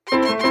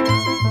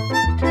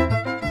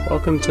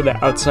Welcome to the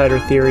Outsider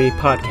Theory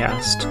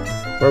podcast,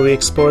 where we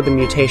explore the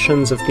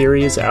mutations of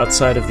theories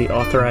outside of the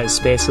authorized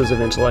spaces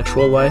of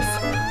intellectual life,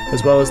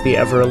 as well as the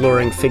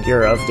ever-alluring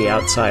figure of the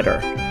outsider.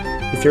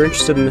 If you're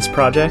interested in this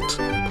project,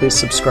 please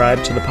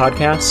subscribe to the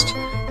podcast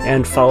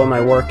and follow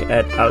my work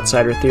at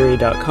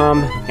outsidertheory.com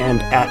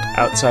and at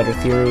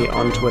outsidertheory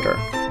on Twitter.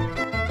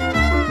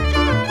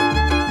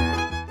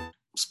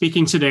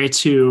 Speaking today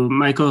to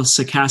Michael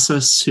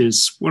Sacasas,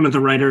 who's one of the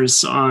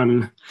writers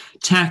on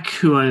tech,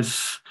 who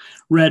I've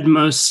read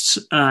most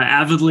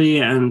avidly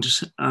and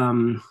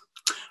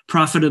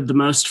profited the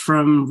most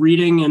from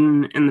reading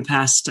in the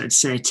past, I'd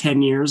say,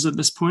 10 years at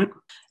this point.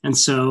 And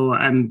so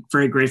I'm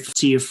very grateful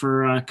to you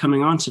for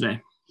coming on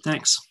today.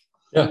 Thanks.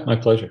 Yeah, my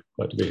pleasure.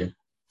 Glad to be here.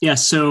 Yeah,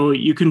 so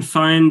you can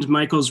find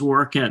Michael's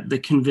work at the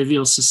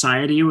Convivial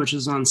Society, which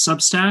is on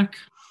Substack.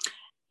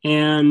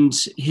 And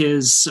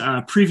his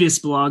previous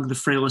blog, The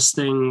Frailest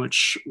Thing,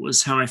 which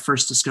was how I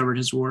first discovered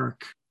his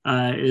work,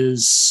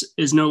 is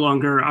no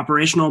longer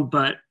operational,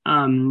 but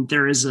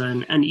there is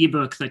an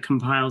ebook that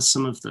compiles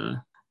some of the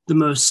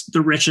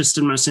richest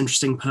and most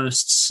interesting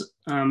posts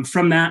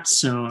from that.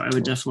 So I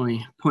would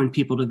definitely point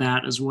people to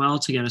that as well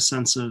to get a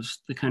sense of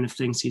the kind of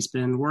things he's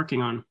been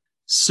working on.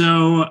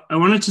 So I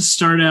wanted to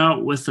start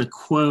out with a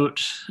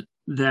quote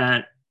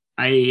that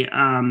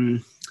I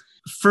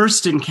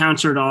first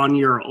encountered on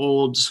your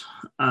old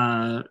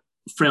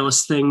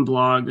Frailest Thing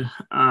blog,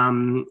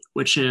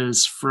 which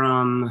is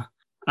from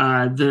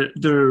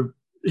the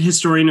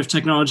historian of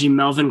technology,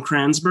 Melvin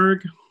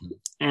Kranzberg.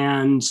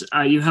 And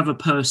you have a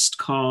post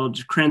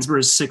called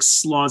Kranzberg's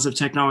 6 Laws of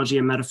Technology,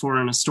 a Metaphor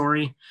and a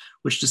Story,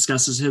 which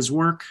discusses his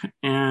work.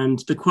 And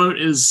the quote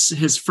is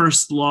his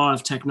first law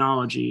of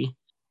technology,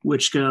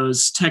 which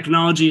goes,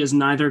 "Technology is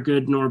neither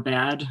good nor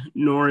bad,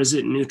 nor is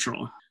it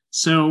neutral."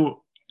 So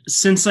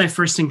since I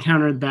first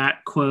encountered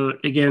that quote,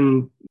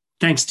 again,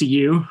 thanks to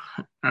you,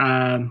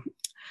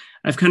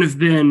 I've kind of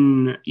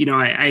been,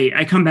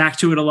 I come back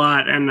to it a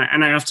lot, and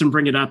I often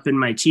bring it up in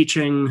my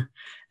teaching.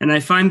 And I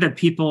find that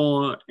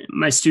people,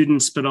 my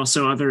students, but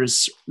also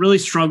others, really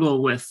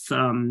struggle with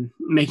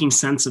making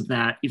sense of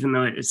that, even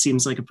though it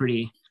seems like a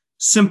pretty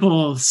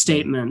simple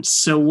statement.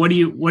 So what do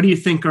you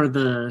think are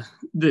the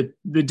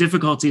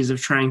difficulties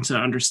of trying to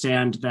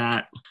understand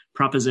that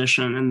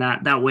proposition and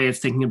that way of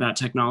thinking about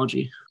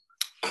technology?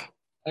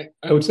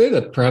 I would say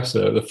that perhaps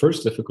the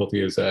first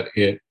difficulty is that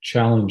it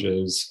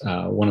challenges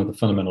one of the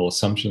fundamental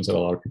assumptions that a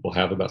lot of people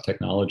have about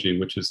technology,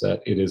 which is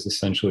that it is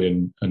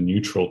essentially a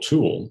neutral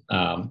tool,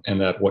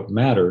 and that what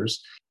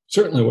matters,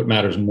 certainly what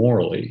matters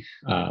morally,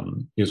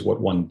 is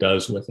what one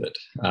does with it.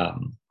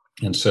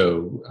 And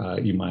so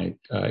you might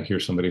hear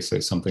somebody say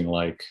something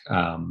like,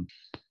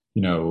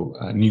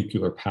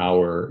 nuclear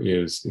power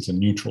is a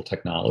neutral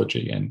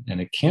technology, and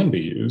it can be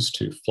used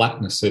to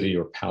flatten a city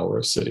or power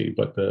a city,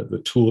 but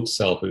the tool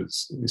itself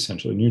is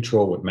essentially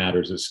neutral. What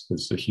matters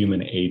is the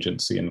human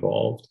agency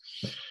involved.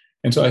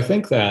 And so I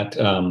think that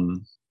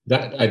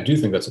I do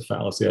think that's a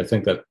fallacy. I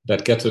think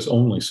that gets us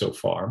only so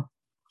far.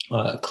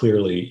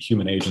 Clearly,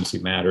 human agency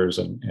matters,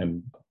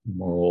 and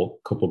moral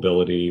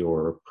culpability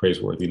or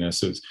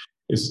praiseworthiness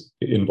is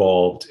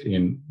involved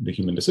in the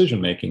human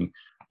decision making.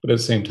 But at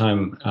the same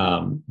time,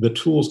 the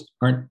tools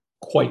aren't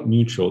quite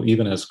neutral,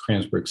 even as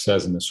Kranzberg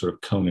says in this sort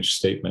of conish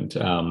statement.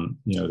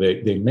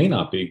 They may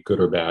not be good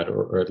or bad,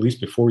 or at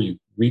least before you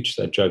reach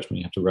that judgment,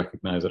 you have to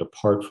recognize that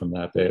apart from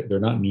that, they're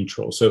not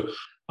neutral. So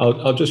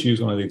I'll just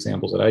use one of the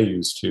examples that I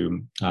use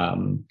to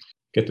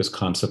get this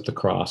concept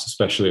across,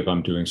 especially if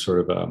I'm doing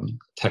sort of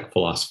tech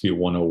philosophy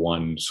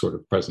 101 sort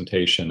of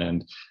presentation.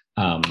 And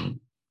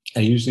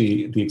I use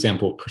the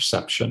example of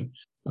perception.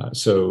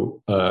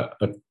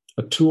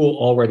 A tool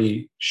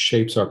already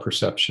shapes our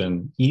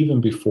perception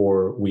even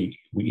before we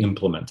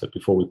implement it,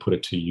 before we put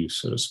it to use,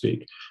 so to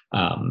speak.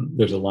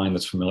 There's a line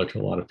that's familiar to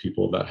a lot of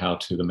people about how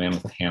to the man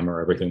with a hammer,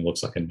 everything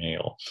looks like a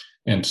nail.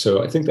 And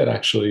so I think that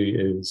actually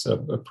is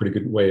a pretty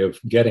good way of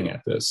getting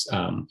at this.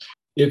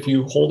 If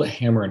you hold a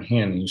hammer in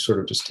hand and you sort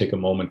of just take a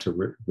moment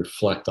to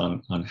reflect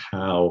on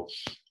how,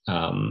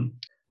 I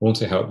won't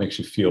say how it makes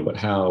you feel, but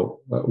how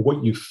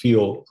what you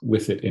feel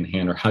with it in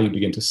hand, or how you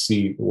begin to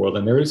see the world.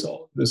 And there is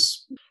all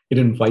this, it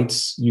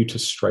invites you to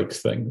strike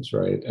things,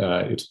 right?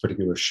 Its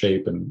particular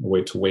shape and the way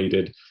it's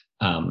weighted.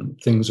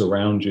 Things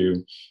around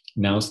you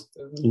now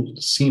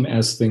seem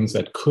as things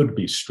that could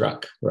be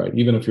struck, right?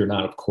 Even if you're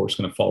not, of course,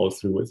 going to follow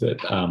through with it.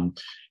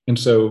 And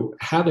so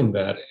having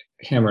that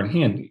hammer in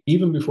hand,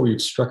 even before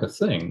you've struck a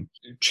thing,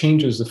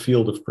 changes the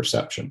field of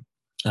perception.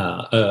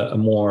 A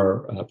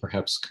more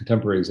perhaps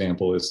contemporary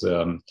example is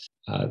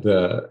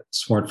the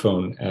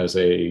smartphone as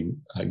a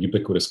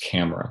ubiquitous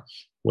camera,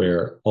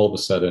 where all of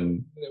a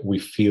sudden we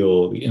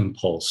feel the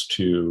impulse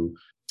to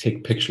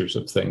take pictures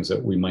of things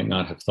that we might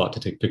not have thought to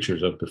take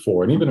pictures of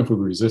before. And even if we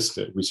resist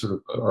it, we sort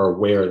of are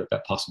aware that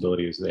that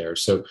possibility is there.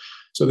 So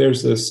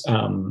there's this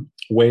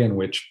way in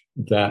which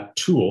that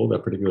tool,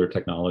 that particular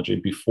technology,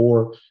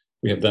 before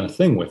we have done a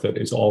thing with it,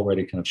 is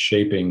already kind of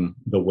shaping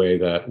the way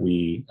that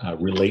we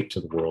relate to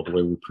the world, the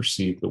way we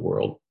perceive the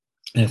world.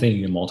 And I think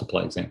you can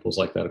multiply examples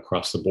like that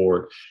across the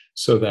board,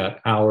 so that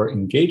our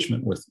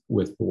engagement with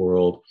the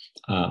world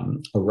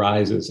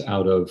arises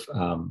out of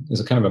is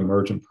a kind of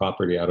emergent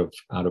property out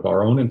of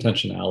our own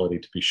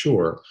intentionality, to be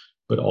sure,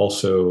 but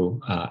also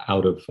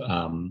out of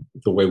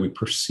the way we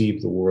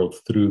perceive the world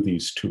through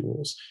these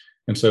tools.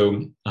 And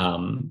so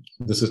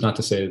this is not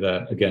to say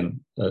that, again,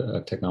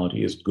 a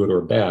technology is good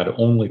or bad,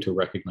 only to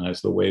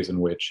recognize the ways in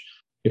which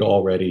it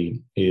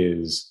already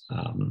is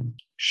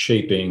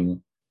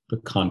shaping the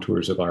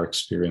contours of our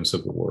experience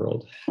of the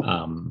world.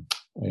 And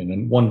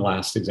then one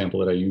last example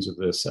that I use of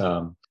this,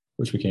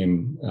 which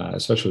became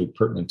especially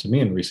pertinent to me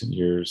in recent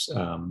years,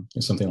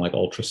 is something like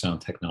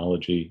ultrasound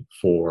technology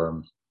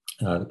for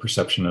the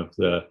perception of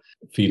the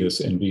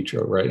fetus in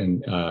vitro, right,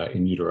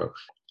 in utero.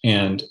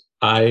 And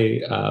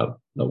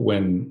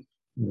when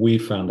we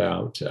found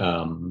out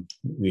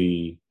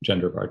the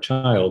gender of our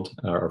child,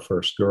 our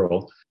first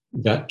girl,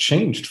 that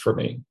changed for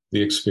me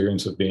the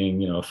experience of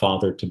being, a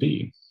father to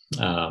be.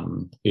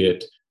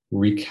 It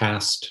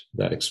recast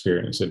that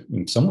experience.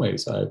 In some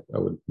ways, I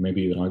would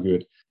maybe even argue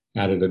it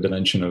added a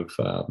dimension of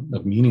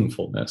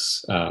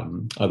meaningfulness.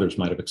 Others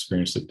might have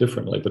experienced it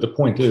differently. But the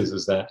point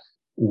is that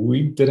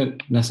we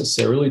didn't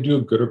necessarily do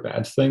a good or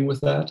bad thing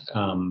with that,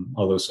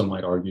 although some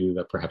might argue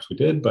that perhaps we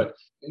did. But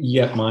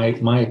yet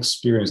my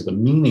experience, the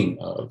meaning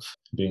of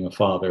being a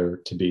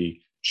father to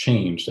be,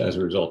 changed as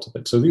a result of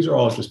it. So these are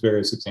all just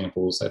various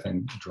examples, I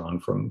think, drawn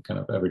from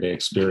kind of everyday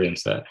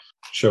experience that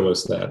show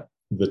us that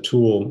the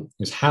tool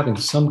is having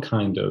some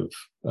kind of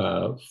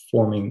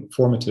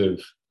formative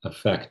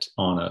effect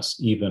on us,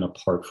 even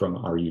apart from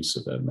our use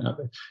of it.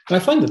 And I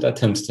find that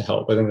tends to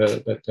help. I think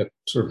that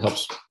sort of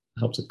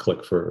helps it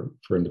click for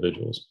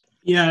individuals.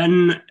 Yeah,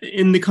 and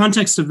in the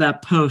context of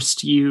that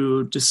post,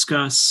 you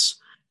discuss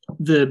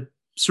the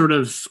sort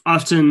of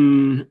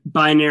often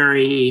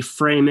binary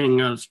framing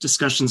of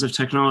discussions of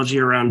technology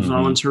around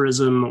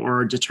voluntarism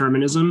or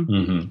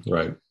determinism.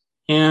 Right.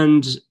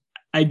 And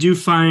I do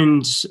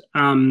find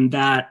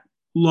that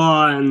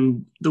law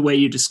and the way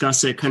you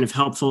discuss it kind of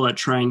helpful at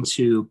trying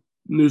to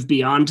move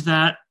beyond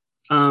that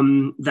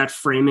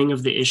framing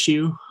of the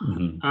issue.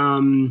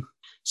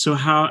 So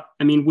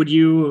would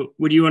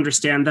you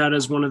understand that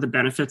as one of the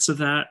benefits of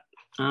that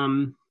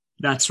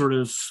sort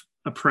of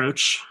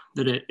approach,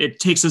 that it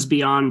takes us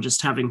beyond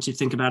just having to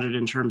think about it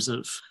in terms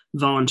of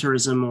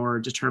voluntarism or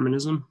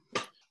determinism?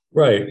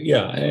 Right.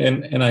 Yeah.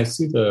 And I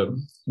see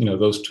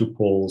those two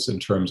poles in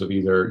terms of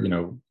either,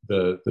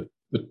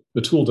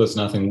 the tool does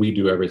nothing, we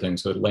do everything.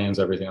 So it lands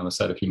everything on the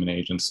side of human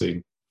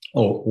agency,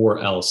 or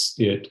else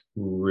it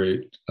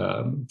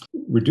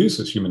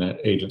reduces human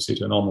agency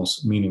to an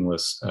almost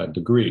meaningless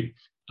degree,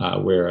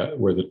 where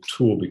the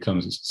tool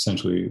becomes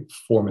essentially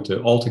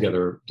formative,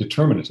 altogether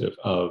determinative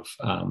of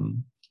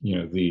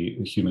the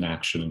human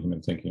action and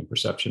human thinking and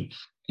perception.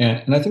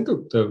 And I think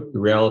the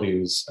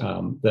reality is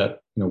that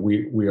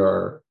we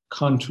are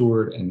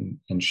contoured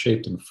and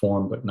shaped and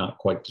formed, but not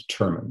quite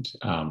determined.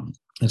 And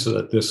so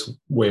that this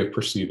way of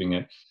perceiving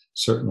it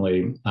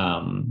certainly,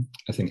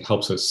 I think,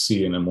 helps us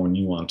see in a more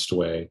nuanced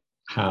way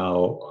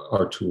how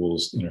our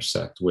tools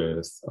intersect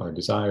with our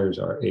desires,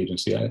 our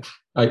agency.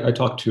 I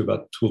talk too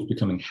about tools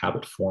becoming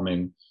habit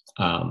forming,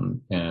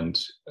 and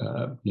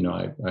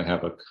I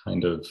have a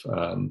kind of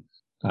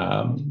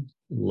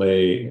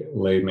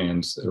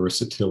layman's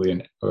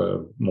Aristotelian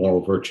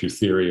moral virtue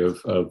theory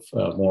of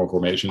moral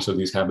formation. So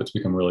these habits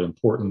become really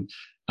important.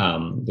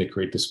 They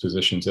create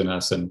dispositions in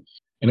us, and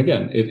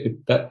again,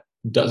 it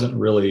doesn't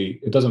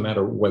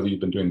matter whether you've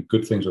been doing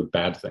good things or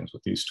bad things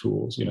with these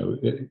tools.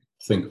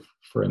 Think,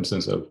 for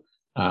instance, of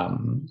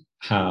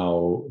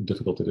how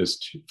difficult it is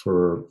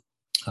for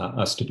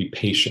us to be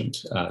patient,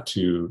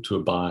 to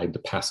abide the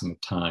passing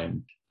of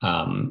time.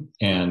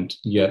 And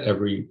yet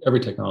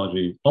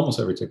almost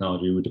every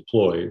technology we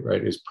deploy,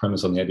 right, is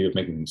premised on the idea of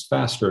making things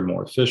faster and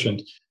more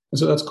efficient. And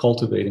so that's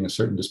cultivating a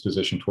certain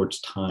disposition towards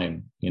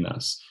time in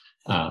us.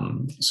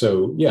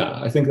 So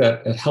yeah, I think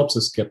that it helps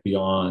us get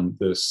beyond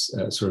this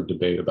sort of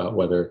debate about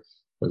whether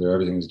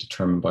everything is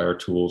determined by our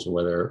tools or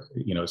whether,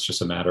 it's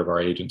just a matter of our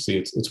agency.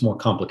 It's more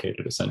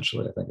complicated,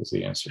 essentially, I think, is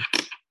the answer.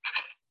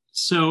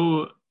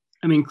 So,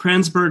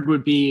 Kranzberg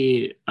would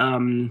be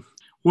one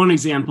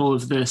example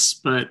of this,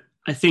 but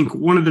I think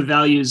one of the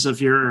values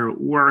of your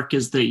work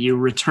is that you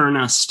return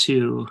us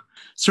to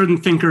certain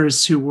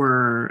thinkers who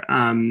were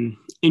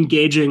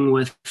engaging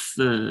with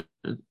the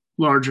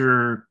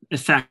larger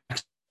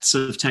effects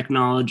of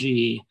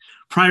technology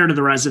prior to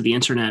the rise of the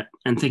internet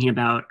and thinking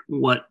about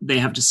what they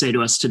have to say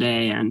to us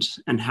today and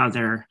how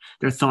their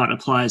thought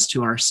applies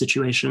to our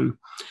situation.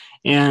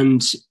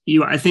 And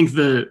I think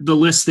the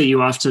list that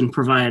you often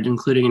provide,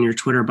 including in your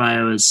Twitter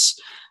bio, is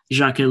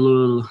Jacques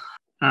Ellul,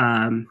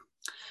 Ivan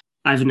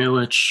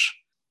Illich,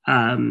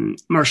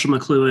 Marshall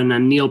McLuhan,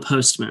 and Neil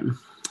Postman.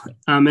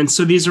 And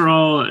so these are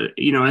all,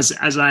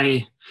 as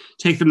I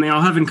take them, they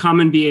all have in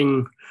common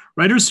being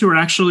writers who are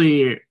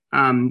actually,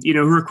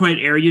 who are quite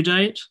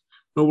erudite,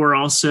 but were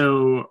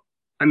also,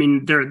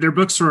 their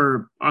books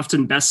were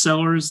often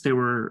bestsellers. They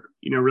were,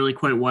 really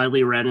quite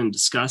widely read and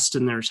discussed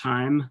in their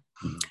time.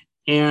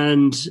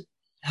 and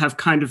have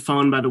kind of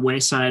fallen by the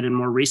wayside in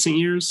more recent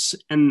years.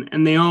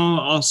 And they all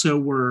also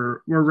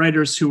were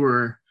writers who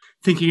were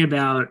thinking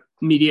about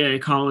media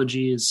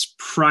ecologies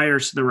prior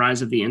to the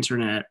rise of the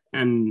internet.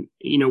 And,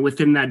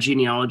 within that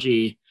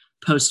genealogy,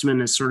 Postman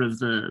is sort of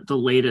the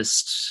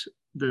latest,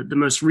 the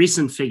most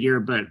recent figure,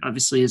 but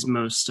obviously his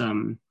most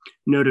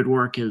noted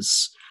work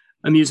is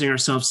Amusing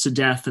Ourselves to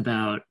Death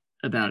about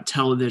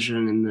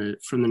television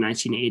from the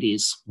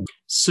 1980s.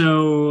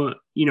 So,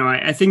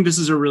 I think this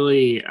is a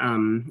really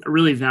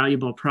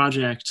valuable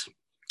project.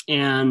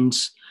 And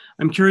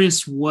I'm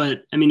curious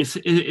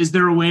is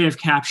there a way of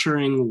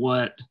capturing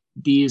what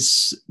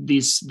this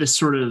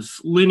sort of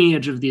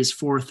lineage of these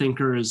four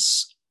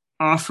thinkers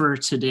offer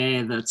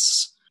today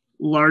that's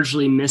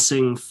largely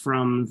missing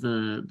from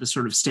the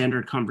sort of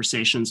standard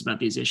conversations about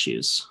these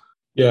issues?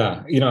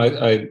 Yeah,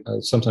 I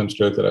sometimes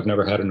joke that I've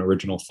never had an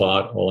original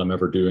thought. All I'm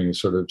ever doing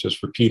is sort of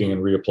just repeating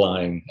and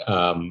reapplying,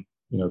 the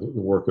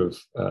work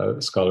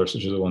of scholars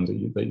such as the one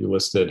that you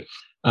listed.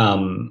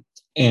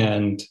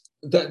 And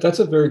that's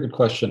a very good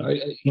question.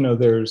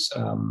 There's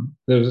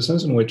a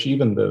sense in which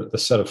even the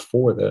set of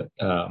four that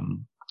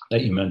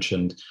you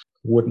mentioned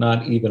would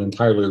not even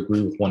entirely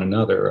agree with one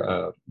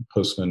another.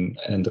 Postman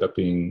ended up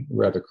being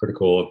rather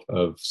critical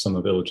of some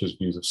of Illich's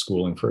views of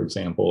schooling, for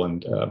example,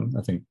 and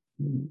I think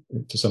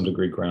to some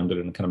degree grounded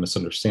in a kind of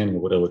misunderstanding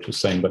of what Illich was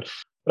saying. But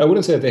I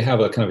wouldn't say that they have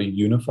a kind of a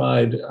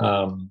unified,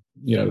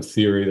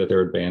 theory that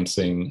they're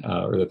advancing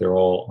or that they're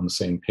all on the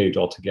same page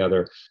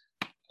altogether.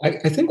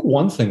 I think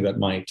one thing that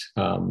might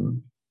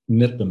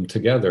knit them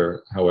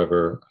together,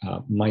 however,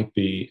 might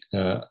be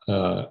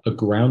a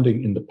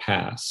grounding in the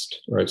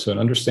past, right? So an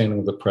understanding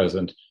of the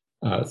present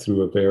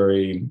through a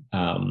very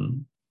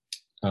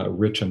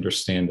rich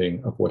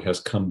understanding of what has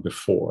come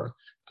before.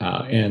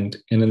 And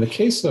in the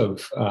case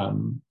of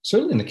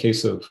certainly in the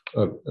case of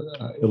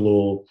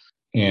Ellul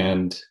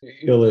and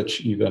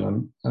Illich,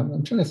 even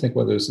I'm trying to think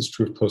whether this is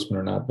true of Postman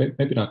or not.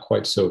 Maybe not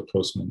quite so of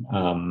Postman,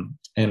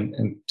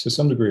 and to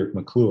some degree of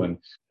McLuhan.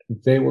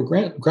 They were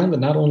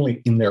grounded not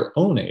only in their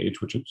own age,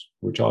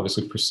 which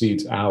obviously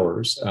precedes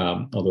ours,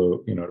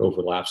 although it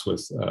overlaps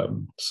with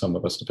some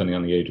of us depending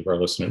on the age of our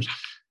listeners,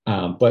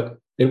 but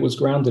it was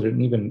grounded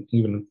in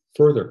even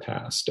further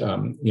past.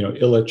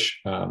 Illich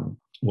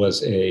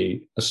was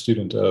a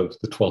student of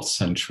the 12th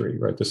century,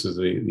 right? This is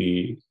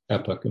the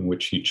epoch in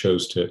which he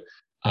chose to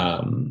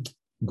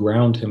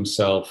ground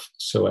himself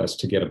so as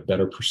to get a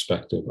better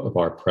perspective of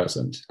our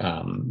present.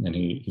 And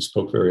he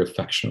spoke very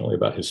affectionately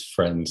about his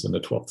friends in the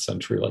 12th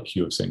century, like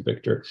Hugh of St.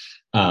 Victor.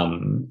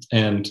 And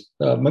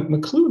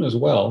McLuhan as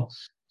well,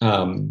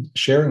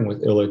 sharing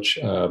with Illich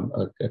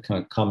a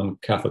kind of common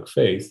Catholic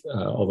faith,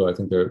 although I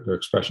think their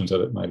expressions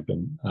of it might have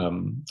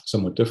bkind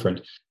somewhat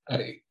different.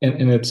 And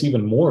it's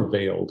even more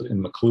veiled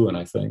in McLuhan,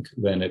 I think,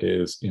 than it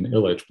is in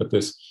Illich. But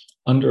this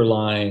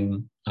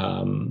underlying,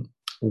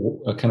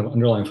 a kind of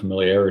underlying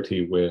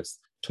familiarity with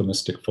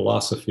Thomistic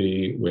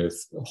philosophy,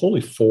 with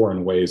wholly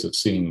foreign ways of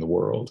seeing the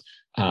world,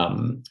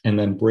 and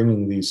then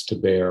bringing these to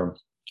bear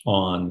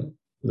on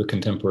the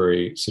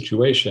contemporary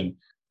situation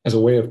as a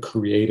way of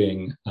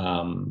creating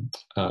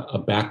a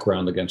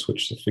background against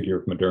which the figure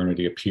of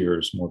modernity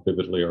appears more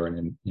vividly or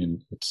in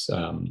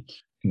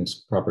its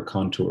proper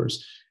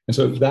contours. And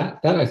so that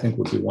I think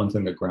would be one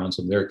thing that grounds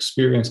them. Their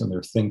experience and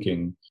their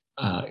thinking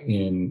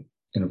in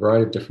a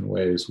variety of different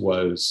ways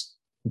was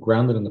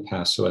grounded in the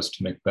past so as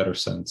to make better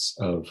sense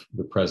of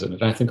the present.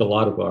 And I think a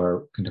lot of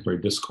our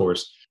contemporary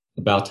discourse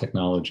about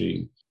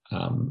technology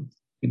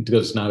it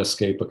does not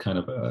escape a kind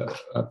of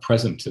a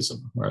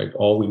presentism, right?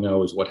 All we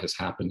know is what has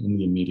happened in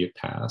the immediate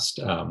past.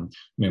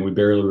 We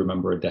barely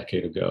remember a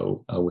decade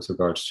ago with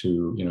regards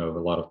to, a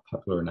lot of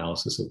popular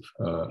analysis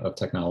of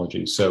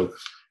technology. So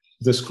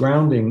this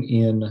grounding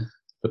in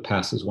the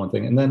past is one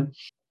thing. And then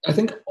I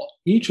think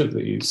each of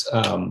these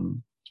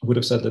would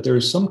have said that there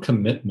is some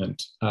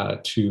commitment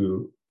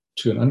to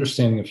an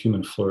understanding of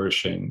human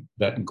flourishing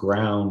that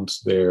grounds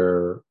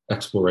their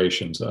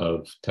explorations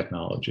of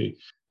technology.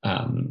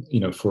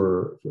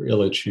 For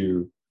Illich,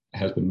 who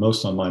has been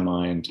most on my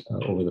mind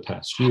over the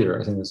past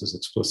year, I think this is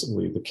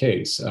explicitly the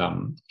case.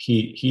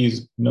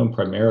 He's known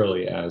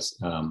primarily as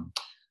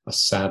a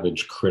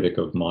savage critic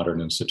of modern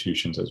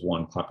institutions, as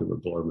one popular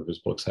blurb of his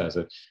books has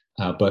it.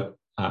 But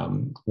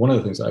one of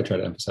the things that I try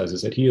to emphasize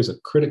is that he is a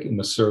critic in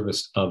the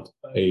service of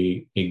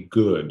a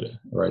good,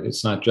 right?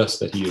 It's not just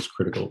that he is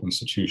critical of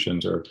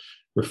institutions or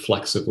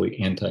reflexively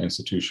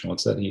anti-institutional.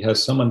 It's that he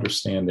has some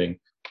understanding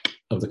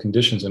of the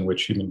conditions in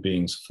which human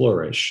beings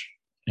flourish.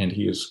 And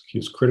he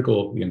is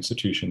critical of the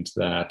institutions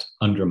that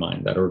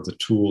undermine that, or of the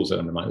tools that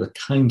undermine, the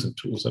kinds of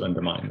tools that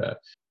undermine that.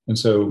 And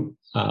so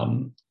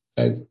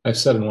I've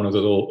said in one of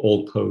those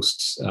old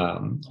posts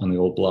on the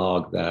old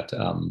blog that,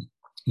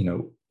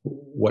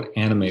 what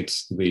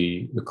animates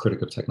the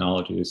critic of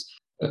technology is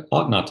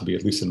ought not to be,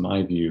 at least in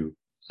my view,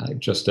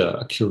 just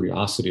a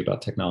curiosity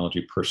about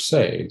technology per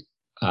se,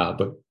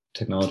 but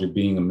technology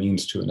being a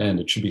means to an end.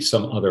 It should be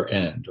some other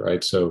end,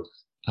 right? So,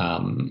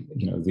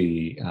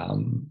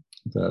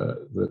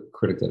 the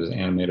critic that is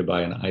animated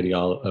by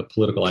a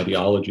political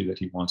ideology that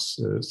he wants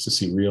to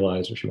see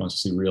realized, or she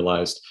wants to see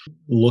realized,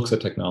 looks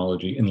at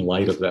technology in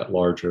light of that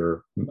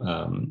larger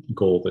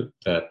goal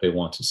that they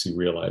want to see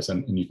realized.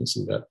 And you can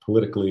see that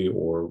politically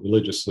or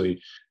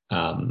religiously.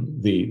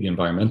 The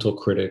environmental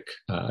critic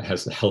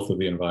has the health of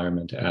the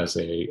environment as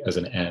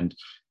an end.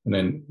 And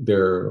then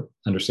their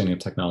understanding of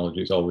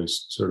technology is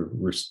always sort of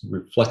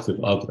reflective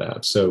of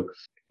that. So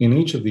in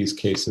each of these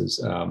cases,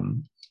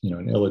 in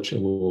Illich,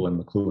 Ellul, and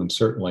McLuhan,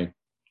 certainly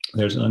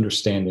there's an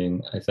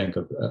understanding, I think,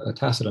 of a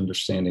tacit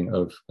understanding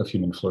of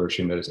human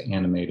flourishing that is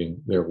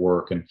animating their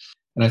work. And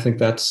I think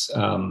that's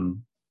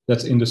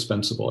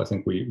indispensable. I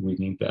think we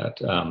need that.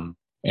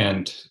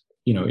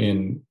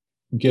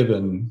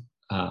 Given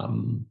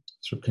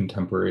sort of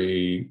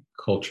contemporary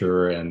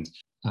culture and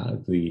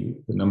the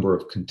number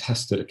of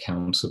contested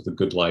accounts of the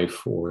good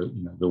life, or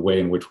the way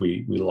in which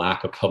we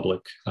lack a public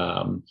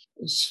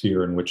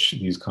sphere in which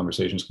these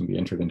conversations can be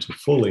entered into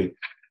fully.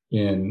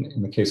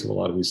 In the case of a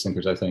lot of these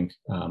thinkers, I think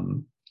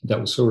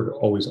that was sort of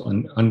always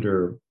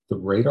under the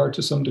radar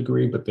to some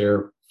degree, but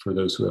there for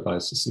those who have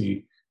eyes to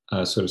see,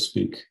 so to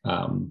speak.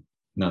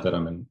 Not that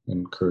I'm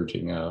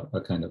encouraging a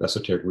kind of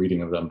esoteric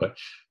reading of them, but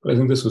I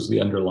think this was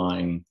the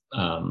underlying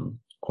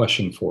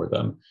question for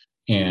them.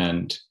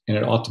 And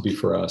it ought to be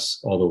for us,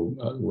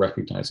 although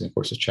recognizing, of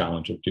course, the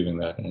challenge of doing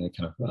that in any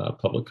kind of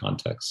public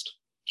context.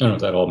 I don't know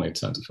if that all made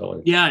sense.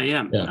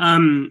 Yeah.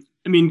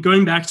 I mean,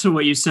 going back to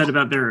what you said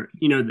about their,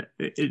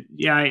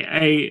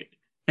 I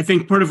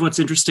think part of what's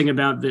interesting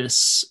about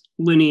this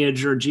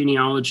lineage or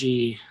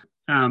genealogy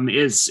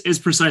is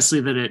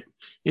precisely that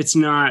it's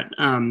not,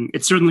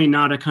 it's certainly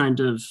not a kind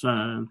of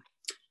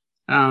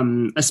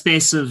a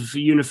space of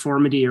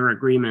uniformity or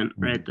agreement,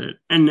 right?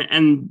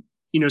 And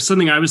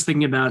something I was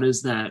thinking about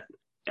is that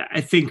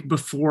I think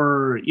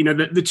before,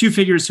 the two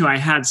figures who I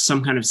had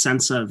some kind of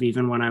sense of,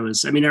 even when I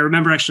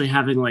remember actually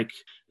having like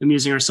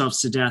Amusing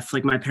Ourselves to Death,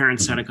 like my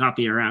parents had a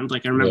copy around,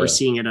 like I remember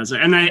seeing it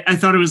and I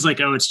thought it was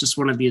like, oh, it's just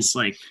one of these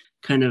like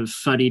kind of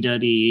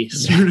fuddy-duddy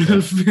sort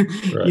of,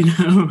 right.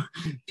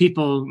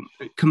 People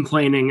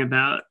complaining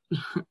about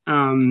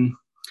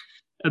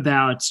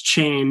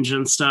change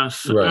and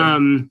stuff. Right.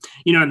 And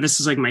this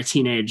is like my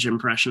teenage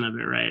impression of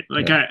it, right?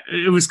 Like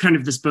it was kind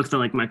of this book that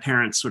like my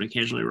parents would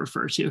occasionally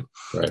refer to,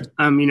 right.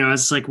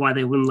 As like why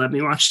they wouldn't let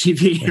me watch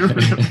TV or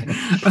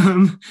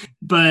whatever.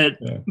 But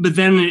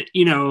then,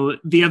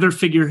 the other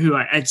figure who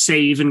I'd say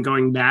even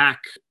going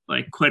back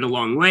like quite a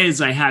long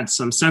ways, I had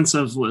some sense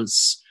of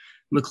was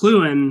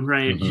McLuhan,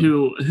 right?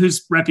 Mm-hmm.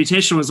 Whose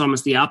reputation was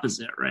almost the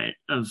opposite, right?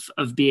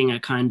 Of being a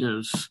kind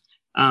of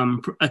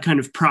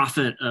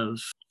prophet of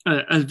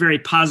a very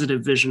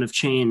positive vision of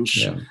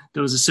change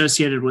that was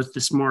associated with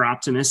this more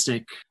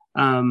optimistic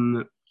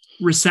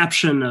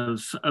reception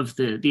of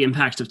the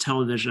impact of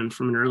television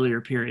from an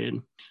earlier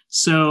period.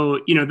 So,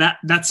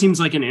 that seems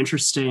like an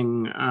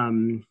interesting,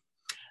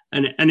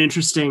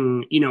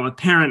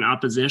 apparent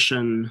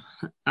opposition,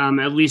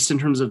 at least in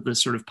terms of the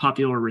sort of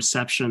popular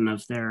reception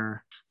of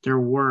their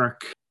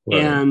work.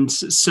 Right. And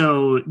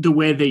so the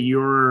way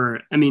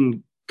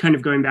that kind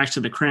of going back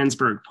to the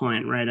Kranzberg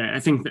point, right? I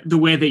think the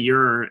way that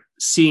you're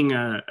seeing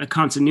a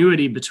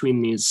continuity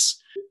between these,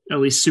 at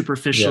least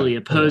superficially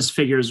opposed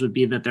figures, would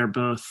be that they're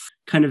both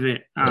kind of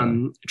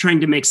trying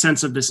to make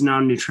sense of this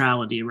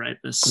non-neutrality, right?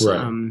 This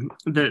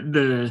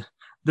the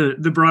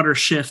broader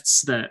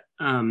shifts that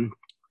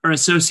are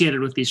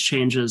associated with these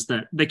changes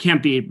that they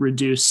can't be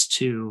reduced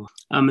to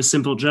a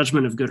simple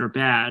judgment of good or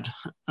bad.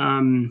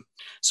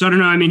 So I don't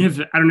know. I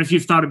don't know if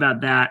you've thought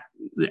about that.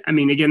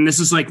 Again, this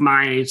is like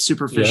my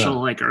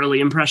superficial, like early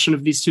impression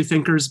of these two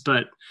thinkers,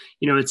 but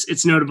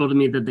it's notable to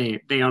me that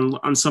they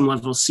on some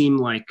level seem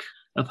like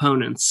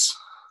opponents.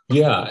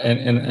 Yeah,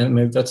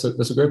 and that's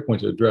a great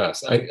point to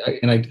address. I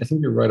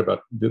think you're right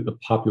about the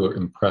popular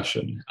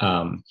impression.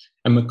 And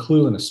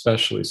McLuhan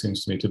especially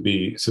seems to me to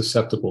be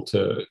susceptible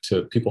to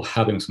people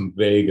having some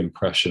vague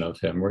impression of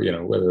him,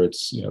 where whether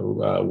it's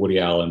Woody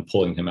Allen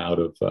pulling him out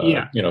of from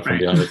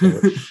behind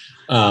the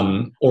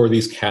camera, or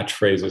these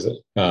catchphrases.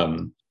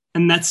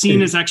 And that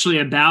scene is actually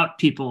about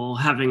people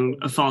having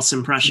a false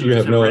impression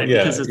of him, right?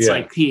 Because it's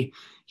like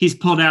he's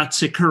pulled out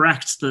to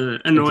correct the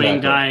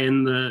annoying guy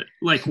in the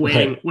like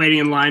waiting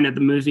in line at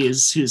the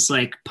movies who's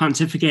like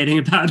pontificating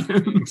about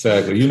him.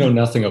 Exactly. You know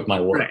nothing of my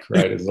work,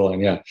 right? Is the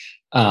line, yeah.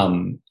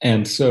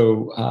 And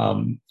so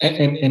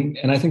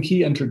and I think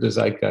he entered the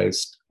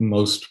zeitgeist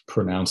most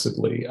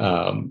pronouncedly,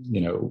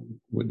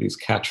 with these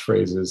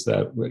catchphrases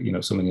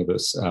that so many of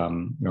us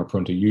are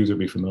prone to use or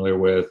be familiar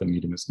with, the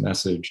Medium is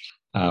Message,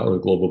 or the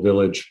Global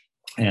Village,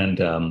 and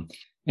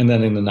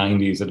then in the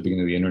 90s, at the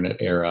beginning of the internet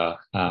era,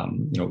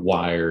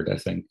 Wired, I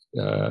think,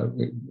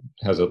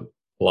 has a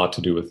lot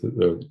to do with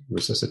the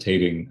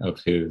resuscitating of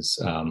his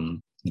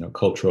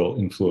cultural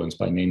influence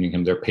by naming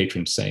him their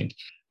patron saint.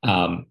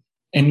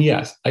 And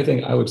yes, I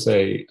think I would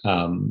say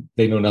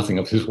they know nothing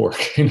of his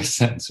work in a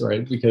sense,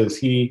 right? Because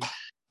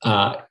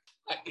I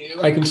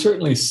can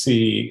certainly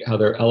see how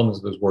there are elements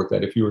of his work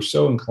that if you were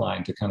so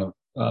inclined to kind of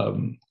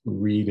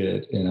read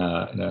it in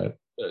a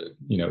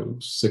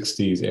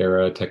 '60s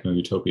era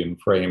techno-utopian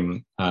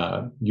frame,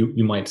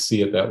 you might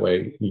see it that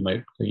way. You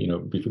might,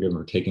 be forgiven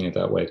for taking it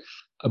that way.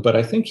 But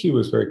I think he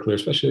was very clear,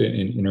 especially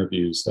in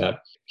interviews, that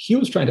he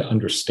was trying to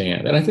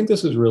understand. And I think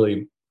this is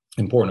really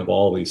important of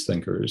all these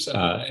thinkers.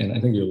 And I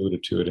think you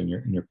alluded to it in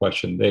your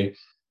question.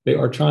 They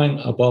are trying,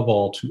 above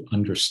all, to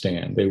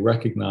understand. They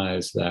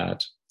recognize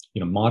that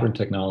modern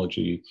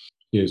technology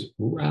is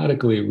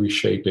radically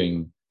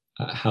reshaping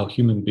how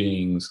human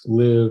beings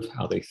live,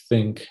 how they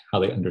think, how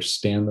they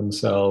understand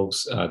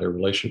themselves, their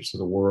relationships to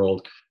the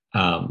world.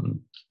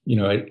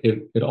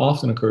 It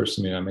often occurs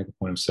to me, and I make a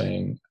point of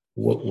saying,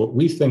 what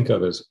we think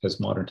of as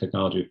modern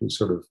technology, if we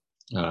sort of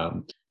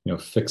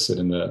fix it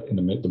in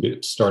the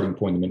starting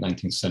point in the mid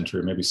 19th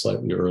century, maybe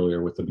slightly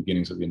earlier with the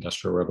beginnings of the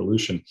Industrial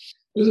Revolution,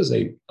 this is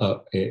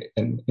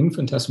an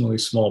infinitesimally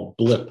small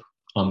blip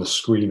on the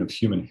screen of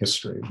human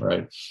history,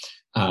 right?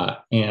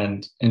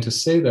 And to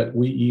say that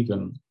we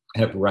even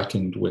have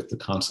reckoned with the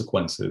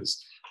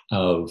consequences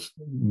of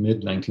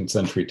mid 19th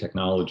century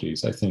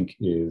technologies, I think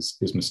is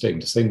mistaken,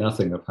 to say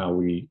nothing of how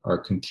we are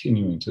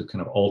continuing to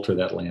kind of alter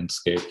that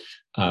landscape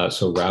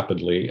so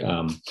rapidly.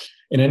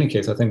 In any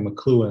case, I think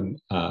McLuhan,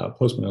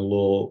 Postman, and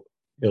Lowell,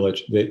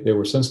 Illich, they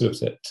were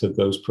sensitive to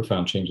those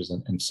profound changes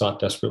and sought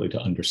desperately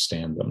to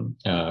understand them.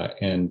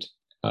 And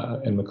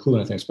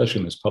McLuhan, I think, especially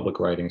in his public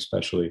writing,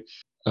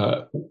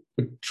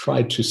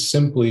 tried to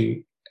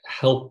simply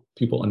help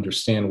people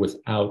understand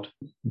without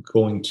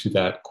going to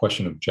that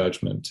question of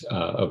judgment,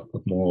 of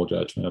moral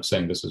judgment, of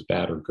saying this is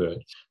bad or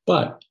good.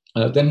 But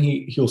then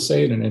he'll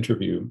say in an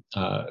interview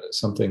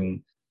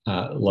something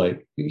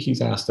like,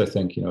 he's asked, I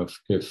think,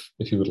 if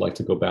he would like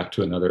to go back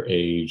to another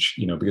age,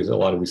 because a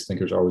lot of these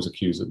thinkers are always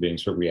accused of being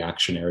sort of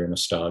reactionary,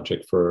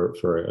 nostalgic for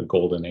a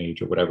golden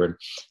age or whatever.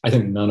 I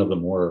think none of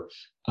them were.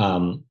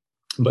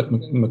 But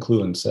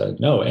McLuhan said,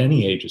 no,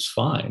 any age is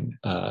fine,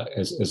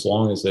 as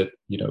long as it,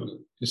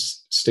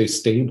 stays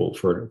stable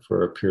for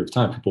a period of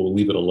time. People will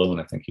leave it alone,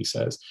 I think he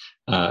says.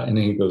 And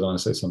then he goes on to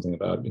say something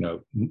about,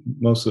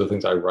 most of the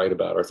things I write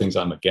about are things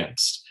I'm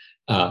against.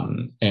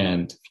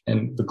 And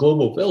the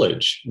global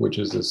village, which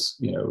is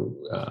this,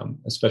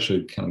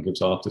 especially kind of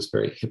gives off this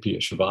very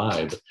hippie-ish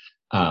vibe.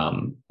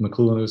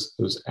 McLuhan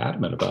was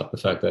adamant about the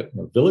fact that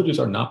villages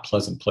are not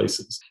pleasant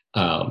places.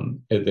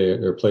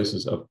 They're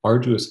places of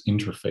arduous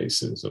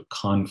interfaces, of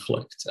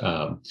conflict.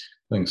 I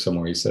think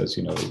somewhere he says,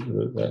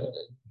 the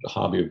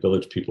hobby of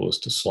village people is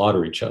to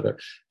slaughter each other.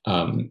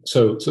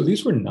 So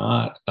these were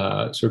not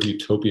sort of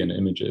utopian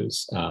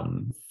images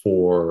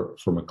for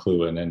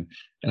McLuhan,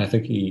 and I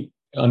think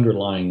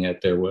underlying it,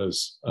 there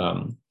was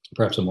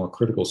perhaps a more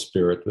critical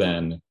spirit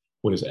than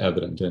what is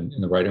evident in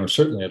the writing, or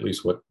certainly at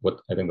least what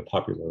I think the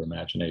popular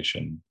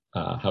imagination,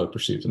 how it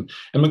perceives him.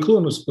 And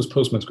McLuhan was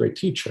Postman's great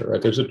teacher,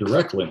 right? There's a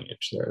direct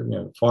lineage there,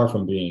 far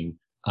from being,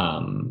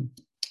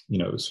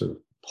 sort of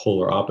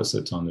polar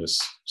opposites on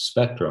this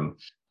spectrum.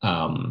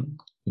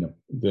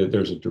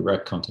 There's a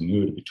direct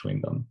continuity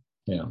between them.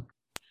 Yeah.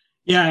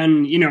 Yeah.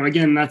 And,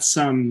 again, that's,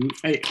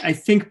 I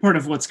think part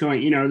of what's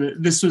going,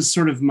 this was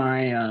sort of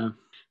my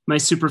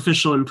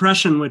superficial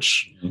impression,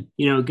 which,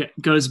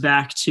 goes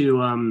back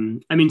to,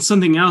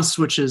 something else,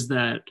 which is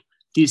that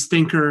these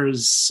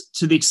thinkers,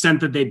 to the extent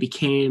that they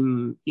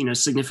became,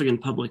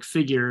 significant public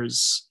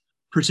figures,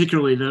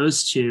 particularly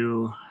those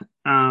two,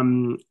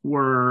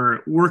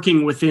 were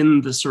working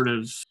within the sort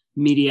of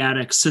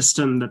mediatic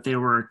system that they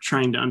were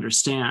trying to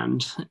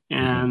understand.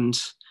 And,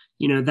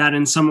 that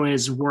in some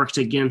ways worked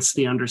against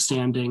the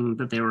understanding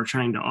that they were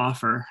trying to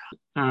offer.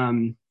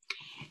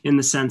 In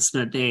the sense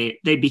that they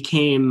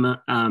became,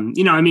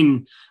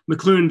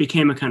 McLuhan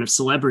became a kind of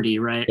celebrity,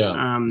 right?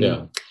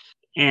 Yeah.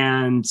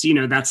 And,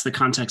 that's the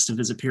context of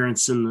his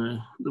appearance in the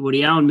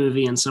Woody Allen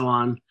movie and so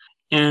on.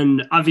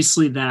 And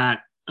obviously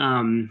that,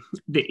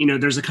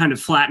 there's a kind of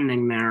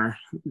flattening there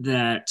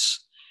that,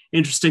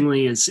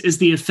 interestingly, is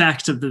the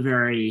effect of the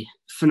very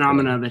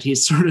phenomena that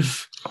he's sort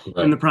of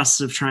in the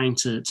process of trying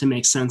to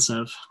make sense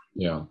of.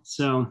 Yeah.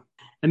 So,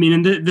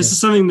 this is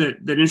something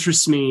that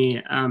interests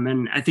me,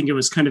 and I think it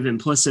was kind of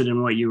implicit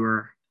in what you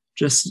were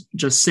just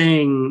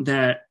saying,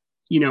 that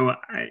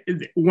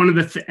one of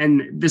the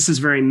and this is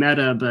very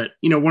meta, but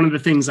one of the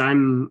things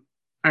I'm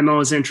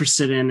always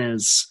interested in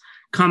is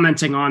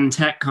commenting on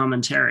tech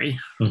commentary,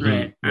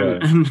 right?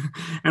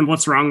 And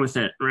what's wrong with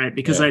it, right?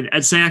 Because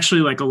I'd say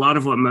actually, like, a lot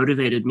of what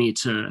motivated me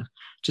to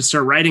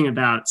start writing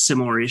about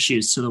similar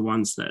issues to the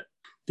ones that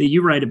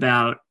you write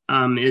about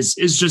is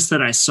just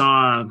that I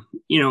saw,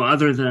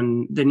 other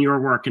than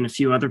your work and a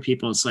few other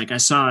people's, like, I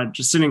saw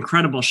just an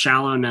incredible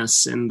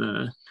shallowness in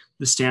the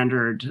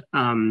standard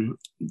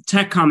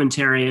tech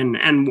commentary,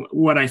 and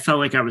what I felt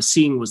like I was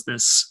seeing was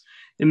this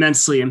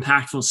immensely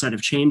impactful set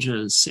of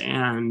changes,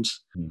 and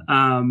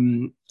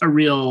a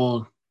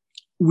real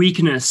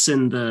weakness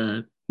in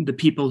the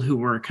people who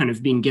were kind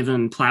of being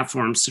given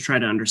platforms to try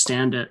to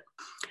understand it.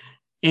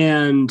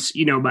 And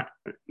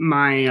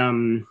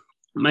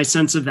my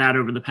sense of that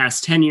over the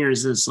past 10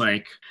 years is,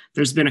 like,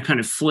 there's been a kind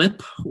of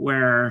flip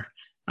where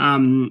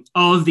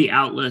all of the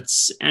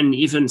outlets and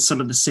even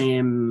some of the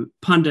same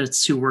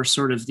pundits who were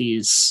sort of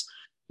these,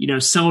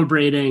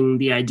 celebrating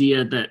the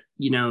idea that,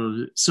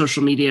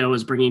 social media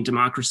was bringing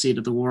democracy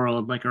to the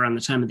world, like around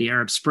the time of the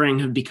Arab Spring,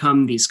 have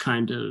become these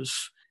kind of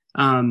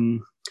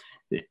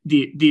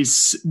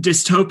these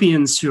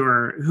dystopians who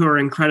are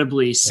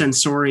incredibly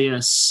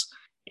censorious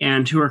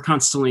and who are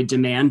constantly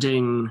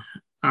demanding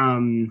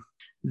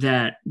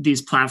that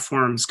these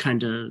platforms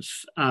kind of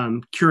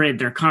curate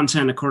their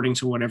content according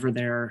to whatever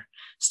their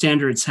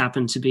standards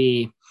happen to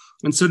be.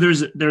 And so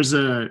there's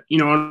a,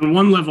 on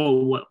one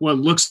level, what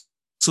looks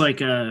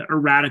like a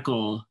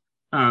radical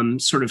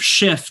sort of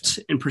shift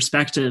in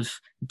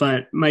perspective.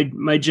 But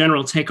my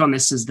general take on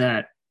this is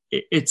that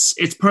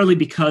it's partly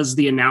because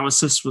the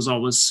analysis was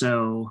always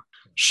so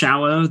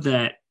shallow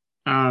that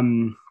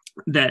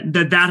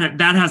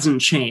that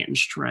hasn't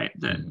changed, right?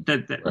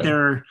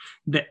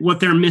 What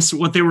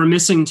they were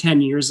missing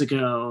 10 years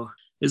ago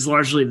is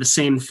largely the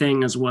same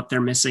thing as what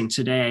they're missing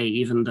today,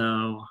 even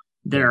though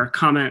their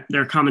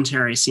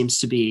commentary seems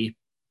to be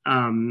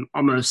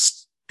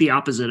almost the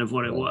opposite of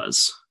what it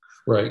was.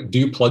 Right. Do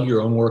you plug your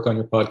own work on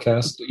your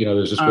podcast?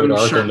 There's this great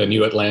article in the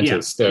New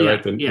Atlantis,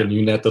 right? The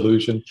New Net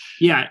Delusion.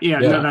 Yeah.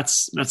 No,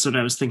 that's what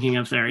I was thinking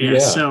of there. Yeah.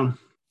 So.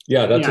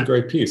 Yeah, that's a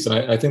great piece, and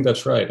I think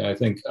that's right. I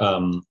think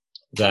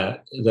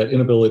that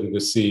inability to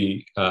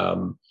see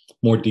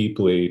more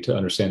deeply, to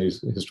understand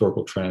these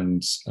historical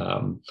trends,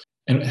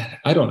 and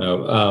I don't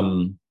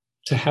know,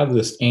 to have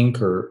this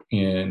anchor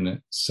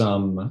in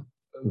some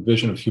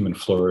vision of human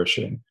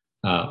flourishing,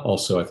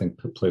 also I think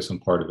plays some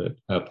part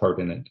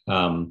in it.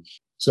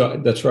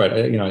 So that's right.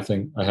 I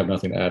think I have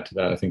nothing to add to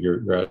that. I think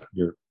you're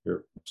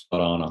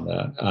spot on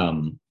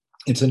that.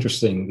 It's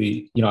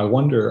interesting. I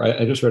wonder.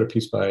 I just read a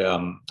piece by a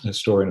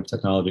historian of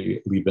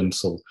technology, Lee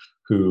Vinsel,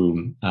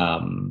 who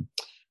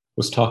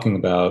was talking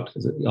about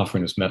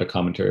offering this meta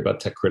commentary about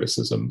tech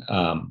criticism,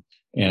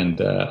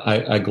 and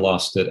I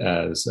glossed it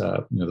as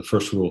the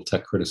first rule of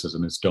tech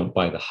criticism is don't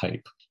buy the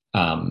hype.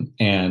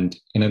 And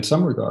in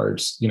some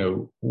regards,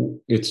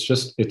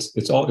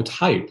 it's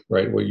hype,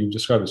 right? What you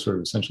described as sort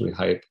of essentially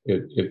hype.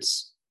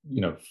 It's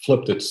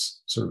flipped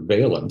its sort of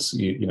valence.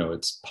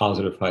 It's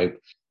positive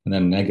hype and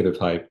then negative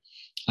hype.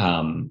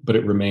 But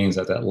it remains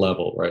at that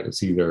level, right?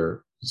 It's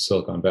either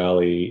Silicon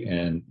Valley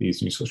and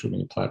these new social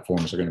media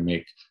platforms are going to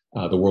make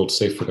the world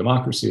safe for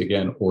democracy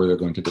again, or they're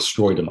going to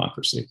destroy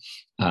democracy.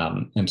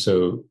 And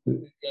so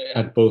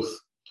at both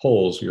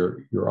poles,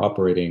 you're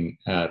operating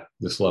at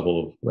this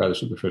level of rather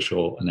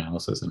superficial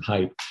analysis and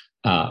hype.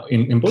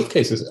 In both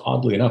cases,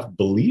 oddly enough,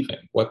 believing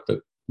what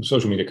the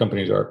social media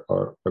companies are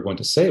going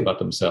to say about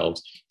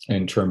themselves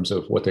in terms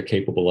of what they're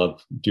capable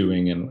of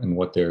doing and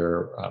what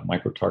their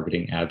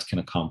micro-targeting ads can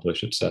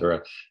accomplish, et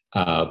cetera.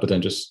 But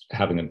then just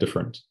having a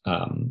different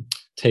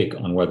take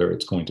on whether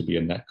it's going to be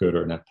a net good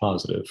or a net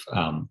positive.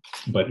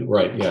 But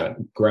right, yeah,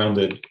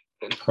 grounded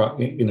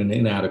in an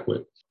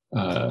inadequate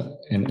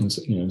and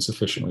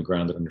insufficiently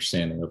grounded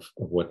understanding of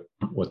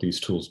what these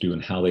tools do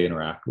and how they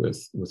interact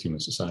with human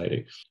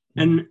society.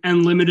 And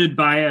limited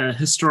by a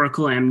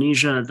historical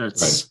amnesia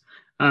that's... Right.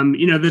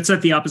 That's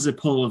at the opposite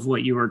pole of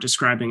what you were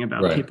describing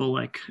about people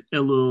like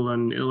Ellul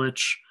and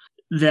Illich.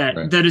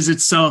 That is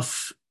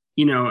itself,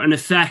 an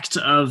effect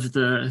of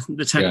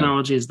the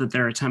technologies that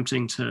they're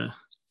attempting to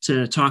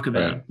talk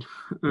about.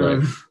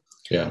 Right.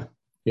 Yeah,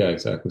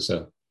 exactly.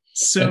 So.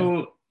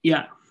 Go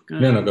ahead.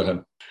 No, go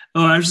ahead.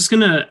 Oh, I was just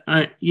gonna,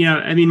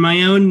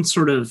 my own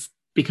sort of,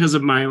 because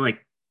of my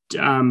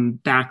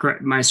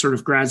background, my sort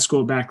of grad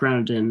school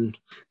background and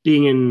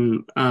being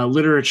in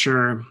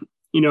literature.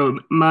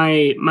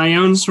 My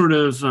own sort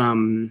of,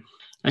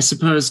 I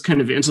suppose,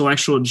 kind of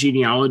intellectual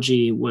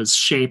genealogy was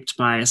shaped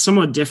by a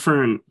somewhat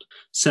different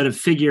set of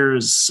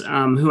figures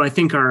who I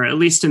think are, at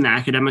least in the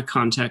academic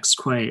context,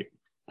 quite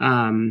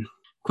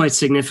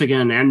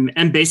significant.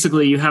 And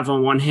basically, you have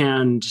on one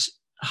hand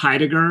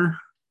Heidegger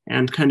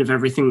and kind of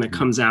everything that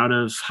comes out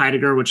of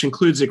Heidegger, which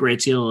includes a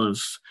great deal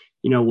of,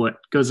 what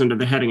goes under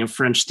the heading of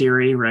French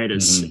theory, right?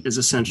 Is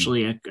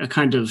essentially a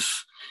kind of.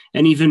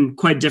 And even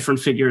quite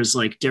different figures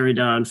like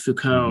Derrida and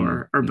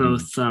Foucault are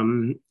both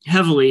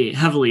heavily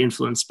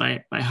influenced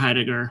by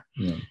Heidegger.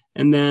 Yeah.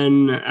 And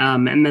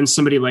then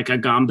somebody like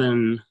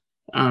Agamben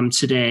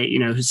today,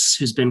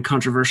 who's been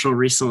controversial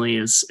recently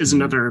is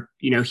another,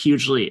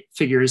 hugely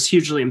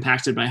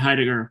impacted by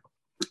Heidegger.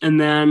 And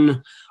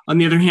then on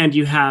the other hand,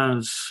 you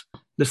have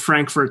the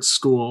Frankfurt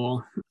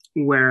School,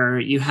 where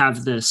you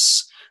have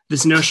this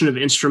notion of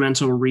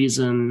instrumental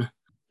reason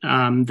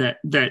that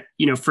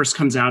first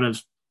comes out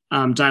of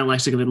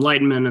dialectic of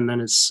enlightenment, and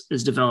then is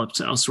developed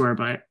elsewhere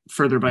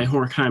further by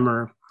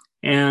Horkheimer.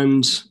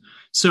 And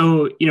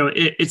so,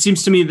 it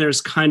seems to me there's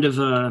kind of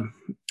a,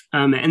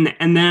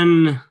 and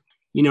then,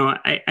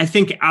 I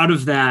think out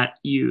of that,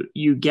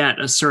 you get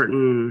a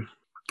certain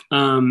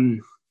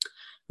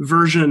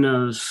version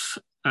of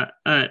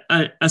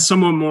a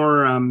somewhat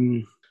more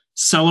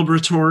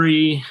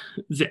celebratory,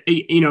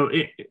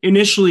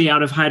 initially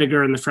out of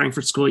Heidegger and the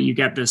Frankfurt School, you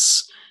get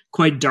this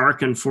quite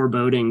dark and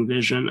foreboding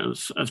vision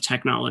of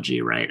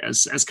technology, right?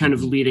 As kind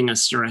of leading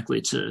us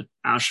directly to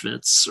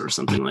Auschwitz or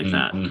something like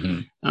that.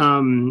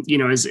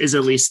 Is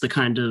at least the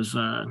kind of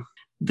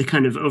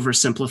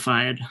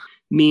oversimplified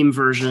meme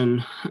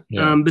version.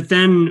 Yeah. But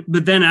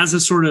then as a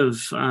sort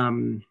of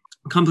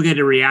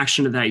complicated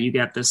reaction to that, you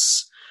get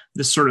this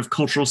sort of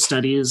cultural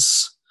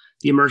studies,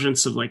 the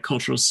emergence of like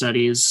cultural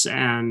studies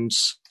and,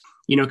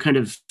 kind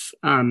of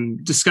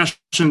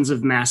discussions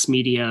of mass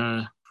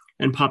media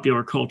and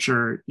popular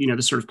culture,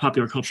 the sort of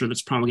popular culture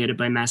that's promulgated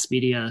by mass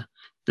media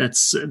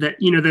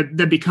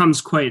that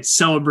becomes quite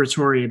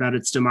celebratory about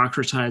its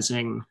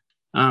democratizing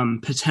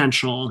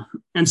potential.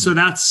 And so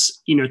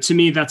that's, to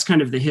me, that's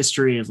kind of the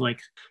history of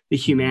like the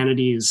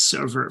humanities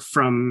over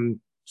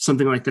from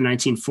something like the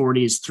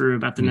 1940s through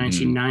about the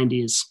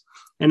 1990s.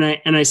 And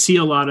I see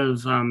a lot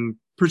of,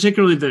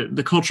 particularly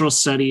the cultural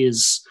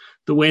studies,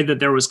 the way that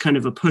there was kind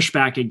of a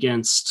pushback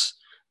against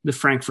the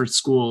Frankfurt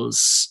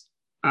School's,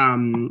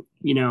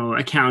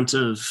 account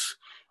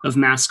of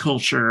mass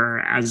culture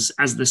as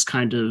this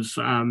kind of,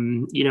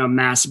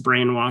 mass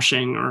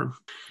brainwashing or,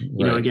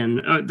 right.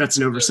 Again, that's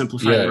an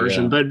oversimplified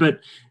version, but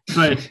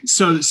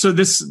so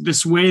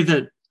this way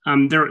that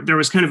there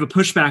was kind of a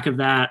pushback of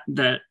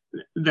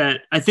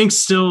that I think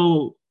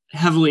still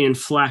heavily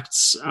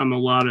inflects a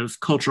lot of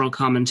cultural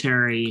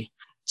commentary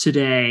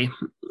today,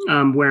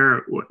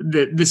 where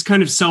this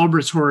kind of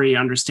celebratory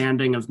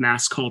understanding of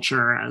mass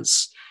culture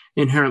as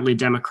inherently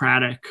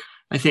democratic,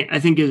 I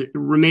think it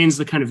remains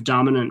the kind of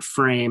dominant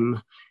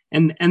frame,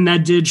 and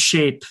that did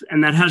shape,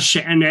 and that has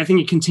and I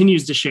think it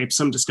continues to shape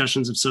some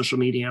discussions of social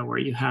media where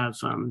you have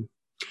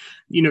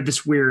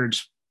this weird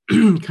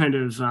kind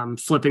of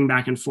flipping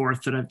back and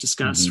forth that I've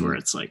discussed, where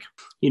it's like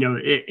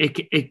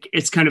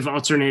it's kind of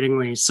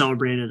alternatingly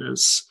celebrated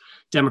as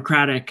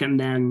democratic, and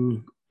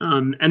then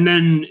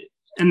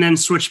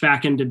switch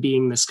back into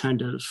being this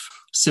kind of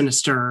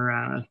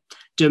sinister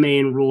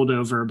domain ruled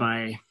over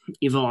by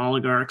evil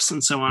oligarchs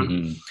and so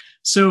on.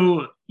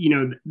 So,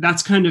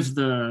 that's kind of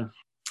the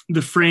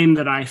frame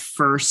that I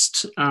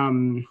first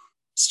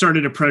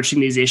started approaching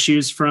these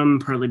issues from,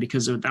 partly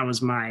because that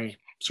was my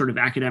sort of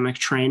academic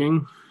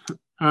training.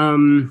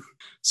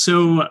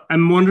 So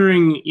I'm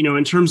wondering,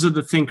 in terms of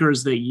the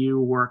thinkers that you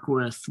work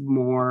with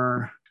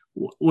more,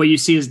 what you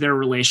see as their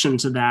relation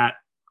to that.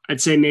 I'd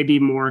say maybe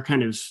more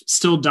kind of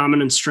still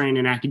dominant strain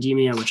in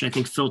academia, which I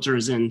think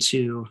filters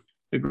into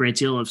a great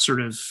deal of sort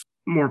of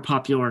more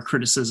popular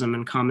criticism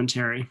and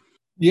commentary.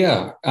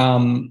 Yeah.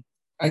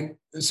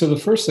 So the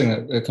first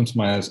thing that comes to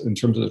mind is, in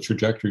terms of the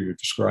trajectory you're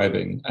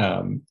describing,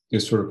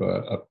 is sort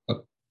of a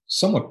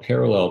somewhat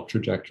parallel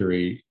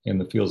trajectory in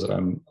the fields that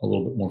I'm a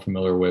little bit more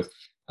familiar with.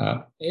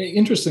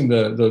 Interesting,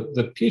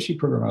 the PhD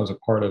program I was a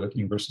part of at the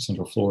University of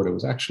Central Florida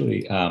was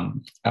actually,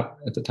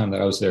 at the time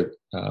that I was there,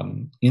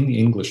 in the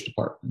English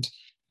department.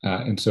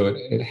 And so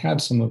it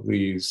had some of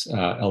these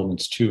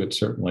elements to it,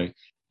 certainly.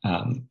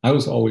 I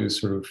was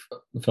always sort of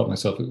felt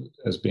myself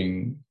as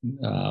being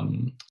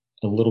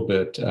a little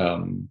bit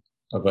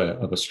of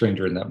a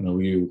stranger in that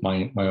milieu.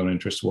 My own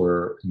interests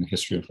were in the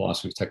history and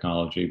philosophy of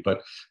technology,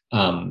 but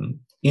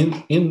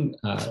in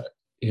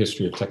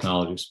history of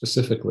technology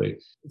specifically,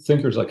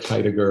 thinkers like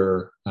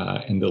Heidegger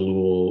and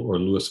Deleuze or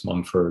Lewis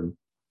Mumford,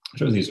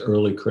 sort of these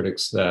early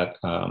critics that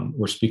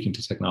were speaking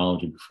to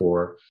technology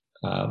before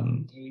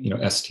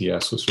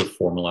STS was sort of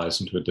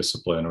formalized into a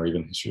discipline, or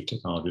even history of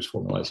technology was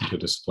formalized into a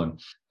discipline.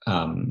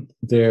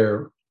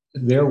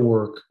 Their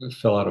work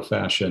fell out of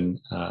fashion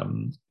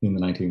in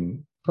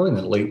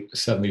the late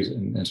 70s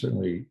and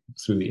certainly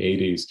through the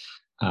 80s,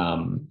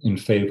 in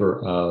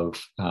favor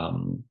of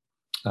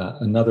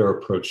another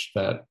approach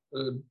that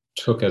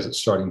took as its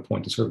starting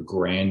point to sort of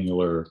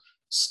granular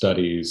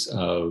studies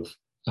of,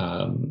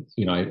 I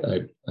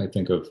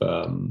think of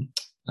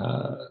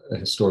a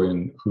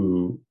historian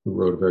who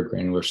wrote a very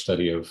granular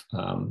study of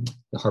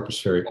the Harper's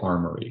Ferry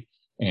Armory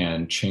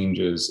and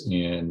changes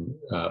in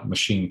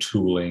machine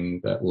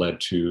tooling that led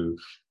to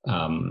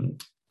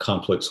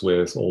conflicts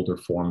with older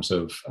forms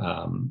of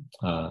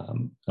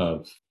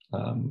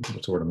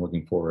what's the word I'm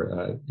looking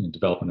for?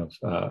 Development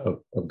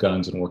of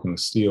guns and working with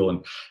steel,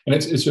 and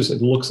it's just,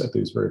 it looks at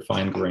these very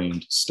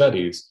fine-grained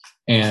studies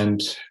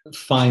and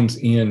finds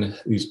in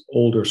these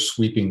older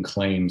sweeping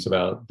claims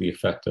about the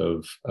effect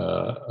of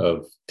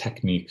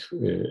technique,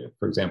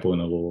 for example, in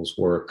Deleuze's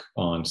work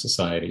on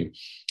society,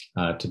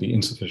 to be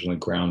insufficiently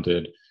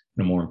grounded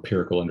in a more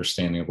empirical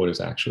understanding of what is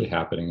actually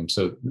happening, and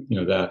so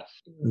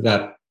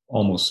that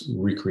almost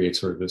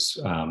recreates sort of this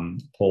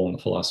pole in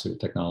the philosophy of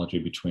technology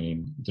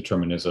between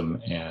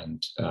determinism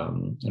and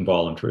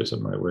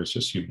voluntarism, right, where it's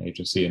just human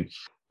agency.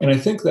 And I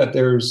think that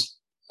there's,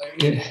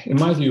 in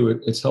my view,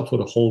 it's helpful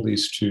to hold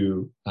these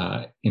two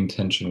in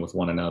tension with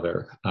one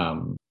another,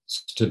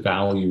 to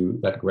value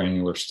that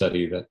granular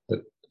study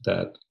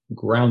that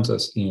grounds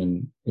us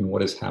in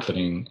what is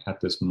happening at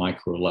this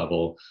micro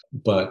level.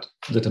 But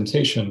the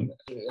temptation,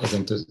 I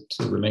think, to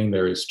remain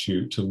there is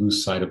to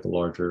lose sight of the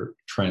larger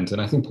trends.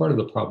 And I think part of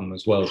the problem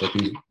as well is that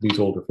these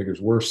older figures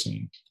were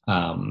seen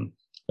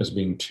as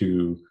being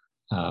too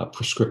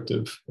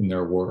prescriptive in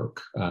their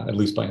work, at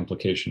least by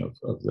implication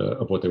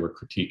of what they were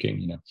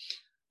critiquing.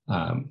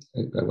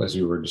 As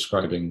you were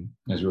describing,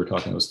 as you were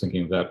talking, I was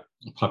thinking of that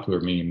popular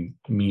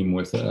meme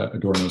with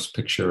Adorno's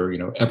picture.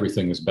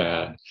 Everything is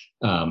bad,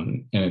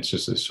 and it's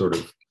just this sort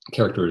of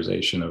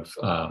characterization of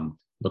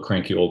the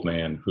cranky old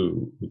man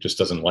who just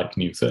doesn't like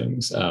new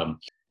things.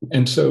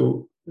 And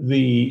so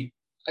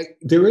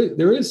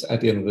there is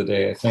at the end of the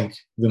day, I think,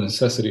 the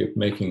necessity of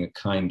making a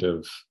kind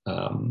of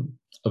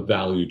a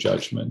value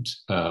judgment.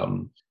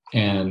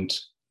 And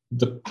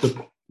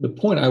the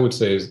point I would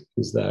say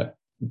is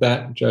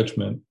that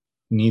judgment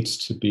needs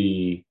to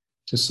be,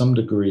 to some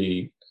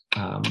degree,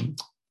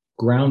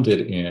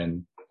 grounded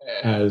in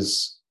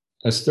as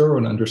thorough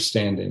an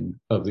understanding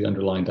of the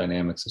underlying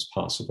dynamics as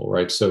possible,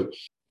 right? So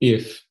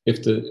if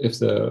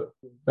the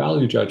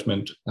value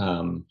judgment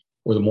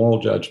or the moral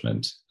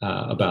judgment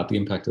about the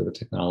impact of the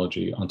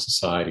technology on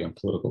society, on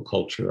political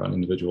culture, on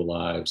individual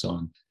lives,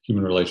 on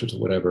human relations, or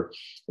whatever,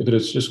 if it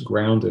is just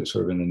grounded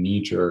sort of in a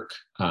knee-jerk,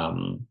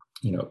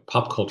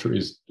 pop culture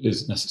is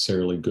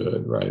necessarily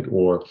good, right?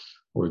 Or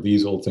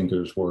these old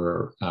thinkers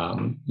were,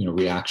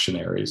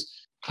 reactionaries,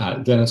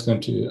 then it's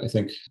going to, I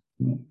think,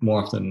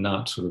 more often than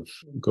not, sort of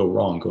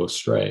go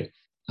astray.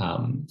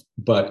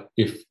 But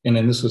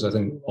and this was, I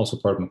think, also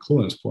part of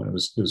McLuhan's point, it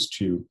was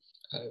to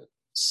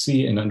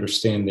see an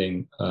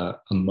understanding a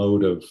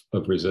mode of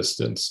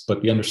resistance,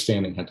 but the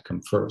understanding had to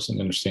come first, and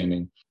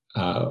understanding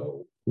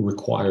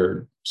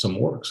required some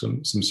work,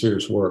 some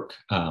serious work,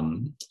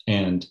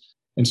 and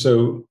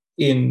so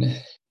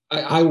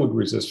I would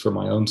resist for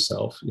my own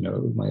self,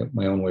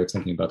 my own way of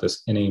thinking about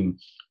this, any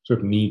sort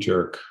of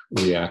knee-jerk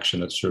reaction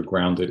that's sort of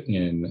grounded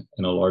in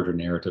a larger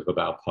narrative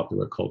about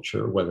popular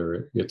culture,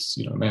 whether it's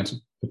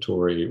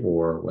emancipatory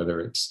or whether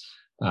it's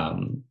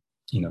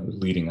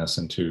leading us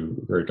into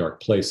very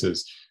dark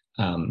places.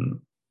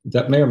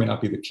 That may or may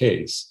not be the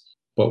case,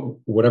 but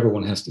whatever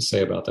one has to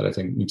say about that, I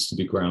think, needs to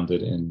be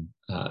grounded in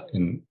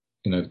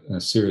a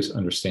serious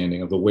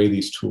understanding of the way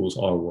these tools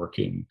are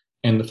working,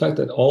 and the fact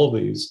that all of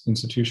these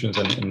institutions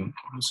and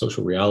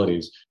social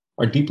realities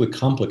are deeply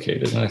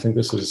complicated. And I think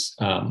this is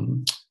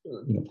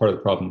part of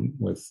the problem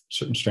with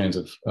certain strands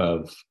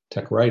of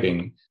tech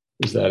writing,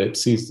 is that it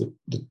sees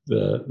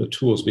the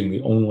tools being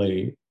the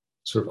only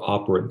sort of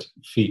operant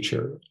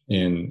feature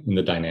in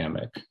the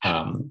dynamic.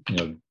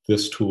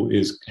 This tool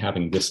is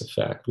having this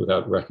effect,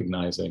 without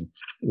recognizing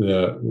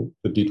the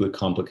deeply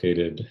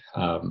complicated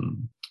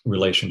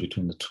relation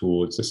between the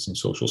tool, existing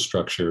social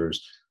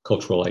structures,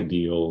 cultural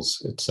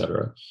ideals,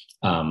 etc.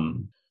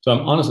 So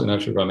I'm honestly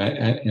not sure if I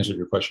answered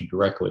your question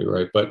directly,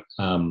 right? But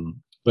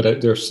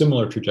there are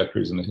similar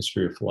trajectories in the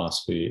history of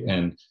philosophy,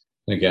 and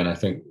again, I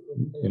think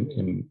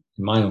in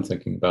my own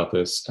thinking about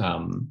this,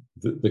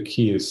 the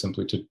key is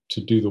simply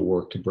to do the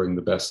work to bring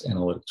the best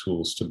analytic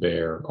tools to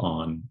bear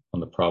on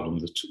the problem,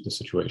 the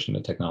situation,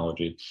 the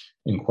technology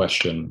in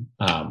question,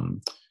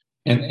 and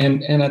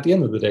at the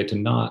end of the day, to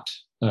not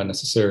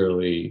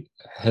necessarily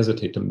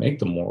hesitate to make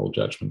the moral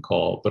judgment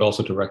call, but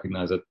also to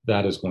recognize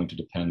that is going to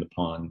depend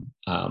upon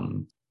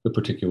the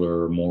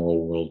particular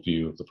moral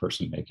worldview of the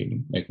person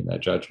making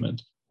that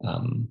judgment.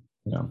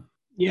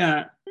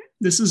 Yeah,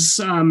 this is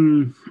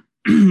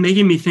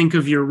making me think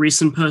of your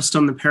recent post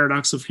on the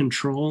paradox of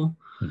control,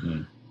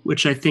 mm-hmm.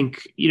 which I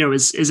think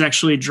is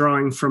actually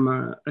drawing from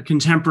a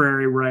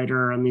contemporary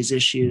writer on these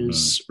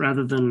issues, mm-hmm.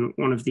 rather than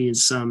one of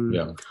these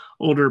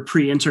older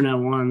pre-internet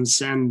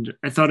ones. And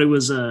I thought it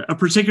was a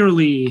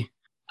particularly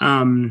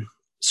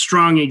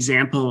strong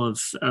example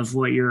of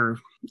what your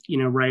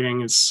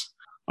writing is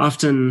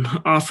often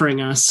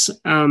offering us.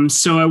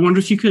 So I wonder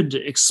if you could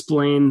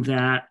explain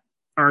that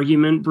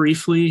argument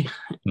briefly,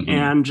 mm-hmm.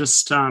 and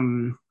just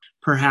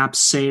perhaps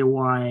say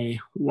why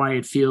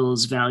it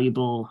feels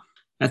valuable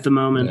at the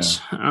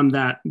moment,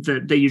 that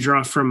you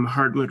draw from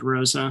Hartmut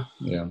Rosa.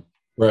 Yeah,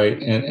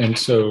 right. And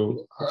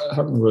so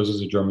Hartmut Rosa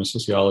is a German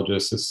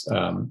sociologist.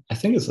 I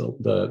think it's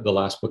the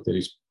last book that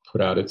he's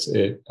put out. It's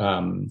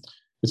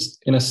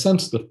in a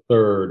sense the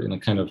third in a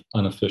kind of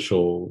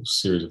unofficial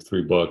series of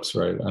 3 books,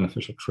 right?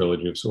 Unofficial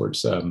trilogy of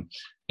sorts.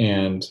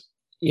 And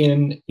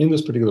in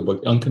this particular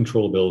book,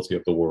 Uncontrollability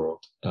of the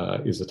World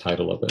is the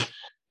title of it.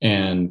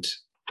 And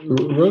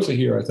Rosa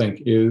here, I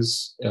think,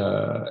 is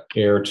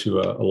heir to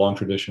a long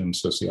tradition in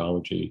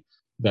sociology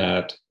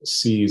that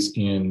sees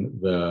in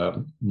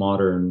the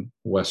modern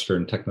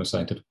Western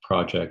technoscientific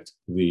project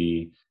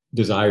the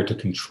desire to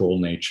control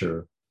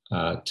nature,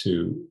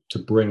 to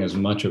bring as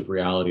much of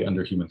reality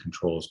under human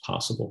control as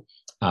possible.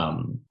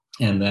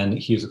 And then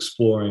he's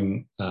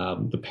exploring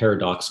the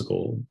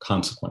paradoxical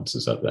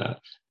consequences of that.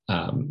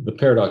 The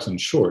paradox, in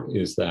short,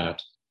 is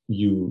that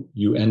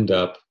you end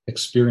up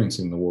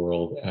experiencing the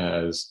world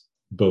as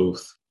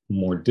both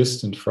more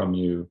distant from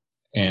you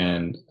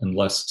and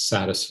less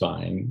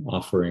satisfying,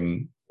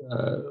 offering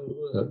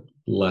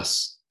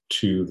less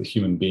to the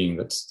human being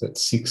that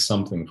seeks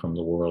something from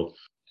the world,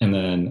 and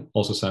then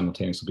also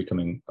simultaneously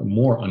becoming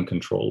more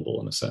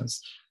uncontrollable in a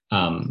sense.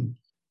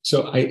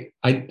 So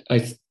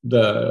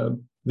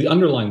the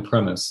underlying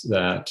premise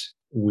that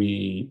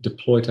we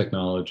deploy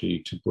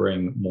technology to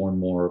bring more and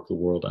more of the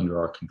world under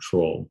our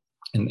control.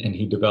 And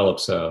he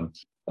develops a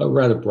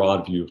rather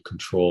broad view of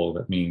control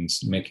that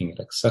means making it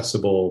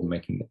accessible,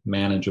 making it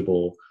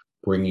manageable,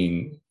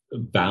 bringing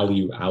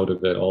value out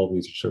of it. All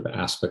these are sort of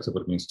aspects of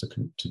what it means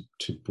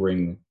to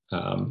bring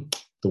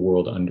the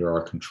world under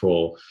our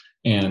control.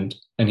 And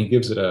he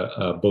gives it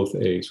both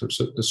a sort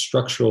of a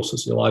structural,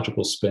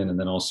 sociological spin, and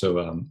then also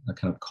a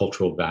kind of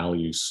cultural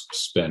values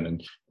spin.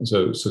 And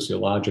so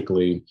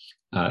sociologically,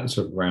 it's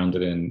sort of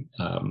grounded in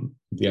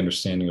the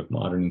understanding of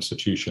modern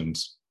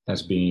institutions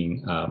as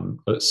being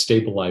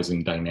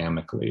stabilizing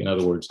dynamically. In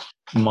other words,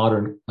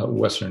 modern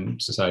Western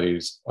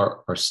societies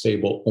are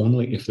stable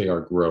only if they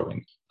are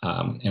growing.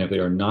 And if they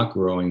are not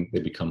growing, they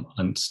become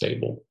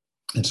unstable.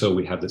 And so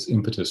we have this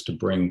impetus to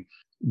bring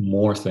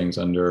more things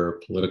under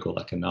political,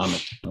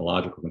 economic,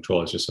 technological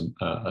control as just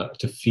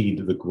to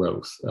feed the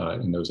growth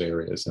in those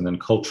areas. And then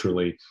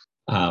culturally,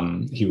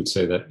 he would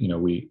say that,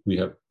 we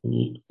have,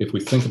 if we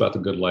think about the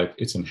good life,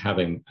 it's in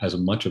having as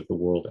much of the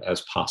world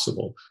as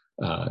possible,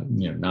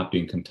 not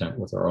being content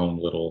with our own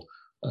little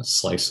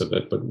slice of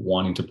it, but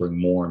wanting to bring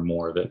more and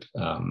more of it,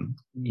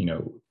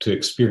 to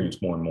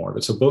experience more and more of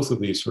it. So both of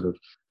these sort of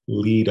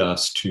lead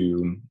us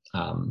to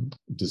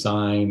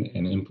design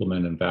and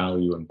implement and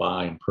value and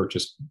buy and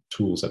purchase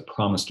tools that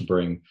promise to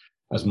bring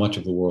as much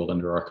of the world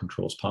under our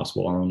control as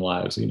possible, our own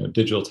lives.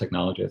 Digital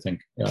technology, I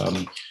think,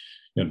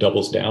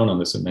 doubles down on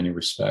this in many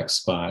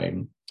respects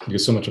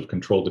because so much of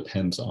control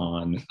depends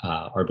on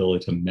our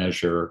ability to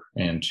measure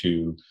and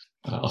to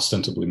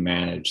ostensibly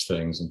manage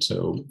things. And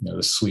so,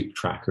 the sleep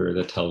tracker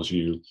that tells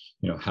you,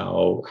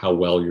 how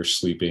well you're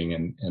sleeping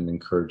and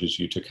encourages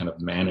you to kind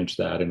of manage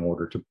that in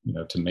order to,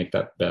 to make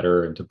that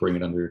better and to bring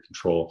it under your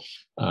control.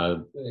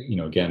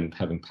 Again,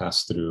 having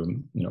passed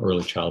through,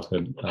 early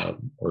childhood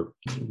or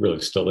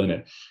really still in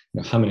it,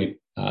 how many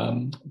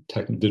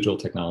digital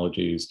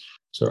technologies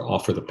sort of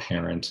offer the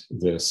parent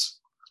this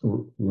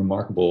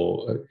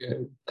remarkable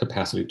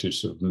capacity to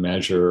sort of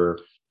measure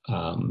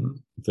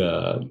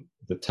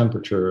the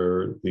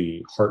temperature,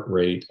 the heart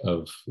rate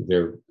of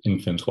their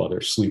infants while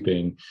they're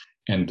sleeping,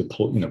 and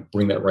deploy,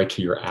 bring that right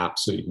to your app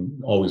so you can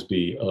always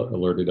be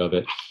alerted of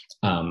it.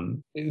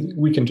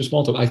 We can just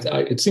multiply.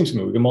 It seems to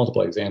me we can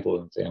multiply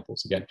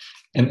examples again.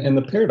 And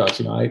the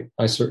paradox,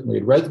 I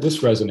certainly this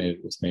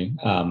resonated with me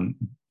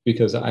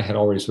because I had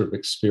already sort of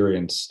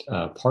experienced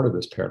part of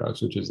this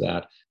paradox, which is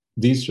that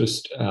these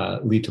just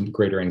lead to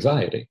greater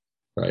anxiety.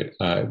 Right.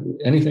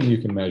 Anything you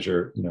can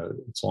measure,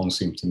 it's long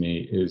seemed to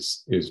me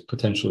is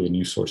potentially a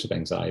new source of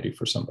anxiety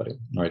for somebody.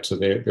 Right. So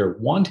they're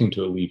wanting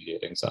to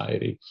alleviate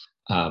anxiety,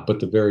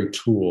 but the very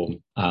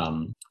tool,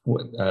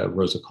 what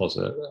Rosa calls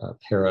a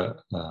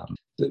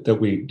that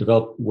we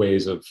develop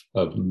ways of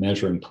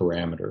measuring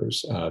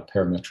parameters,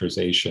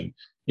 parametrization.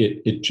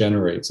 It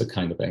generates a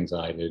kind of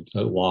anxiety,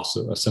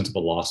 a sense of a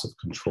loss of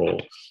control,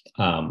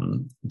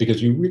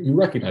 because you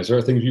recognize there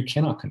are things you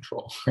cannot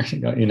control, right?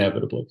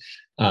 Inevitably,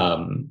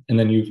 and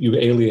then you've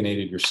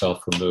alienated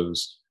yourself from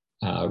those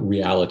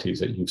realities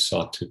that you've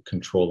sought to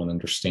control and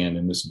understand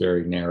in this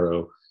very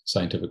narrow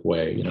scientific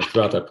way.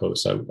 Throughout that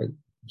post, I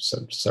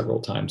said several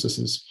times, this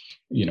is,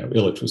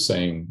 Illich was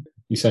saying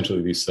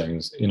essentially these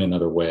things in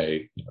another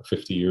way,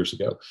 50 years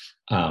ago,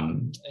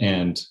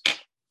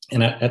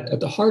 And at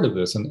the heart of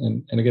this,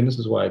 and again, this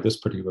is why this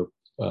particular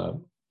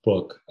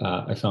book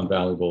I found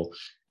valuable.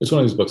 It's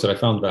one of these books that I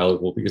found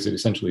valuable because it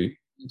essentially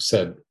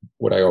said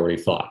what I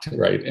already thought,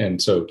 right? And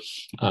so,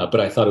 but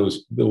I thought it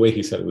was the way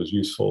he said it was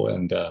useful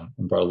and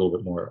brought a little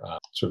bit more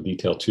sort of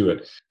detail to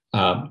it.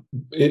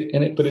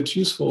 But it's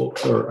useful,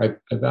 or I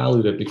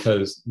valued it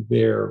because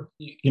they're,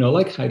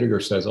 like Heidegger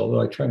says,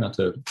 although I try not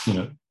to,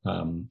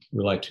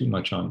 rely too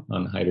much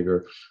on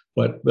Heidegger,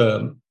 but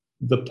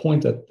the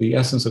point that the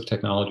essence of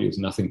technology is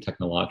nothing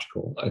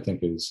technological, I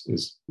think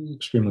is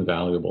extremely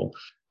valuable.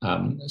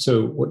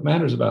 So what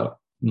matters about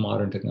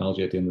modern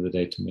technology at the end of the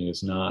day to me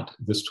is not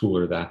this tool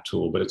or that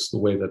tool, but it's the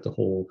way that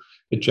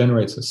it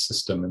generates a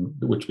system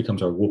which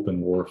becomes our whoop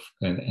and warp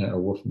and our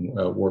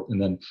warp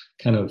and then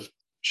kind of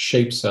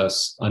shapes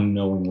us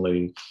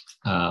unknowingly,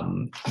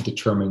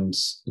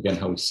 determines, again,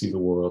 how we see the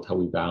world, how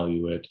we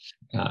value it,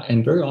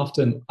 and very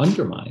often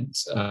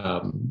undermines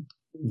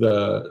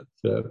the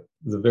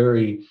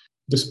very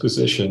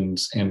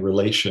dispositions and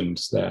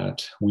relations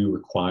that we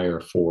require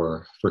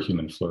for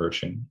human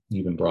flourishing,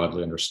 even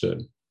broadly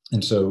understood.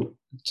 And so,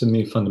 to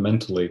me,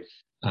 fundamentally,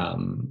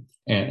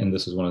 and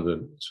this is one of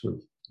the sort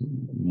of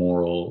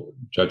moral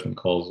judgment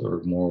calls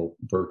or moral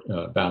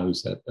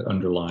values that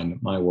underline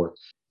my work,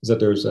 is that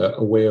there's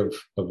a way of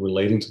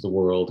relating to the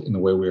world in the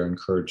way we are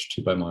encouraged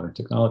to by modern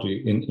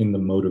technology in the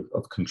mode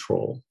of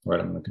control,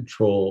 right? I'm going to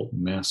control,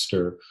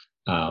 master,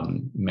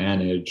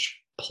 manage,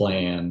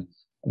 plan,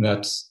 and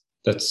that's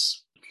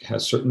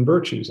has certain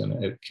virtues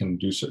and it can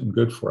do certain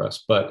good for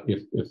us. But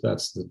if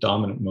that's the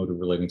dominant mode of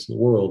relating to the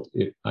world,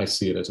 I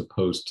see it as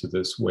opposed to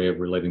this way of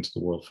relating to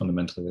the world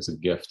fundamentally as a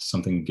gift,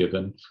 something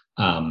given.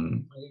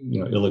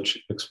 Illich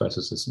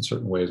expresses this in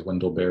certain ways.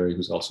 Wendell Berry,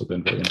 who's also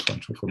been very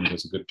influential for me,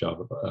 does a good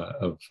job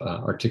of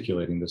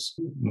articulating this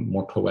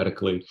more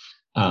poetically.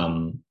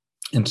 And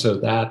so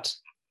that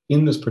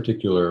in this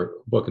particular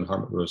book, in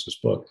Hartmut Rosa's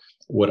book,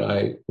 what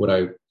I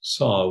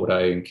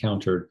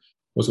encountered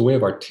was a way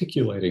of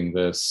articulating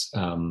this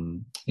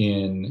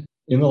in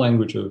the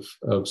language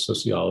of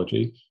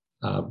sociology,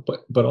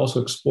 but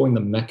also exploring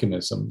the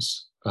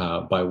mechanisms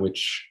by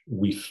which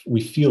we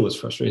feel this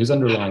frustration. His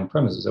underlying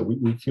premise is that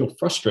we feel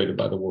frustrated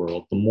by the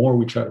world. The more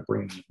we try to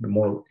bring, the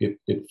more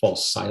it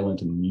falls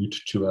silent and mute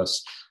to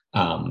us,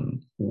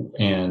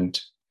 and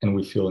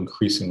we feel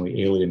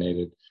increasingly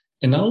alienated.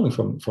 And not only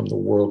from the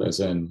world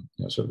as in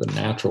sort of the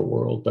natural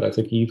world, but I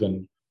think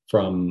even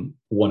from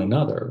one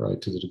another,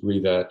 right? To the degree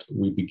that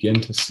we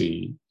begin to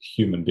see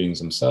human beings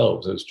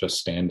themselves as just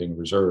standing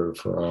reserve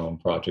for our own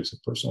projects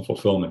of personal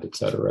fulfillment, et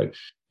cetera, right?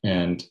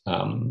 And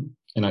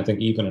I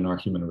think even in our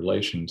human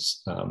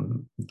relations,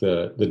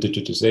 the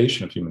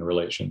digitization of human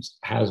relations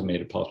has made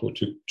it possible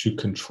to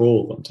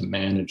control them, to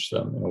manage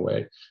them in a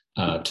way,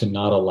 to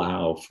not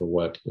allow for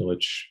what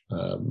Illich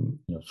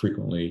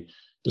frequently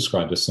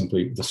described as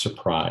simply the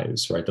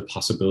surprise, right? The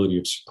possibility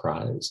of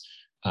surprise.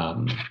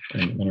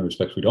 In many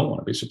respects, we don't want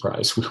to be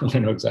surprised. We want to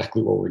know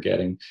exactly what we're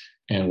getting,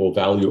 and we'll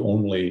value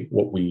only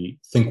what we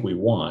think we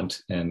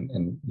want. And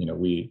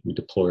we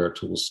deploy our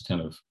tools to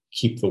kind of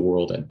keep the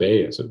world at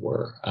bay, as it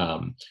were.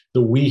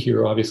 The we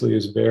here obviously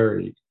is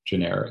very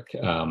generic,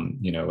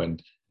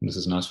 and this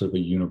is not sort of a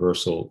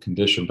universal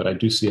condition, but I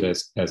do see it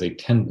as a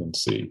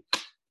tendency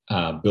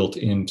built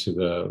into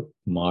the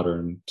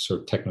modern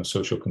sort of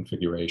techno-social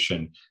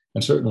configuration.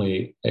 And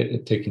certainly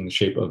it taking the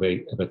shape of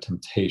a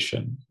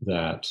temptation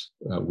that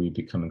we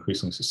become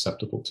increasingly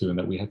susceptible to, and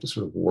that we have to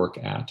sort of work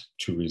at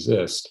to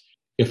resist,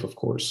 if of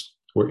course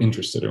we're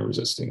interested in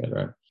resisting it,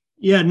 right?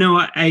 Yeah, no,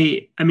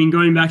 I mean,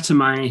 going back to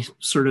my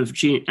sort of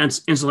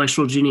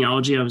intellectual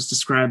genealogy I was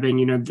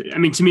describing,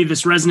 to me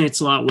this resonates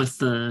a lot with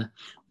the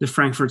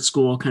Frankfurt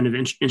School kind of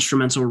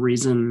instrumental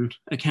reason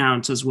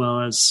account, as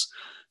well as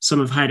some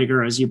of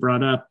Heidegger, as you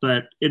brought up.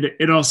 But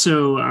it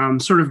also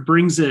sort of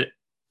brings it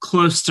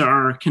close to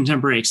our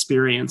contemporary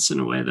experience in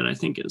a way that I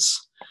think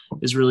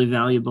is really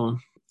valuable,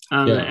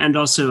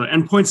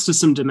 and points to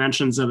some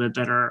dimensions of it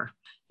that are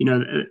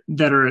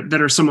that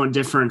are somewhat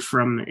different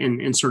from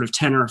in sort of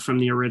tenor from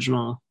the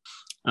original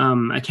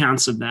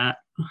accounts of that.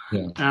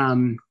 Yeah.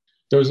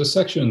 There was a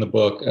section in the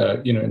book,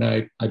 and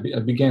I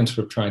began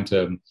sort of trying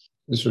to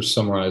sort of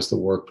summarize the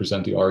work,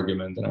 present the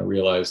argument, and I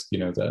realized,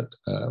 that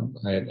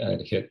I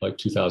had hit like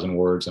 2,000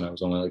 words, and I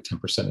was only like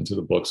 10% into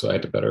the book, so I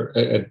had to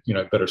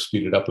better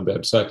speed it up a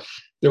bit. So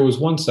there was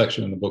one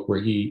section in the book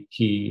where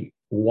he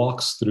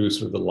walks through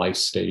sort of the life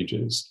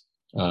stages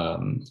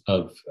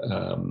of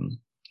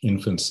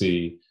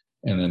infancy,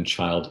 and then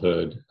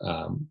childhood,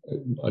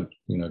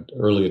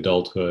 early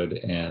adulthood,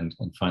 and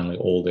finally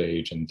old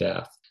age and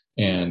death,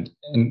 and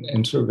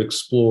sort of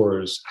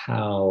explores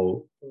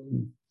how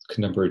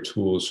contemporary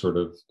tools sort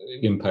of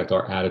impact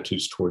our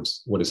attitudes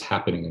towards what is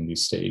happening in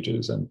these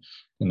stages, and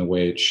in the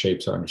way it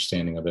shapes our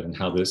understanding of it, and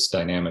how this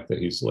dynamic that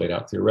he's laid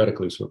out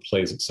theoretically sort of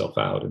plays itself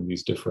out in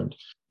these different,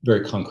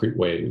 very concrete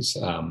ways.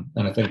 And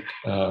I think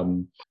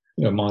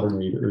modern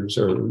readers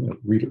or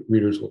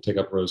readers will take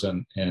up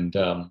Rosa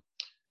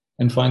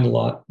and find a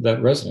lot that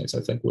resonates,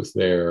 I think, with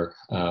their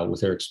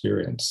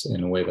experience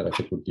in a way that I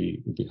think would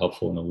be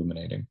helpful and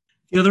illuminating.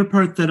 The other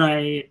part that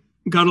I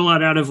got a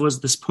lot out of was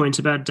this point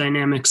about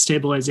dynamic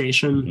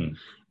stabilization, mm-hmm.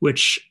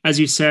 which, as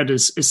you said,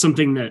 is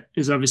something that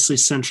is obviously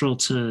central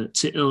to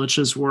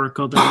Illich's work,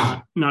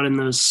 although not in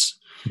those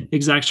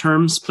exact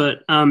terms. But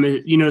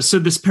so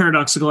this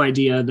paradoxical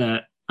idea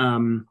that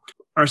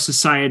our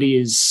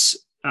societies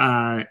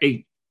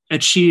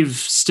achieve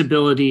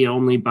stability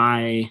only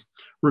by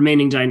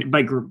remaining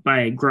by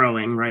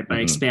growing, right, by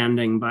mm-hmm.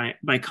 expanding,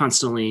 by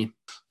constantly,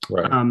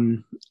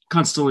 right.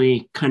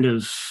 Constantly kind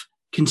of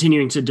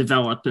continuing to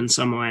develop in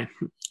some way.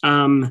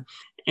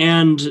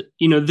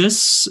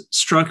 This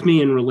struck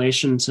me in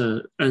relation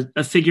to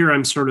a figure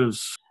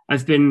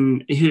who's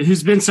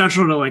been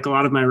central to like a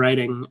lot of my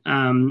writing,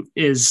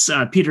 is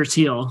Peter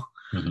Thiel,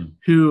 mm-hmm.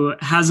 who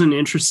has an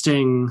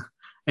interesting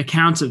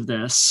account of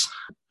this,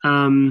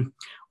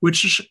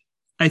 which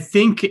I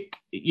think,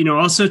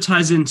 also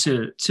ties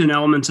into an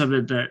element of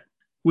it that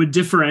would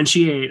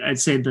differentiate, I'd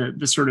say,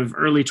 the sort of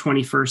early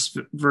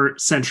 21st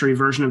century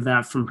version of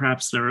that from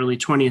perhaps the early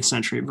 20th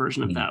century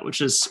version of that, which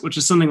is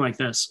something like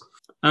this.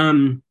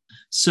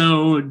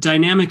 So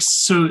dynamics.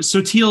 So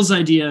Thiel's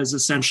idea is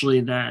essentially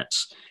that,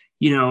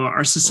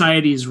 our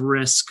societies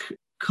risk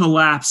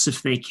collapse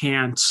if they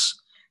can't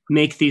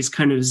make these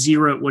kind of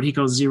what he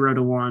calls 0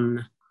 to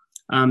 1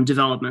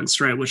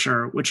 developments, right? Which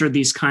are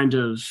these kind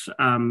of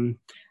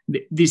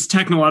these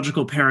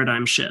technological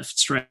paradigm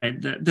shifts, right?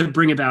 That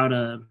bring about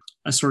a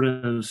sort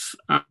of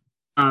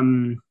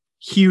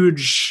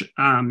huge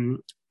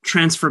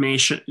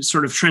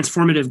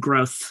transformative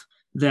growth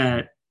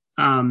that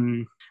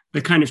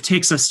that kind of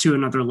takes us to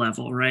another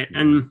level, right?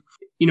 And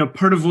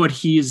part of what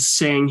he's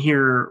saying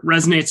here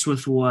resonates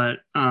with what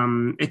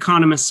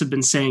economists have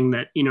been saying,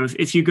 that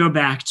if you go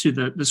back to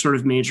the sort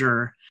of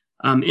major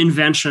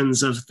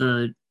inventions of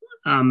the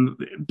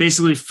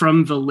basically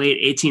from the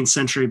late 18th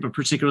century, but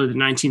particularly the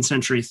 19th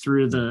century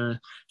through the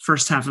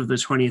first half of the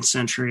 20th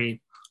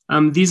century,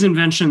 these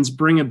inventions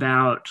bring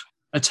about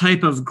a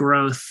type of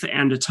growth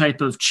and a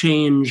type of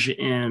change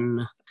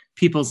in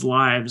people's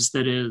lives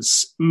that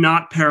is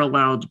not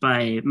paralleled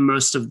by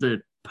most of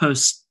the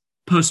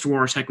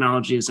post-war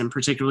technologies, and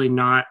particularly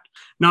not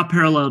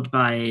paralleled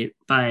by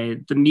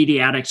the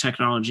mediatic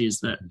technologies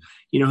that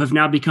have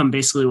now become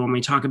basically, when we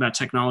talk about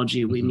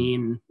technology, we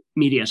mean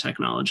media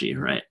technology,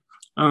 right?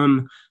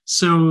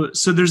 So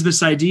there's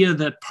this idea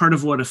that part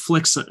of what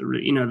afflicts, that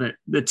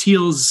the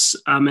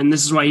Thiel's, and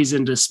this is why he's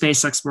into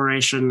space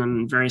exploration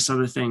and various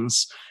other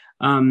things.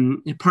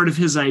 Part of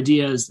his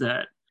idea is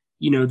that,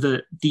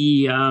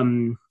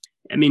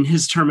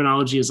 his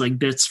terminology is like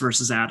bits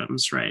versus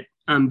atoms, right?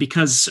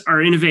 Because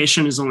our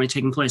innovation is only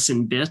taking place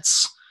in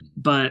bits,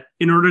 but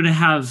in order to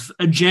have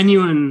a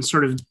genuine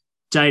sort of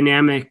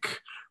dynamic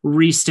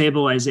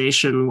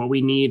restabilization, what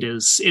we need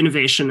is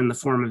innovation in the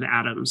form of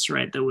atoms,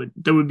 right?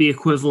 That would be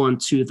equivalent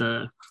to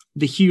the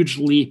huge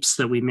leaps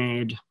that we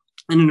made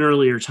in an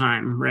earlier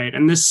time, right?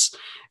 And this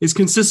is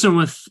consistent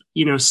with,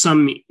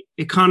 some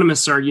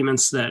economists'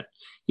 arguments that,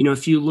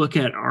 if you look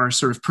at our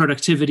sort of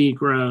productivity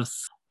growth,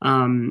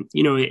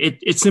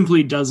 it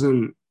simply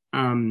doesn't,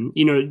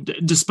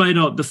 despite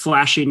all the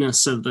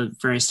flashiness of the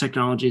various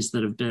technologies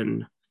that have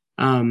been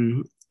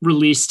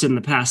released in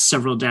the past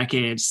several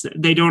decades,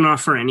 they don't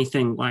offer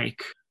anything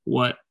like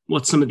what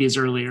some of these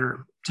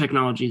earlier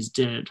technologies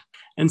did.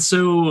 And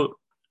so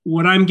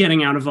what I'm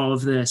getting out of all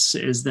of this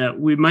is that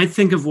we might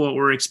think of what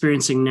we're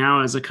experiencing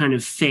now as a kind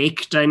of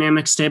fake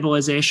dynamic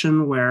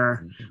stabilization,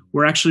 where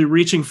we're actually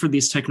reaching for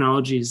these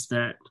technologies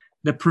that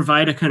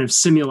provide a kind of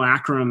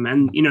simulacrum.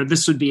 And,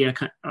 this would be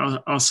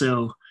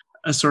also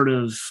a sort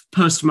of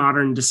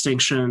postmodern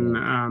distinction,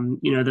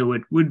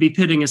 that would be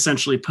pitting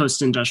essentially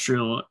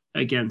post-industrial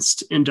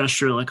against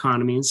industrial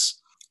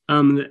economies.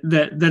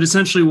 That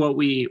essentially what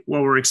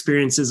we're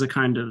experiencing is a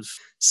kind of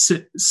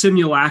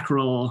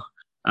simulacral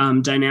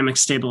dynamic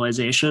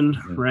stabilization,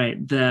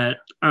 right? That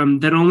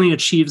only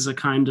achieves a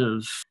kind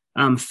of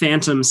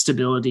phantom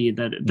stability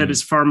that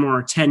is far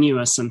more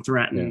tenuous and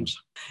threatened. Yeah.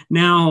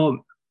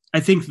 Now, I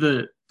think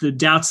the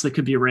doubts that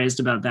could be raised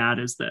about that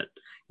is that,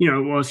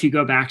 if you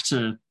go back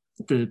to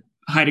the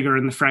Heidegger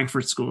and the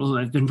Frankfurt School, who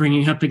I've been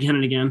bringing up again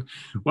and again,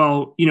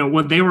 well,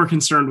 what they were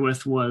concerned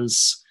with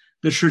was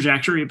the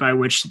trajectory by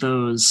which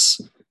those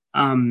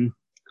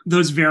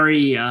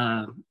very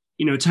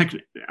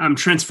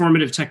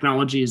transformative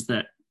technologies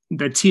that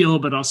Thiel,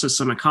 but also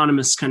some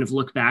economists kind of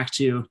look back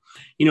to,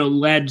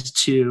 led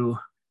to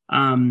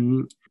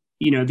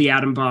the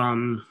atom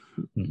bomb,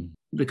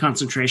 the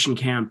concentration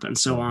camp, and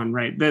so on,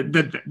 right?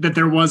 That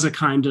there was a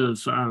kind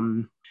of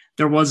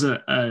there was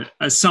a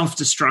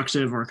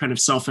self-destructive or kind of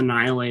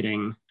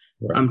self-annihilating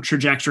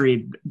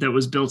trajectory that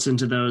was built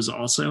into those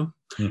also.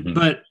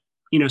 But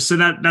so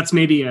that's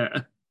maybe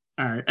a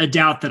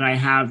doubt that I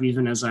have,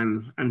 even as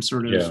I'm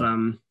sort of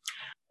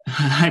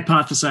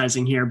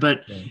hypothesizing here.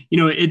 But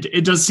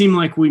it does seem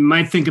like we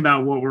might think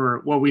about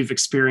what we've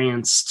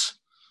experienced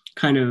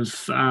kind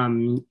of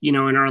in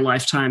our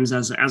lifetimes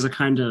as a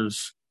kind of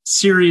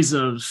series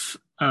of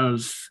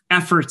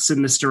efforts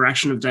in this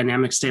direction of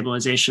dynamic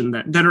stabilization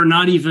that are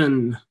not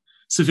even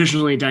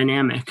sufficiently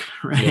dynamic,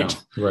 right?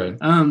 Yeah, right.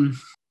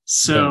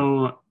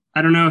 So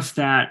I don't know if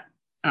that.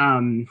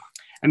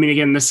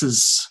 Again, this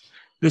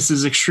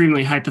is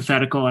extremely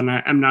hypothetical, and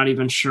I'm not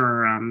even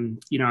sure.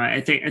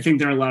 I think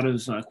there are a lot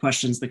of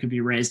questions that could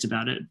be raised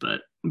about it,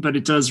 but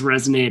it does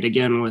resonate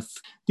again with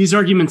these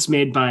arguments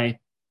made by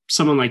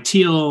someone like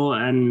Thiel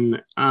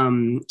and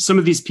some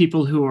of these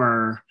people who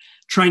are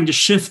trying to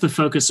shift the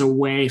focus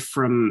away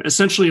from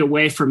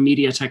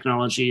media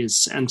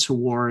technologies and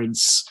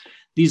towards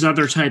these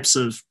other types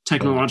of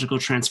technological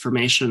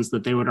transformations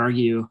that they would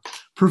argue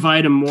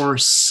provide a more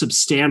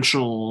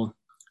substantial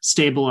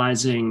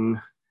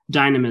stabilizing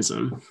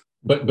dynamism.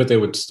 But they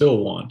would still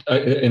want,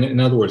 in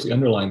other words, the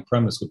underlying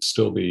premise would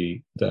still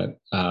be that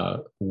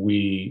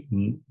we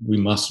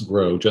must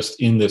grow just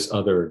in this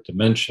other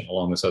dimension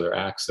along this other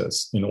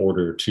axis in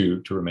order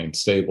to remain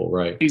stable,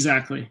 right?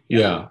 Exactly.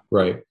 Yeah,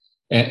 right.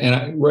 And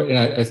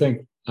I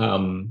think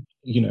someone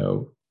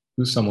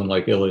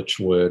like Illich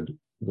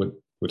would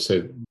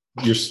say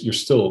you're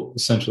still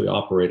essentially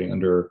operating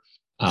under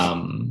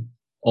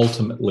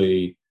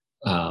ultimately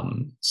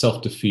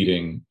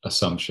self-defeating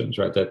assumptions,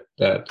 right? That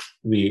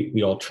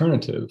the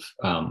alternative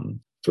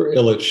for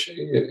Illich,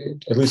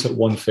 at least at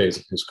one phase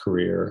of his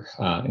career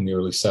in the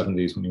early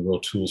 70s, when he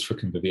wrote Tools for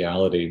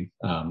Conviviality,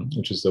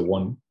 which is the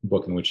one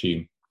book in which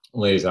he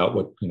lays out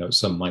what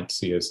some might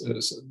see as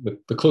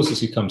the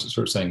closest he comes to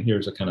sort of saying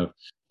here's a kind of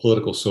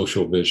political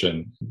social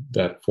vision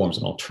that forms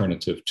an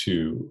alternative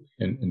to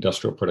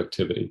industrial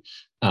productivity.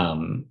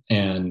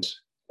 And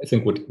I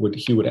think what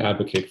he would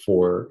advocate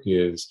for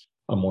is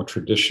a more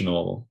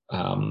traditional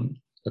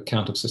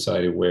account of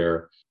society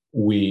where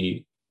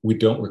we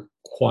don't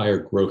require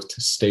growth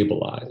to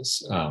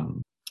stabilize.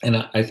 And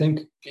I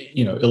think,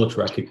 Illich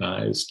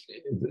recognized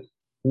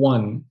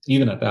one,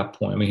 even at that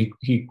point, I mean,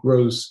 he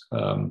grows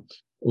a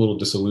little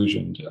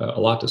disillusioned, a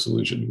lot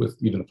disillusioned with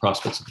even the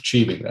prospects of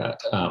achieving that.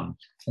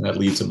 And that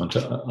leads him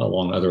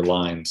along other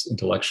lines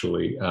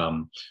intellectually.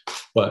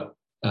 But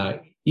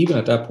even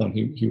at that point,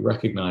 he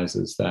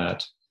recognizes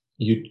that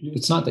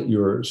it's not that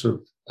you're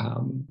sort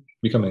of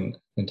becoming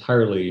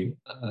entirely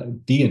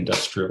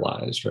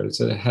deindustrialized, right? It's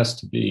that it has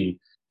to be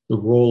the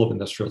role of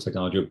industrial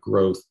technology, of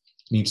growth,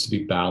 needs to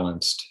be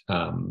balanced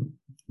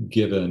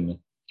given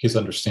his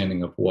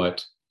understanding of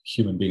what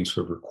human beings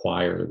sort of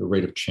require, the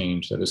rate of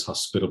change that is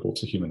hospitable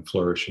to human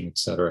flourishing, et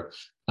cetera.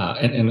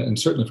 And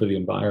certainly for the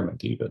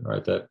environment even,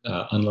 right? That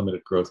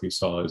unlimited growth he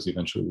saw is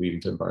eventually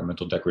leading to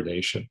environmental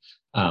degradation.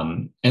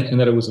 And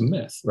that it was a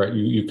myth, right?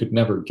 You could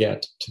never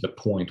get to the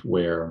point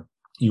where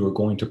you were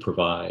going to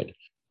provide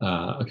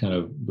a kind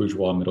of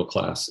bourgeois middle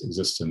class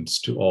existence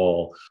to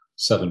all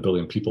 7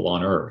 billion people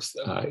on Earth.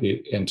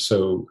 And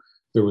so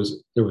there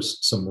was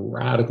some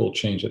radical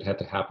change that had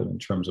to happen in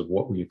terms of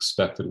what we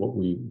expected, what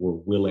we were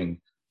willing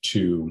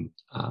to.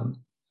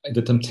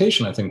 The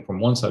temptation, I think, from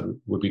one side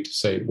would be to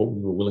say what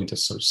we were willing to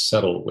sort of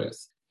settle with.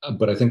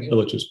 But I think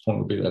Illich's point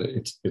would be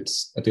that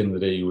it's at the end of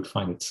the day, you would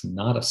find it's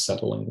not a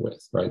settling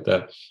with, right?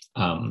 That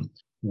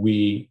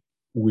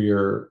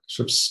we're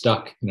sort of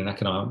stuck in an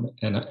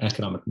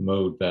economic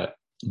mode that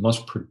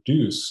must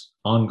produce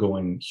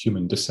ongoing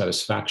human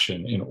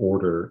dissatisfaction in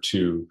order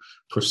to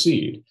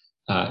proceed,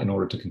 in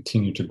order to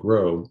continue to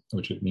grow,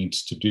 which it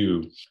needs to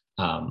do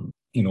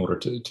in order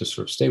to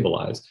sort of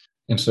stabilize.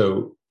 And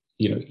so,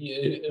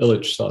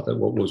 Illich thought that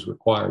what was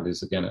required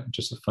is, again,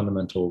 just a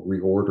fundamental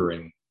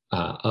reordering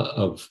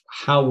of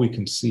how we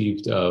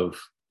conceived of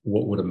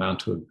what would amount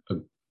to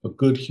a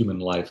good human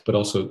life, but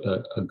also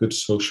a good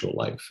social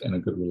life and a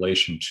good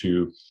relation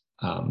to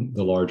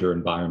the larger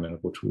environment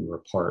of which we were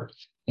a part.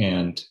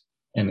 And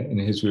in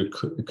his view,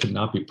 it could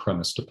not be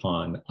premised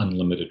upon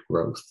unlimited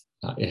growth.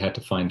 It had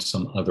to find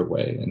some other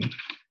way. And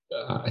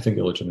I think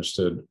Illich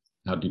understood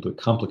how deeply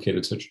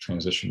complicated such a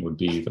transition would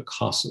be, the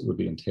costs that would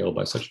be entailed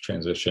by such a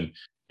transition,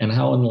 and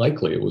how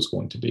unlikely it was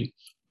going to be.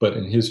 But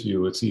in his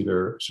view, it's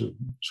either sort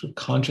of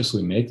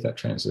consciously make that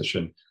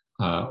transition,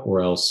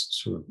 or else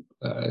sort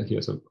of he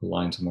has a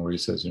line somewhere where he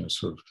says,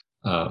 sort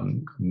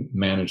of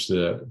manage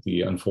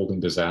the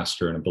unfolding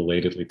disaster in a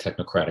belatedly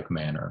technocratic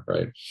manner,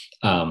 right?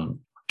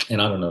 And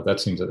I don't know, that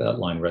seems that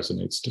line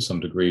resonates to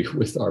some degree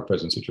with our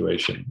present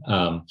situation.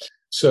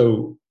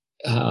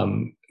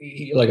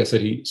 Like I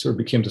said, he sort of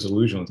became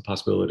disillusioned with the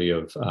possibility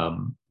of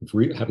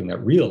having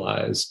that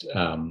realized,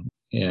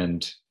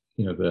 and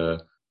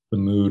the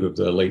mood of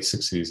the late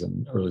 60s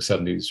and early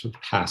 70s sort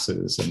of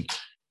passes,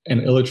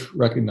 and Illich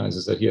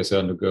recognizes that he has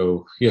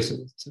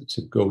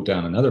to go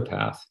down another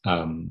path,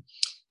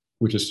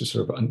 which is to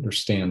sort of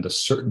understand the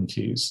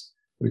certainties,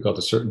 what we call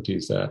the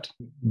certainties that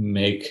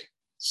make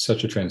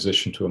such a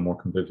transition to a more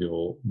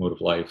convivial mode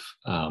of life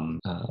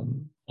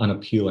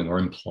unappealing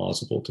or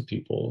implausible to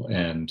people,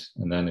 and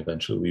then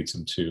eventually leads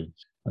them to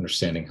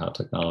understanding how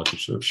technology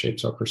sort of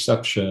shapes our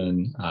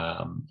perception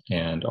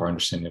and our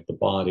understanding of the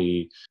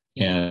body.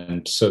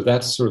 And so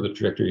that's sort of the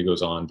trajectory he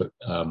goes on. But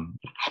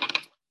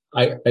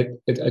I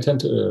tend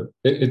to,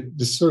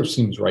 this sort of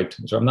seems right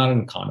to me. So I'm not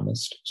an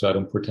economist, so I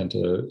don't pretend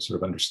to sort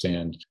of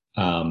understand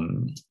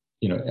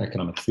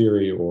economic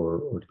theory or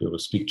to be able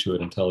to speak to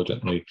it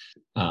intelligently.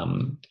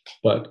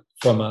 But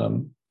from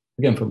a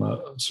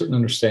certain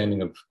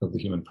understanding of the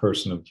human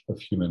person, of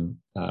human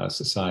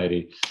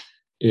society,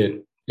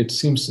 it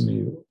seems to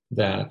me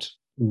that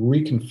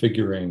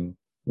reconfiguring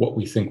what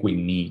we think we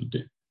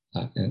need,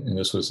 and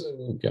this was,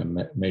 again,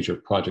 a major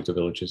project of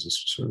Illich's,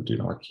 is sort of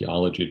doing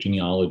archaeology, a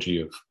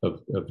genealogy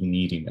of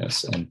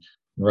neediness, and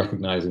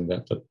recognizing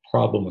that the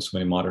problem with so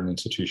many modern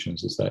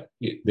institutions is that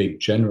they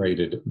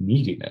generated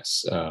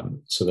neediness,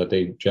 so that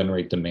they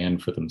generate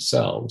demand for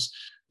themselves.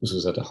 This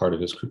was at the heart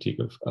of his critique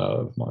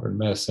of modern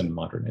medicine,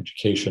 modern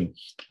education.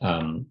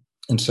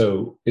 And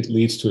so it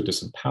leads to a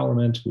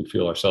disempowerment. We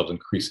feel ourselves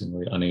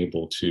increasingly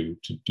unable to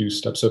do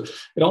stuff. So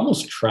it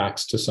almost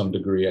tracks to some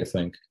degree, I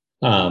think.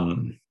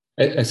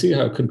 I see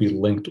how it could be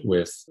linked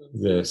with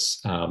this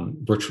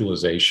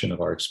virtualization of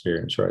our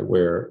experience, right?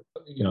 Where,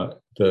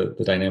 the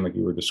dynamic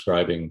you were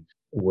describing,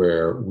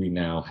 where we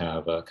now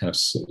have a kind of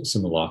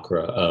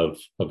simulacra of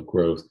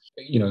growth.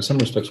 In some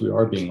respects, we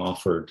are being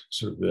offered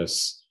sort of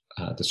this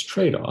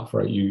trade-off,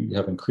 right? You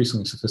have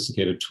increasingly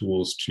sophisticated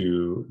tools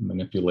to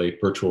manipulate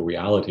virtual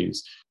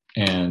realities,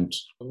 and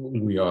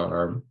we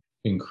are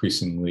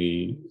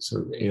increasingly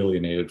sort of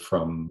alienated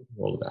from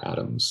the world of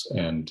atoms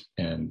and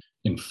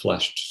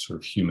enfleshed sort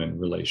of human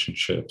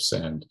relationships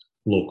and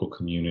local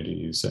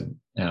communities, and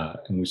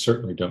we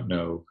certainly don't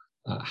know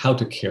how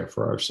to care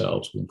for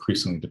ourselves. We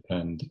increasingly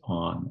depend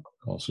on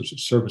all sorts of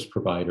service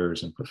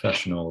providers and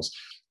professionals.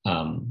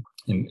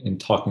 In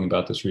talking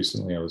about this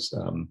recently, I was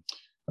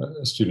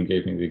a student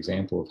gave me the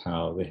example of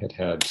how they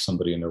had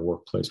somebody in their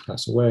workplace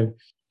pass away,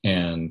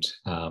 and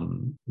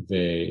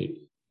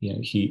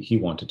he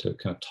wanted to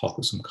kind of talk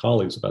with some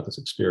colleagues about this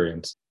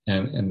experience,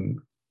 and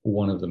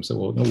one of them said,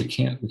 well, no, we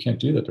can't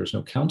do that. There's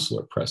no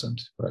counselor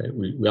present, right?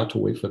 We have to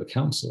wait for the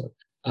counselor.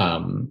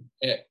 And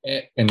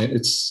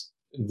it's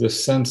the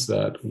sense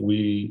that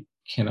we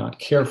cannot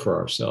care for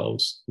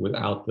ourselves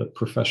without the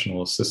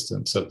professional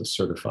assistance of the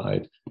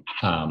certified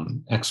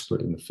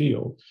expert in the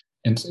field.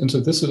 And so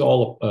this is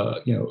all,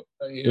 I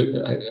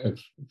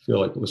feel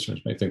like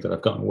listeners may think that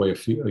I've gone way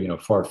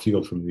far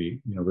afield from the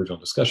original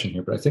discussion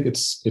here, but I think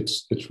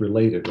it's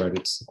related, right?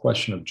 It's the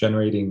question of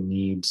generating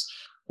needs,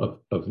 of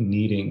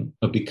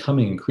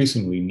becoming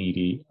increasingly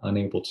needy,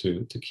 unable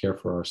to care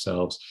for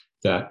ourselves,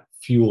 that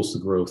fuels the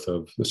growth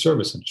of the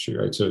service industry,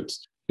 right? So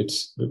it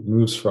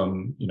moves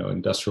from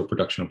industrial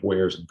production of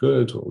wares and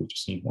goods, where we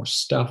just need more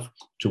stuff,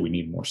 to we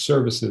need more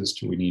services,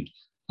 to we need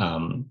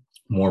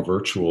more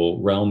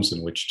virtual realms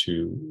in which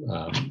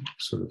to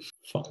sort of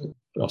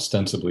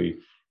ostensibly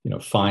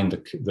find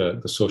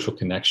the social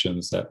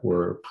connections that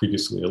were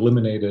previously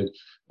eliminated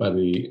by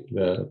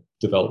the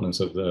developments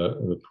of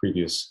the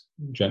previous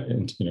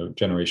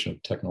generation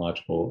of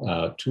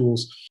technological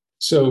tools.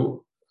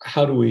 So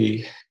how do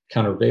we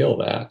countervail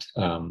that?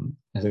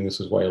 I think this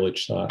is why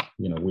Illich thought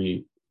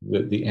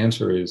the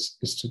answer is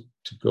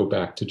to go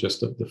back to just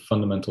the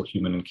fundamental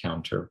human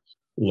encounter,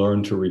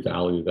 learn to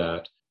revalue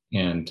that,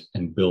 and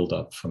build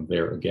up from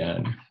there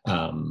again.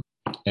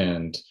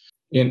 And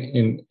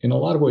in a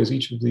lot of ways,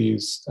 each of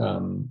these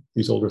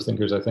older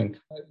thinkers, I think,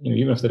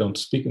 even if they don't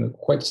speak in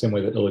quite the same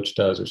way that Illich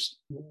does,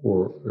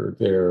 or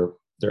their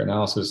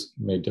analysis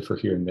may differ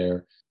here and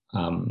there,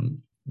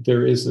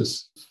 there is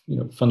this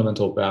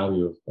fundamental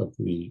value of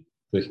the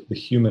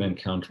human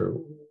encounter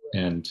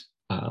and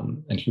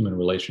human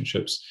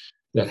relationships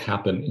that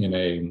happen in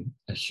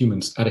at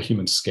a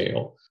human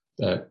scale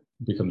that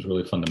becomes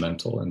really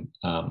fundamental. And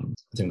I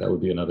think that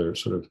would be another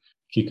sort of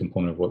key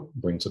component of what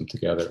brings them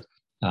together.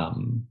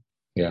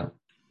 Yeah,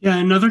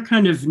 another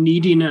kind of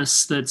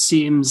neediness that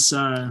seems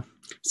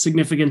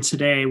significant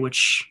today,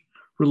 which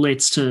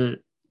relates to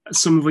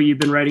some of what you've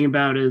been writing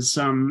about, is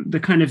the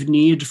kind of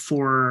need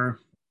for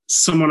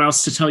someone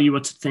else to tell you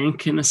what to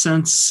think, in a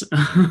sense.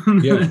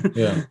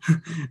 Yeah.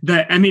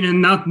 That, I mean,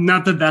 and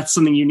not that that's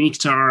something unique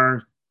to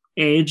our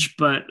age,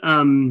 but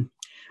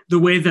the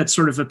way that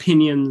sort of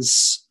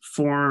opinions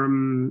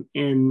form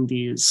in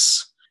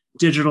these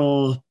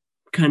digital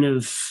kind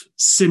of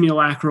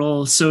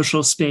simulacral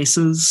social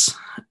spaces.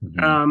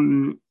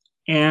 Mm-hmm.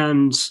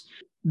 And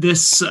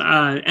this,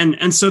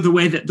 and so the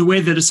way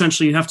that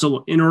essentially you have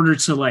to, in order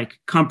to like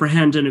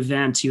comprehend an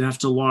event, you have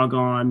to log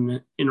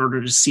on in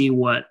order to see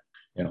what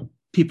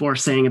people are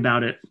saying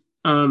about it.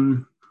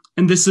 And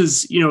this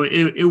is,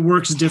 it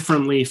works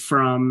differently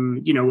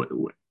from,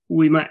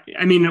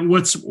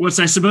 what's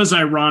I suppose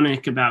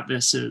ironic about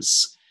this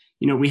is,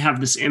 we have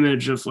this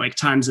image of like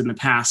times in the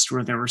past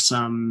where there were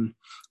some,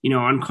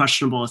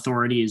 unquestionable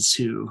authorities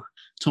who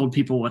told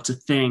people what to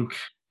think.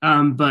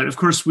 But of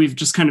course, we've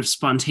just kind of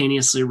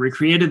spontaneously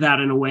recreated that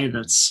in a way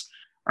that's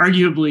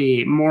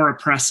arguably more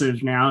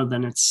oppressive now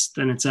than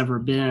it's ever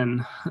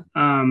been.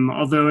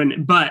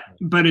 But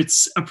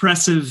it's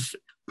oppressive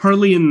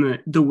partly in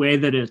the way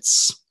that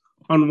it's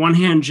on one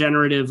hand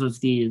generative of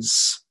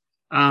these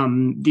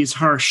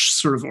harsh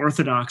sort of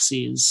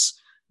orthodoxies,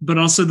 but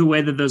also the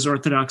way that those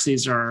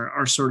orthodoxies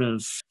are sort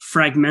of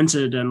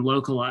fragmented and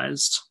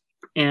localized,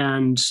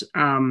 and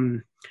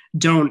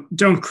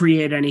don't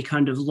create any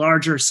kind of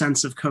larger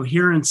sense of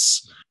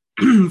coherence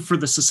for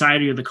the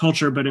society or the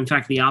culture, but in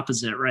fact the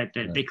opposite, right?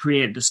 They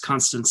create this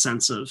constant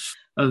sense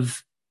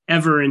of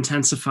ever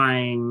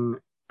intensifying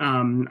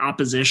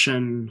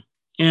opposition,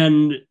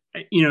 and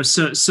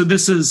so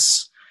this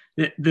is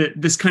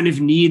this kind of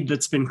need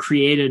that's been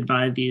created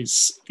by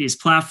these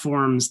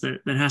platforms that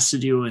has to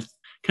do with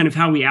kind of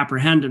how we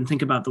apprehend and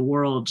think about the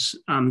world,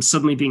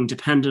 suddenly being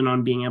dependent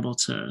on being able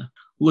to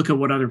look at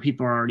what other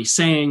people are already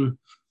saying.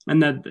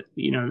 And that,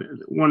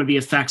 one of the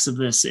effects of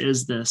this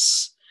is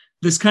this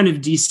kind of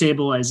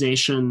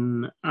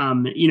destabilization,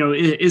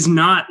 is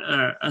not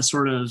a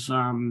sort of,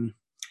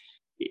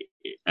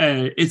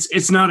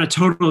 it's not a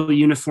total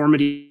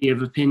uniformity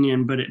of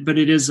opinion, but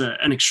it is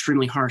an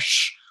extremely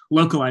harsh,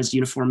 localized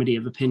uniformity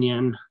of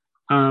opinion,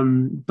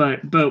 but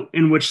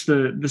in which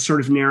the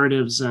sort of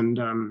narratives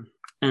and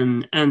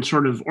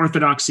sort of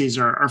orthodoxies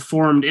are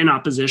formed in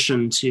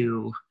opposition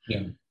to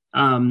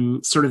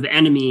sort of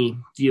enemy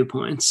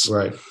viewpoints.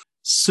 Right.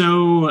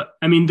 So,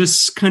 I mean,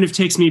 this kind of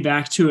takes me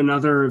back to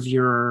another of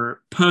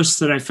your posts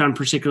that I found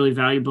particularly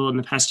valuable in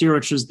the past year,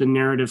 which was the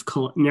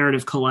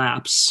narrative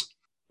collapse,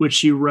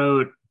 which you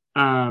wrote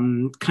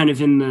kind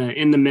of in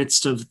the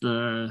midst of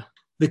the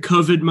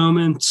COVID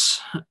moment.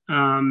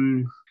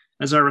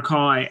 As I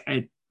recall,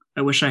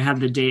 I wish I had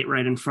the date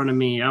right in front of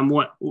me.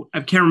 I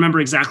can't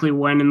remember exactly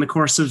when in the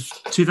course of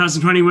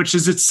 2020, which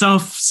is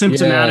itself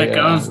symptomatic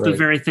of the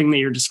very thing that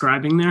you're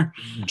describing there.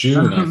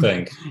 June, I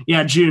think.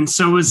 Yeah, June.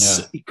 So it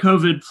was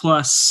COVID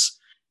plus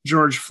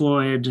George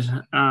Floyd.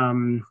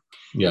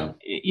 Yeah.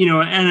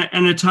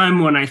 And a time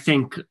when I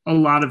think a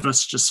lot of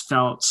us just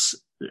felt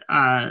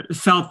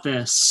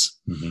this.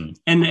 Mm-hmm.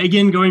 And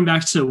again, going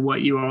back to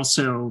what you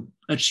also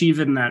achieve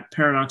in that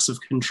paradox of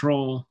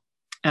control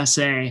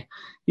essay,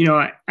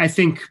 I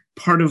think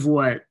part of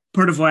why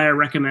I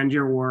recommend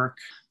your work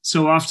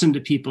so often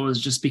to people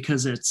is just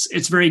because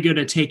it's very good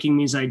at taking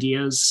these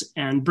ideas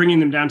and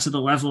bringing them down to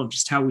the level of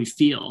just how we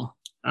feel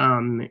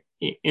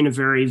in a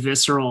very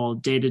visceral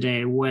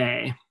day-to-day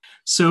way.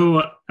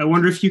 So I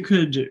wonder if you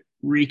could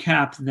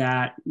recap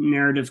that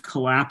narrative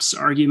collapse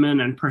argument,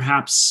 and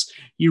perhaps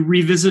you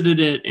revisited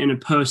it in a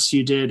post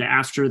you did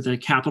after the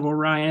Capitol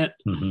riot.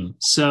 Mm-hmm.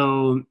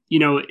 So,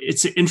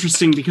 it's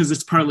interesting because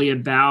it's partly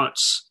about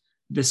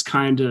this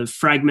kind of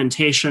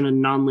fragmentation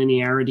and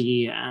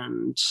nonlinearity.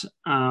 And,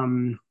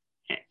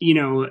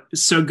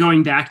 so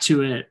going back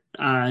to it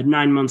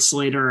 9 months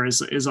later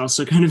is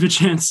also kind of a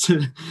chance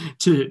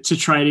to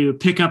try to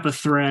pick up a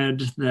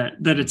thread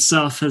that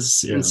itself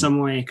has in some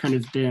way kind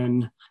of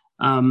been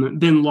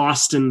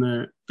lost in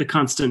the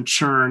constant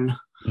churn.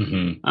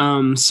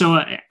 Mm-hmm. So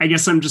I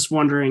guess I'm just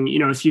wondering,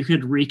 if you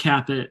could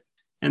recap it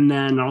and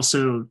then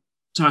also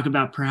talk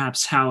about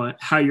perhaps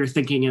how your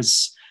thinking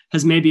has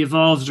maybe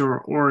evolved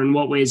or in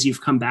what ways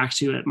you've come back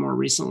to it more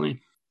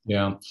recently.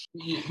 Yeah.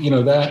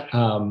 That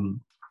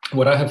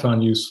what I have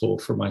found useful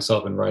for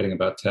myself in writing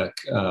about tech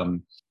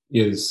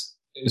is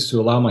to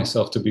allow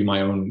myself to be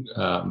my own,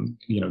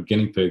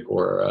 guinea pig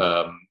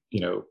or,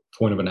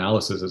 point of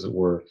analysis, as it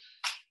were,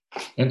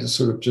 and to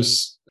sort of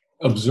just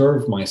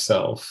observe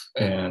myself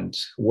and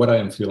what I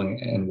am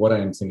feeling and what I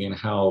am thinking,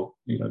 how,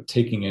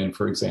 taking in,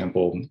 for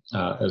example,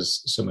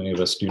 as so many of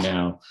us do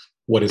now,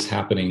 what is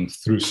happening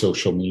through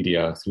social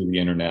media, through the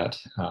internet.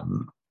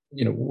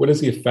 What is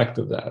the effect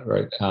of that,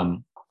 right?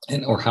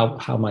 Or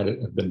how might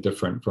it have been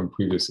different from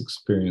previous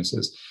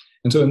experiences?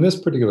 And so in this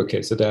particular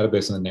case, the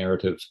database and the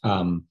narrative,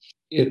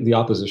 the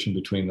opposition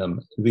between them,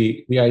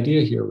 the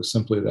idea here was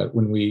simply that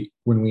when we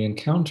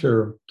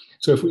encounter,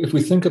 so if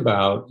we think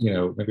about,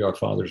 maybe our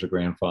fathers or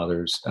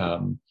grandfathers,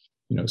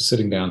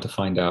 sitting down to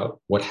find out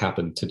what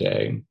happened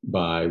today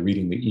by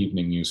reading the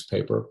evening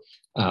newspaper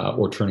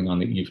or turning on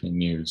the evening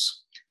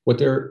news, what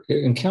they're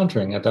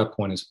encountering at that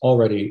point is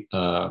already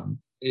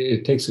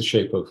it takes the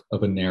shape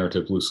of a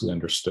narrative loosely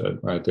understood,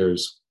 right?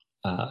 There's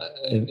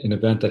an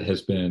event that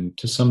has been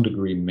to some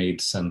degree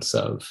made sense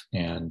of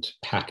and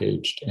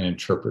packaged and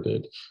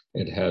interpreted.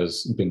 It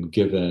has been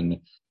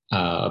given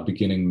a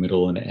beginning,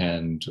 middle, and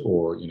end,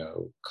 or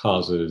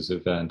causes,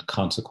 event,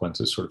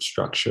 consequences sort of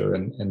structure.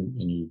 And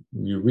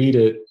you read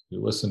it,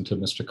 you listen to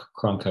Mr.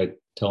 Cronkite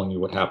telling you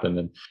what happened,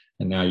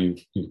 and now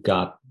you've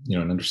got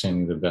an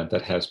understanding of the event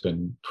that has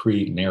been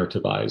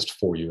pre-narrativized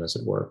for you, as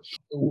it were.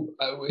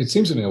 It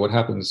seems to me that what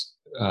happens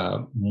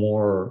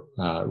more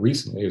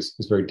recently is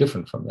very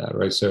different from that,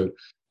 right? So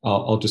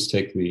I'll just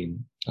take the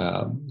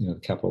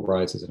Capitol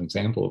riots as an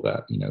example of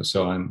that.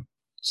 So I'm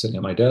sitting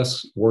at my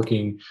desk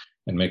working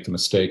and make the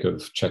mistake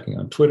of checking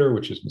on Twitter,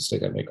 which is a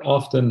mistake I make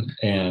often,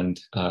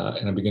 and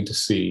I begin to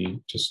see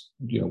just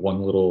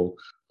one little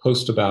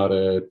post about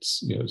it,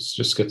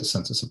 just get the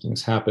sense that something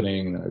is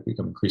happening, and I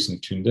become increasingly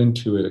tuned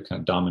into it. It kind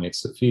of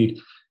dominates the feed.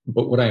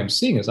 But what I am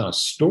seeing is not a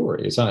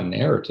story, it's not a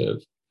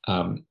narrative.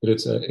 But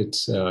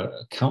it's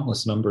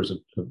countless numbers of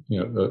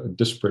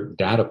disparate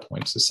data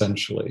points,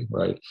 essentially,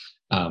 right?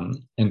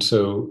 And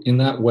so in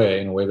that way,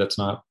 in a way that's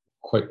not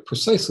quite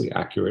precisely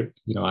accurate,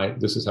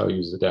 this is how I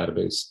use the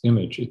database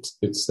image.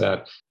 It's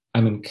that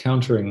I'm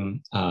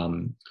encountering not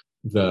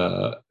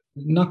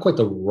quite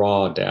the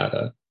raw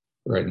data,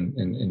 right?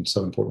 In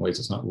some important ways,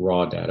 it's not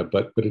raw data,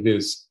 but it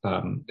is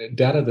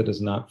data that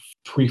is not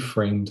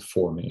pre-framed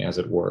for me, as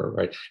it were,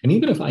 right? And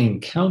even if I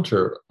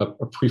encounter a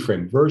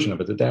pre-framed version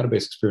of it, the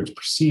database experience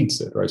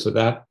precedes it, right? So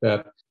that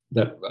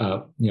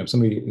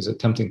somebody is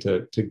attempting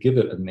to give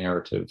it a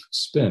narrative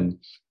spin,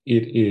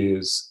 it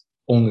is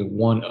only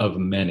one of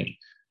many,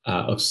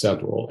 of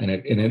several, and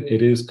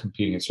it is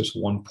competing. It's just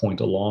one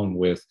point along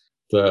with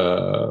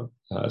the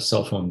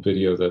cell phone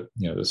video, the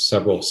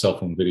several cell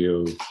phone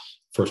video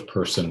first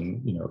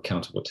person,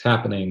 accounts of what's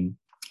happening,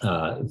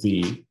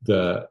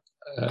 the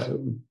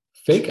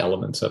fake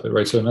elements of it,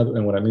 right? So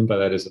and what I mean by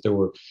that is that there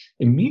were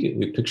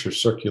immediately pictures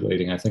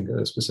circulating. I think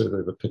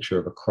specifically the picture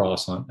of a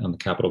cross on the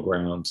Capitol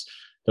grounds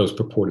that was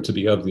purported to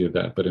be of the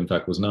event, but in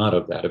fact was not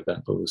of that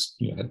event, but was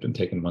had been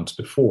taken months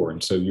before.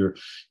 And so you're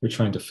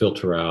trying to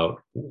filter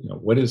out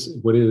what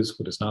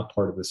is not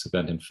part of this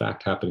event in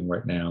fact happening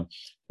right now.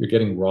 You're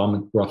getting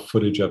raw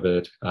footage of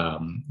it,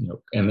 and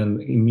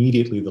then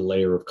immediately the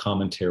layer of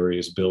commentary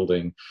is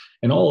building,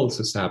 and all of this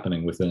is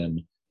happening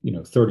within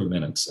 30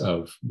 minutes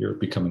of you're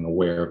becoming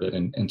aware of it,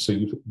 and so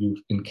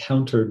you've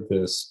encountered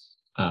this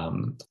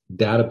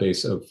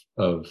database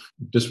of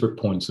disparate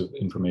points of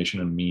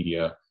information and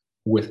media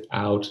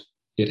without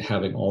it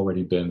having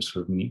already been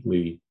sort of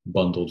neatly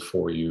bundled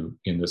for you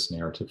in this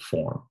narrative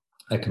form.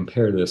 I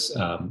compare this,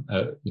 a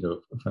friend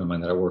of mine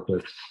that I work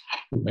with,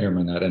 who may or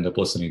may not end up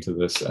listening to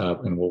this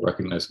and will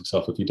recognize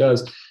himself if he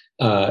does.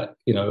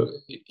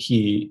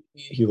 he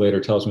later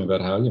tells me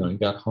about how, he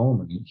got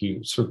home and he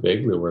sort of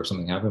vaguely aware of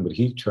something happened, but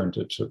he turned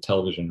to sort of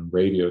television and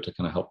radio to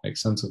kind of help make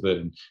sense of it.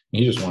 And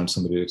he just wanted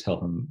somebody to tell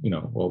him,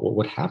 well,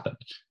 what happened?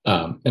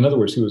 In other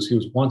words, he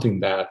was wanting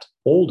that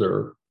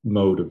older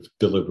mode of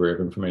delivery of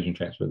information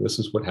transfer. This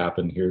is what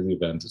happened. Here are the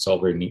events. It's all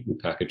very neatly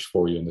packaged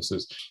for you. And this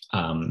is,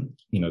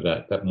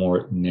 that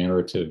more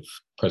narrative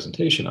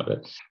presentation of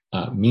it.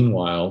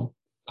 Meanwhile,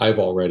 I've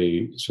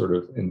already sort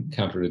of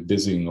encountered a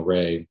dizzying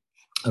array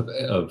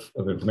of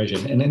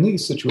information. And in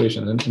these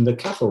situations, and the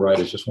Capitol riot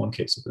is just one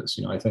case of this.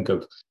 I think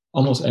of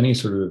almost any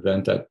sort of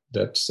event that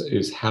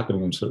is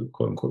happening in sort of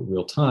quote unquote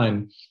real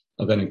time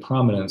of any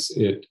prominence,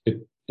 it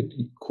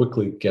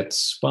quickly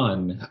gets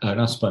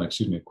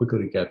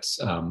quickly gets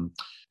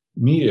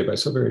mediated by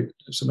so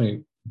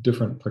many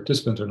different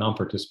participants or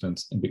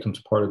non-participants and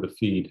becomes part of the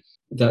feed,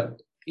 that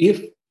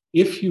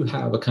if you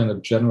have a kind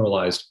of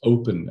generalized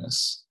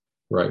openness,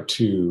 right,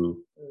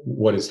 to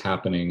what is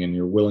happening, and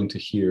you're willing to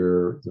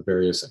hear the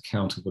various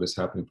accounts of what is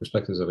happening,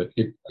 perspectives of it,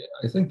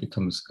 I think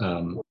becomes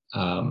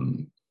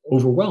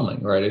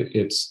overwhelming, right?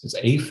 It's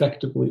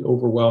affectively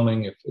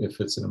overwhelming if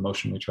it's an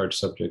emotionally charged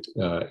subject.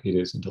 It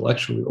is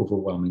intellectually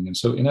overwhelming, and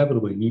so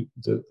inevitably,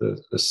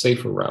 the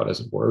safer route, as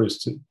it were, is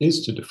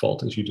to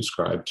default, as you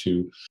described,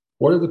 to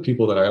what are the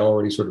people that I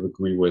already sort of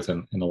agree with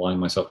and align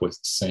myself with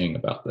saying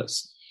about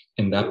this,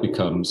 and that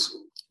becomes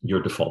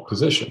your default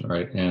position,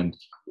 right?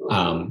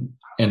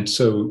 And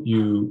so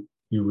you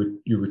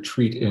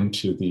retreat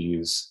into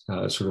these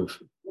sort of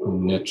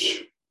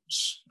niche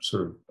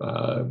sort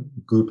of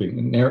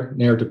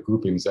narrative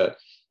groupings that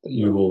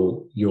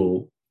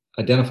you'll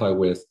identify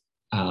with,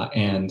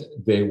 and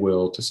they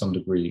will to some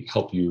degree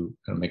help you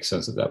kind of make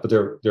sense of that. But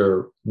there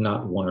are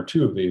not one or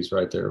two of these,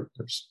 right?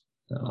 There's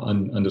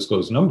an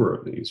undisclosed number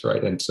of these,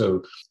 right? And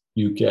so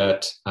you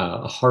get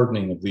a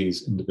hardening of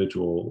these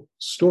individual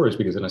stories,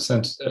 because in a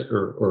sense,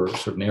 or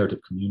sort of narrative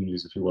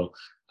communities, if you will,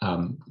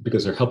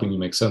 because they're helping you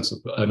make sense of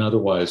an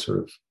otherwise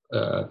sort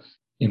of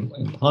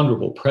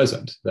imponderable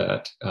present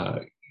that,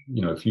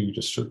 if you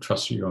just sort of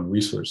trust your own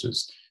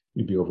resources,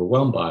 you'd be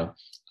overwhelmed by.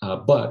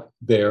 But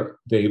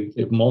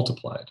they've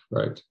multiplied,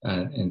 right?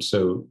 And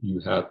so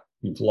you've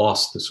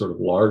lost the sort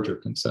of larger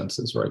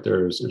consensus, right?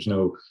 There's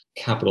no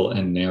capital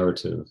N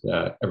narrative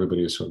that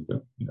everybody is sort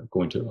of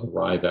going to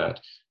arrive at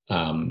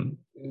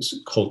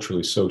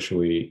culturally,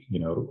 socially,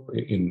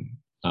 in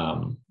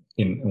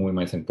we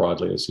might think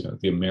broadly as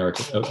the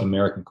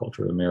American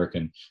culture,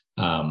 American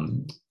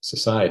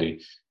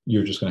society.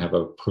 You're just going to have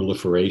a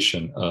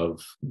proliferation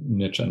of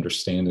niche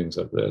understandings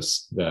of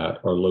this that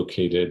are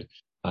located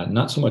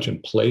not so much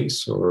in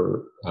place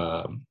or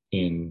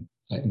in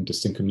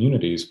distinct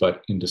communities,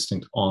 but in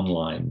distinct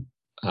online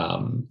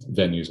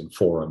venues and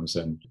forums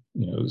and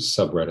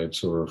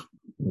subreddits or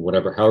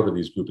however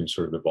these groupings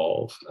sort of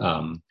evolve.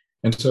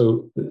 And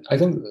so I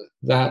think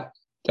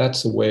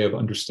that's a way of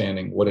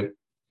understanding what it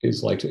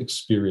is like to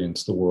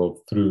experience the world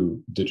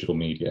through digital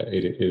media.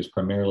 It is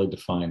primarily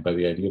defined by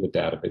the idea of a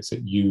database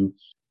that you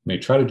may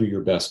try to do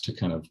your best to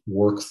kind of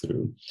work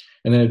through.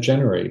 And then it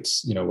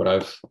generates, what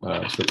I've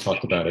sort of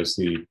talked about is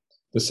the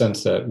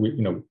sense that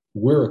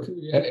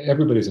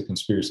everybody's a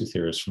conspiracy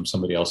theorist from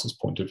somebody else's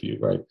point of view,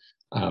 right?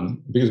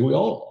 Because we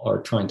all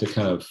are trying to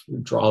kind of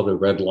draw the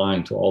red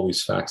line to all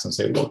these facts and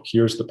say, look,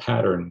 here's the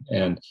pattern.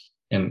 And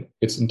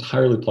it's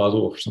entirely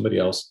plausible for somebody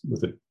else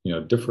with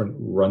a different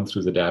run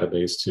through the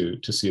database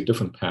to see a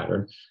different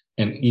pattern,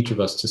 and each of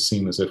us to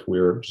seem as if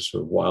we're just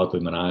sort of wildly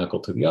maniacal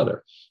to the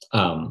other.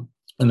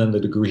 And then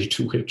the degree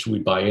to which we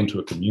buy into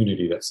a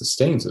community that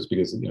sustains us,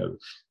 because the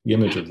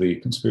image of the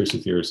conspiracy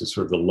theorist is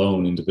sort of the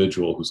lone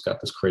individual who's got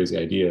this crazy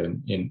idea,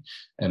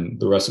 and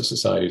the rest of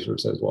society sort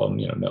of says, well,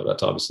 no,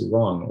 that's obviously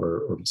wrong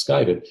or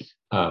misguided.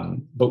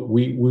 But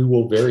we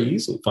will very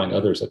easily find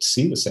others that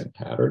see the same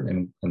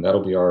pattern, and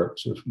that'll be our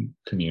sort of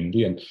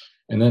community. And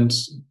then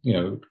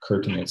it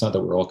occurred to me, it's not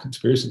that we're all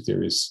conspiracy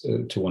theories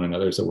to one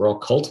another; it's that we're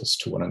all cultists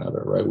to one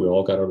another, right? We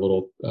all got our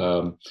little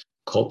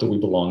cult that we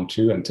belong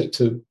to, and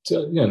to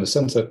in the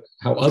sense that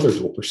how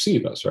others will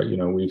perceive us, right?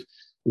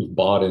 We've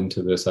bought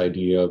into this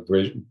idea of,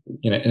 and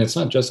it's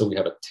not just that we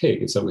have a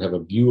take; it's that we have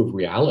a view of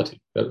reality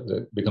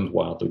that becomes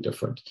wildly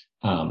different.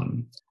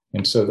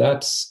 And so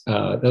that's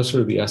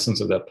sort of the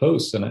essence of that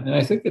post. And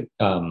I think that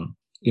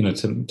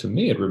to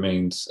me it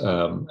remains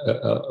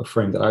a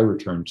frame that I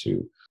return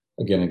to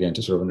again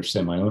to sort of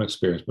understand my own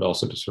experience, but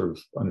also to sort of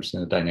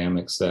understand the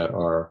dynamics that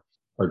are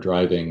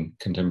driving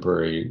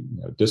contemporary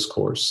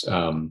discourse.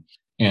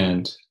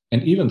 And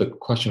even the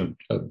question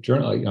of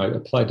journal, I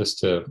applied this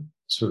to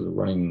sort of the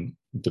running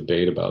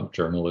debate about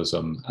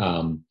journalism.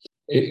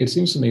 It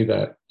seems to me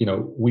that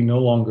we no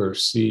longer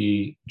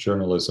see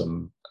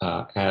journalism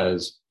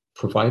as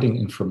providing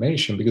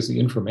information, because the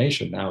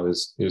information now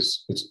is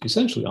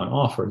essentially on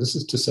offer. This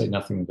is to say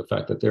nothing of the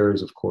fact that there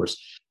is, of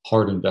course,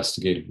 hard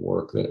investigative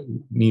work that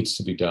needs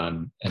to be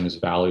done and is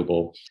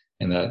valuable,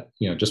 and that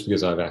just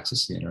because I have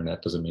access to the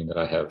internet doesn't mean that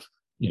I have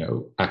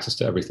access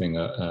to everything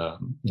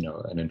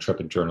an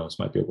intrepid journalist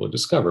might be able to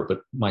discover.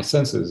 But my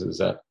sense is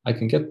that I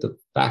can get the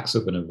facts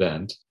of an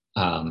event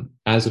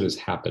as it is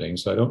happening.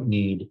 So I don't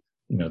need,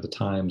 the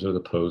Times or the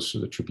Post or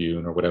the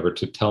Tribune or whatever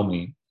to tell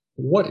me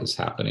what is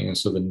happening. And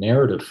so the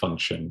narrative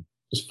function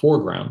is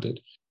foregrounded.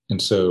 And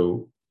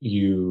so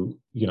the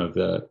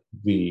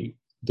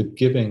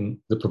giving,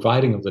 the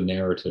providing of the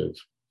narrative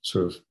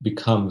sort of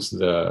becomes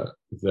the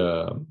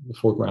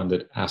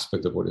foregrounded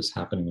aspect of what is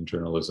happening in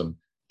journalism.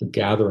 The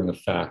gathering of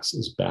facts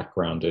is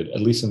backgrounded, at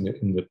least in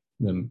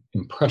the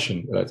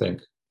impression that I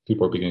think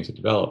people are beginning to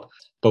develop.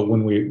 But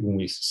when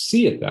we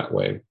see it that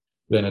way,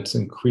 then it's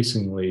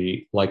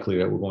increasingly likely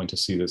that we're going to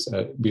see this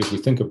because we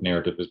think of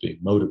narrative as being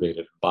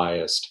motivated,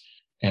 biased,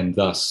 and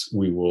thus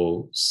we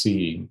will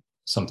see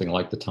something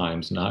like the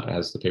Times not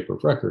as the paper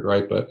of record,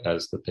 right, but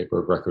as the paper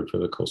of record for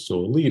the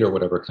coastal elite, or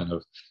whatever kind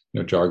of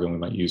jargon we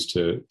might use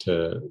to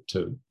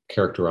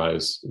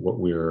characterize what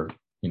we're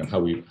how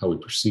we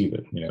perceive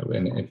it,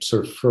 and it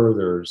sort of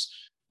furthers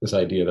this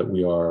idea that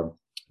we are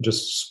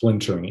just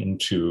splintering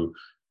into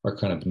our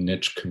kind of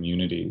niche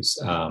communities.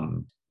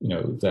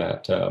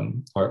 That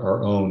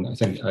our own, I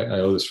think I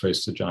owe this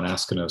phrase to John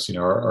Askinos,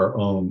 our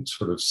own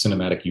sort of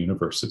cinematic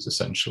universes,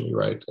 essentially,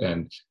 right?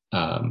 And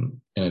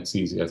it's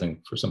easy, I think,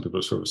 for some people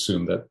to sort of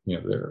assume that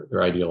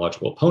their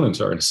ideological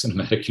opponents are in a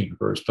cinematic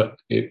universe, but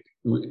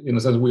in a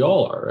sense, we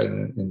all are, right,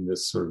 in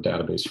this sort of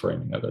database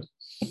framing of it.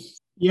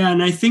 Yeah,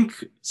 and I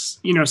think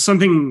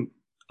something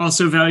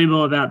also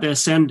valuable about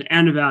this and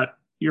about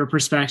your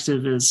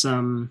perspective is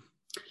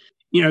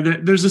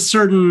there's a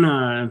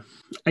certain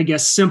I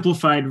guess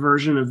simplified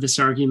version of this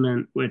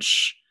argument,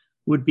 which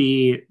would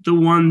be the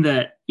one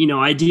that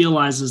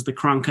idealizes the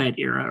Cronkite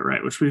era,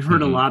 right? Which we've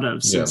heard a lot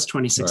of since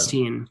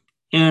 2016. Right.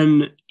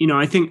 And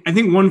I think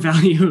one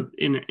value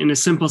in a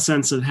simple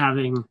sense of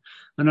having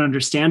an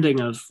understanding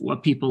of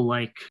what people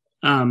like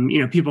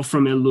people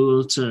from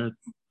Ellul to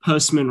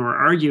Postman were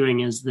arguing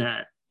is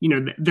that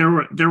there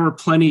were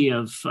plenty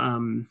of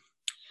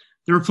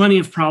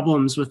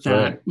problems with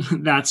that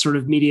that sort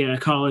of media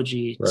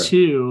ecology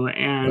too,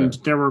 and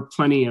there were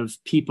plenty of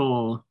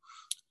people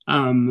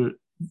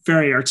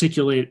very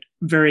articulately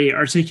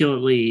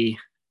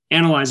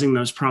analyzing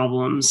those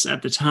problems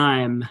at the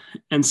time.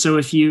 And so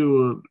if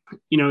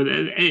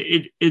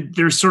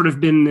there's sort of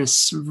been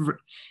this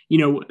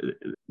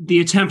the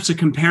attempt to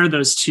compare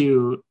those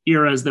two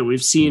eras that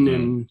we've seen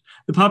in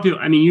the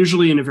popular,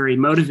 usually in a very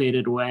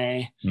motivated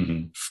way,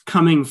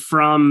 coming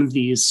from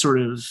these sort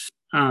of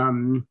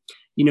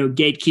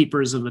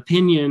gatekeepers of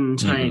opinion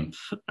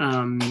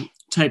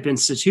type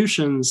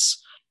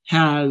institutions,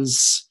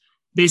 has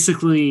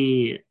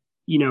basically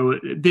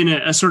been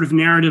a sort of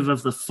narrative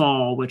of the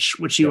fall,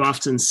 which you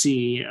often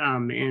see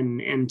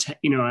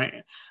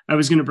I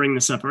was going to bring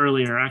this up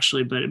earlier,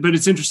 actually, but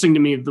it's interesting to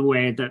me the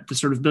way that the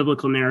sort of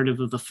biblical narrative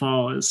of the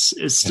fall is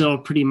still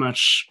pretty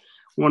much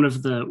one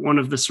of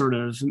the sort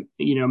of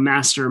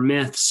master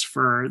myths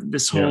for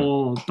this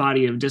whole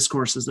body of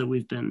discourses that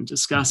we've been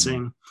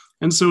discussing.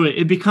 And so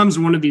it becomes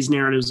one of these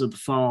narratives of the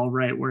fall,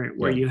 right,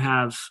 where you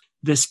have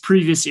this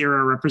previous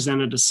era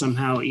represented as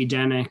somehow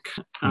Edenic,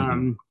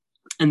 and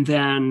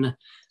then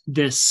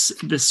this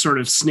sort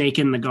of snake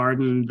in the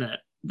garden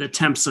that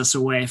tempts us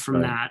away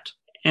from that.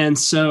 And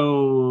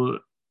so,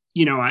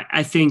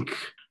 I think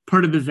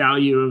part of the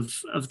value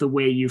of the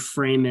way you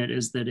frame it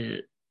is that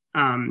it,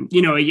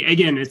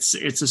 again, it's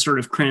a sort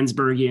of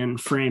Kranzbergian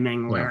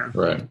framing where,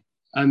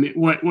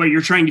 what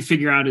you're trying to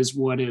figure out is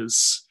what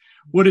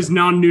is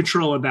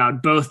non-neutral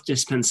about both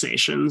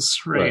dispensations,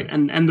 right?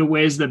 And the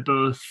ways that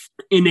both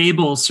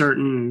enable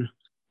certain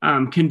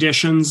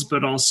conditions,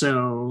 but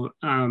also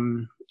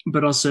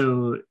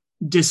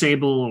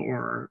disable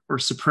or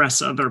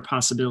suppress other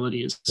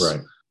possibilities.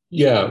 Right.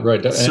 Yeah.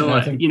 Right. So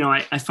I think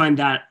I find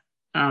that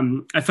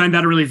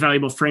a really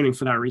valuable framing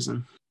for that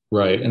reason.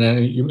 Right, and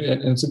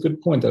it's a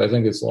good point that I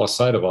think is lost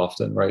sight of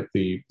often. Right,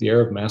 the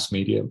era of mass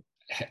media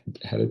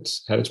had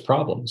its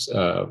problems,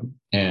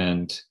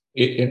 and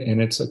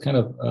it's a kind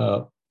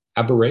of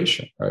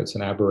aberration. Right, it's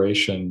an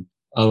aberration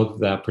of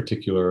that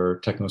particular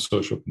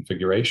technosocial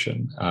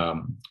configuration,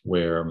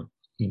 where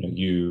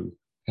you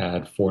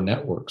had four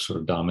networks sort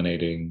of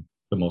dominating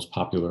the most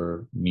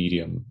popular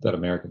medium that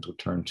Americans would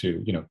turn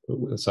to.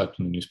 Aside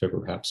from the newspaper,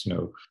 perhaps.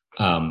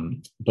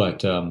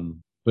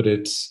 But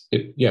it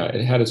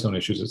had its own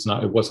issues.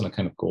 It wasn't a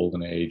kind of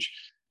golden age.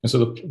 And so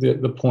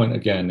the point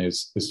again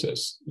is to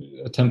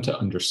attempt to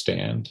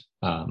understand,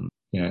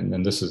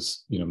 and this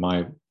is,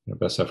 my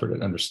best effort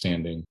at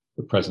understanding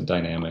the present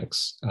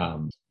dynamics.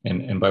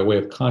 And by way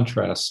of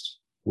contrast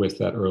with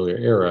that earlier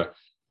era,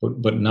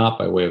 but not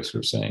by way of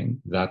sort of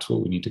saying that's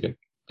what we need to get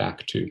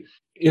back to,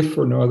 if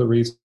for no other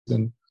reason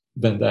than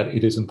that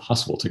it is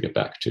impossible to get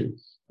back to,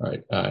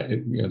 right?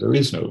 There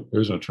is no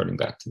turning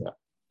back to that.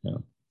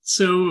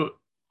 So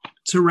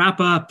to wrap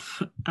up,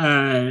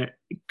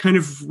 kind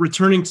of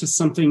returning to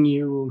something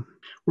you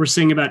were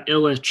saying about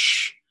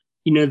Illich,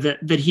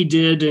 that he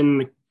did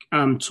in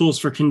Tools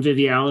for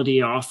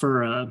Conviviality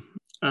offer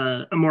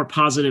a more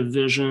positive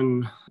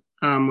vision,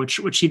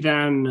 which he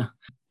then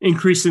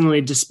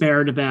increasingly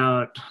despaired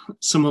about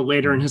somewhat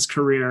later in his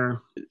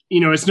career.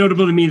 It's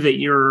notable to me that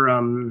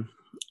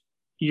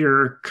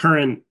your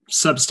current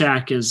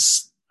Substack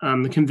is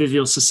the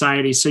Convivial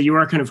Society. So you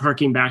are kind of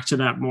harking back to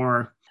that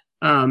more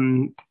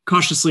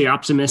cautiously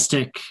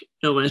optimistic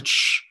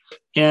Illich.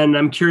 And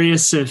I'm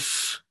curious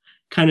if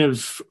kind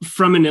of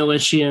from an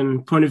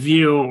Illichian point of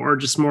view, or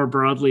just more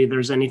broadly,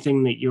 there's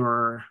anything that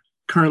you're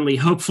currently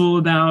hopeful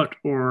about,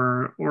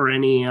 or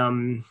any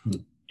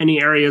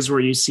areas where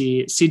you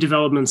see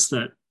developments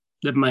that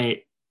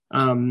might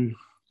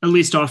at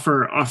least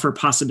offer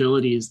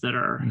possibilities that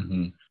are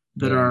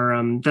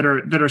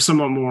that are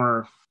somewhat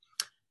more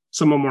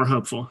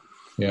hopeful.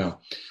 Yeah.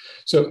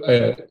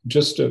 So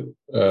just to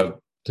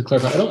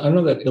clarify, I don't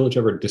know that Illich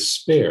ever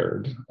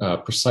despaired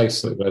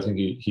precisely, but I think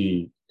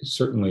he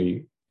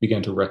certainly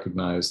began to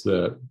recognize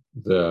the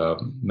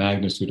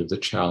magnitude of the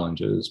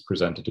challenges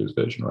presented to his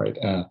vision, right?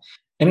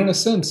 And in a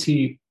sense,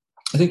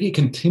 I think he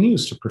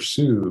continues to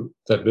pursue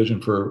that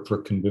vision for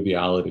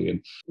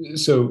conviviality. And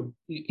so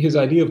his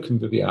idea of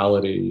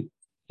conviviality,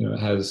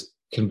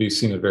 can be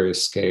seen at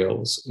various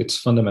scales. It's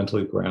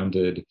fundamentally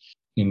grounded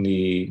in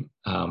the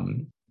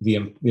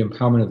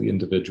empowerment of the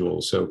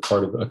individual. So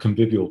part of a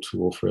convivial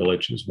tool for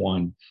Illich is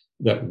one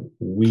that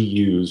we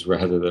use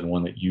rather than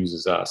one that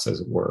uses us, as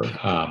it were.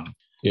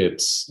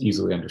 It's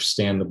easily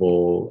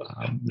understandable.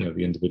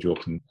 The individual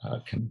can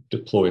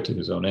deploy it to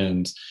his own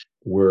ends.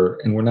 We're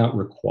not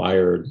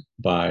required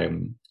by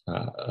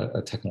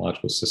a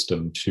technological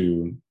system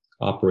to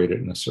operate it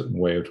in a certain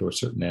way or to a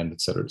certain end,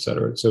 et cetera, et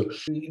cetera. So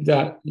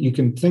that you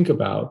can think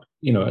about,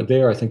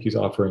 there, I think he's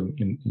offering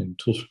in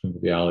Tools for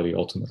Conviviality,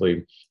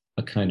 ultimately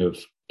a kind of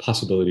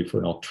possibility for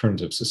an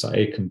alternative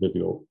society, a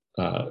convivial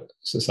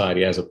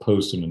society, as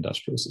opposed to an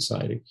industrial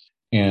society.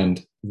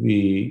 And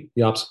the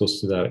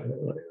obstacles to that,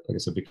 like I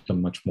said,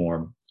 become much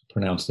more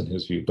pronounced in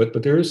his view.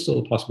 But there is still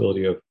a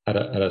possibility of, at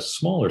a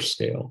smaller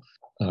scale,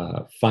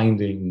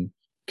 finding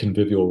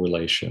convivial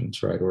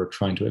relations, right, or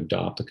trying to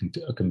adopt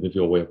a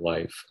convivial way of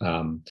life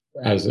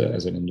as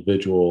an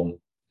individual,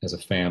 as a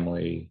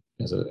family,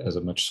 as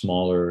a much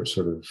smaller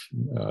sort of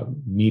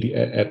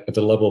at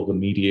the level of the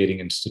mediating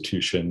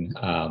institution.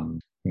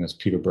 That's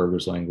Peter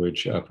Berger's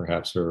language,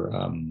 perhaps, or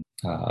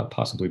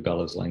possibly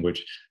Bella's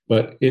language.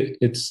 But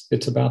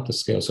it's about the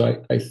scale.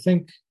 So I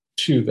think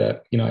too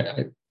that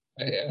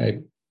I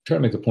try to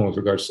make the point with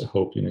regards to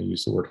hope.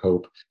 Use the word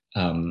hope.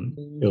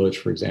 Illich,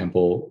 for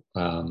example,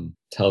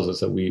 tells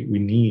us that we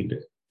need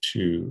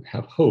to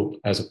have hope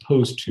as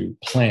opposed to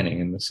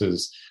planning, and this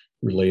is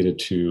related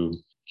to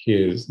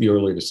the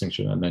earlier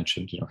distinction I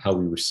mentioned. How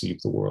we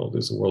receive the world.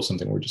 Is the world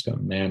something we're just going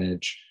to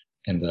manage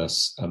and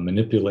thus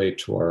manipulate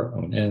to our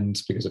own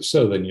ends? Because if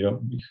so, then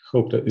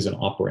hope that is an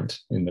operant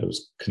in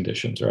those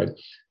conditions, right?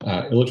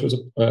 Illich was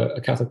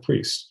a Catholic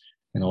priest.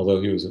 And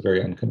although he was a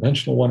very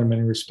unconventional one in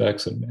many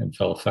respects and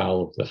fell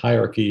afoul of the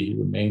hierarchy, he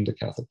remained a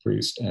Catholic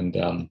priest. And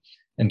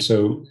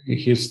so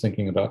his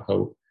thinking about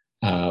hope,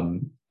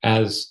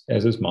 as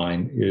is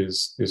mine,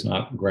 is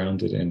not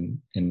grounded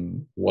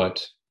in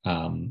what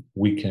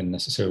we can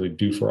necessarily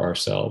do for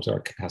ourselves, our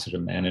capacity to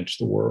manage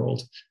the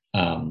world.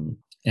 And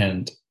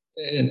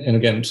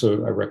again,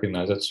 so I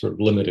recognize that's sort of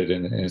limited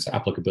in its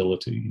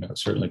applicability,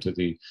 certainly to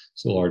the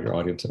larger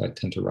audience that I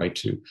tend to write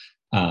to.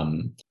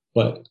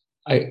 But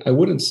I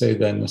wouldn't say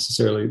then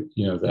necessarily,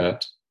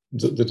 that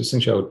the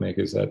distinction I would make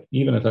is that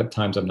even if at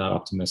times I'm not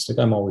optimistic,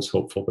 I'm always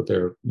hopeful, but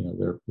there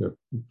are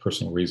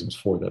personal reasons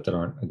for that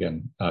aren't,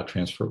 again,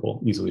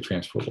 easily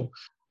transferable.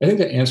 I think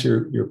to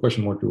answer your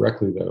question more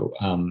directly, though,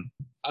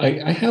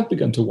 I have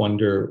begun to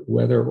wonder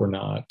whether or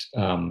not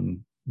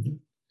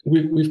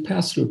we've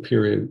passed through a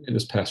period in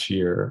this past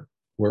year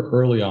where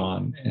early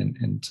on,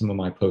 and some of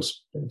my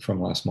posts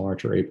from last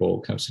March or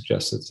April kind of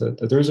suggested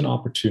that there is an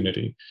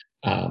opportunity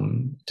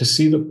to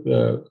see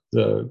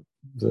the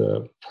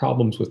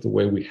problems with the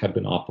way we had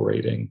been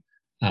operating,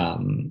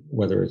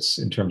 whether it's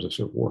in terms of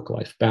sort of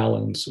work-life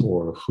balance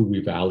or who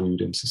we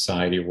valued in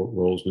society, what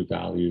roles we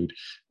valued,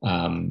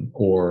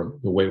 or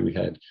the way we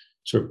had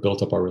sort of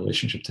built up our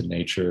relationship to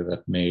nature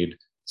that made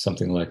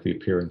something like the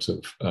appearance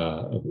of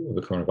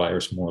the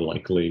coronavirus more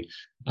likely,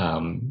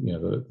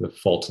 the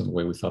faults in the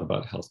way we thought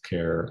about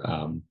healthcare,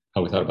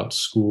 how we thought about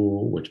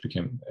school, which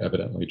became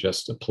evidently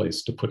just a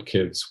place to put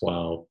kids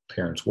while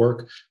parents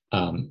work,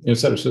 et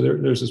cetera. So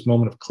there's this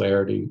moment of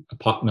clarity,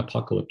 an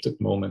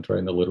apocalyptic moment, right,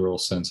 in the literal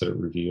sense that it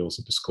reveals,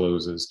 it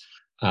discloses.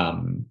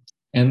 And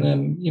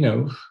then,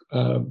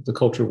 the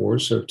culture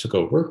wars sort of took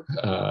over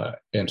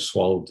and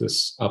swallowed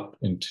this up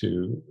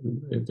into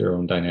their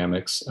own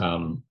dynamics.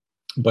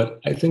 But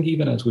I think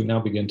even as we now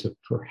begin to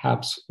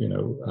perhaps,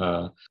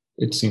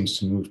 it seems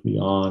to move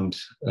beyond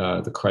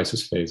the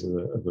crisis phase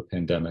of the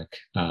pandemic.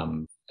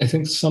 I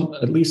think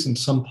at least in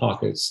some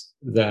pockets,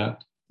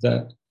 that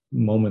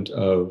moment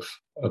of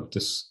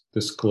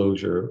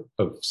disclosure,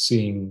 of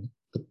seeing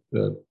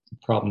the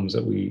problems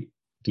that we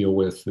deal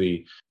with,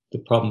 the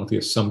problem with the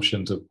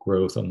assumptions of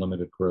growth,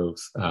 unlimited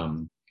growth,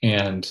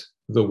 and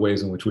the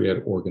ways in which we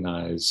had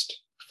organized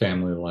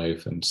family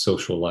life and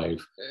social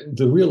life.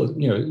 The real,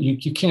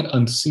 you can't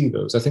unsee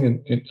those. I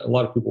think a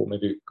lot of people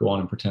maybe go on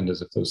and pretend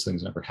as if those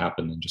things never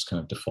happened and just kind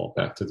of default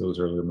back to those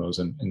earlier modes.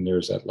 And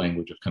there's that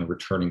language of kind of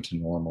returning to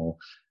normal.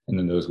 And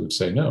then those would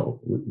say, no,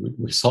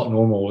 we saw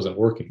normal wasn't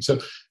working. So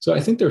I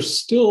think there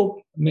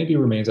still maybe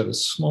remains at a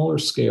smaller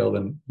scale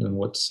than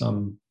what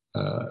some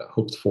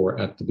hoped for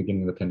at the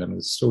beginning of the pandemic.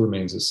 It still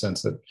remains a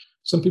sense that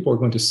some people are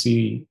going to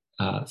see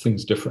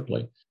things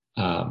differently.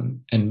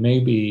 And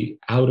maybe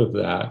out of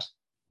that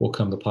will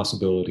come the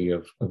possibility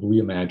of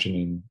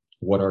reimagining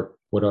what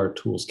our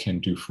tools can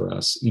do for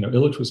us.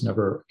 Illich was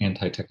never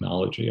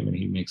anti-technology. I mean,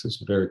 he makes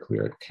this very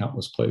clear at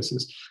countless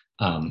places.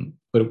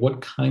 But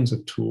what kinds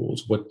of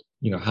tools?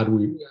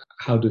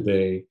 How do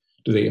they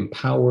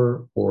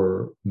empower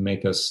or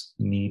make us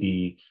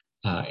needy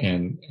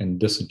and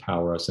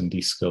disempower us and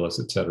de-skill us,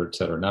 et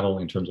cetera, not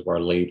only in terms of our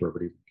labor,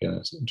 but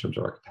again, in terms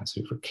of our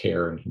capacity for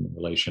care and human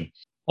relation.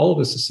 All of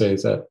this to say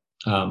is that,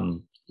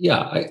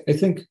 I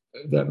think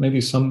that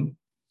maybe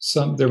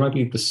there might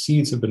be the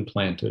seeds have been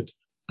planted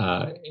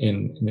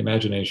in the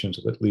imaginations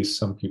of at least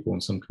some people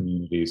in some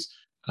communities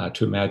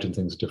to imagine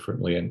things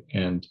differently.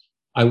 And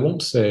I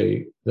won't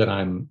say that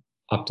I'm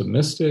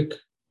optimistic,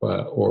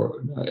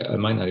 or I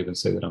might not even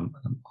say that I'm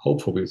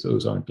hopeful, because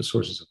those aren't the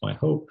sources of my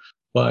hope.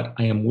 But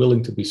I am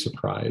willing to be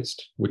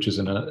surprised, which is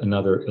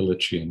another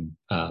Illichian,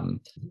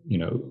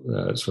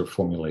 sort of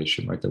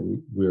formulation, right? That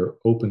we're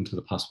open to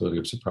the possibility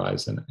of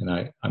surprise, and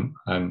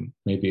I'm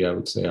maybe I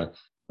would say I'm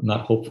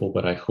not hopeful,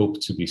 but I hope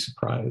to be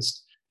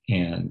surprised,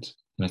 and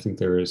I think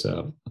there is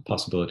a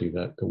possibility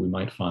that we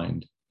might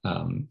find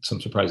some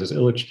surprises.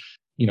 Illich,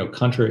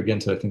 contrary again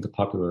to I think the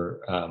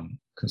popular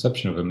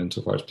conception of him,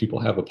 insofar as people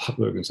have a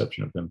popular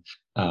conception of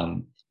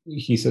him,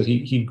 he said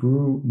he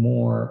grew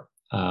more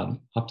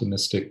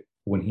optimistic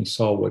when he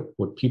saw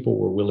what people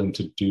were willing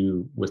to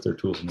do with their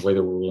tools and the way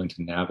they were willing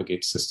to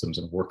navigate systems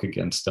and work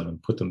against them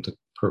and put them to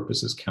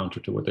purposes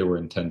counter to what they were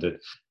intended.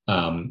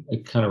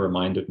 It kind of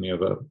reminded me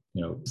of a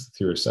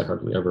theorist I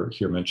hardly ever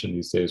hear mentioned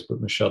these days,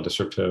 but Michel de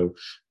Certeau,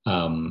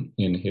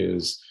 in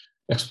his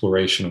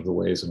exploration of the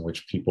ways in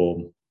which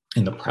people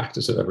in the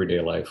practice of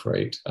everyday life,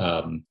 right,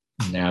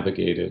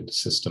 navigated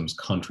systems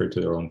contrary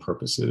to their own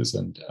purposes.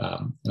 And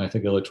I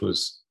think Illich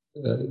was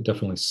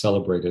definitely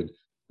celebrated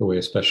the way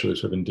especially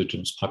sort of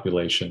indigenous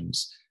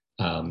populations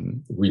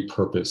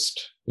repurposed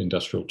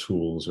industrial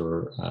tools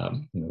or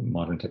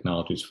modern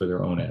technologies for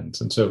their own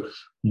ends. And so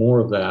more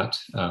of that,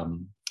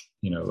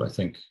 I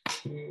think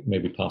may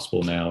be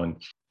possible now. And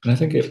I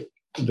think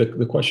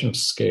the question of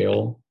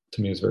scale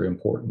to me is very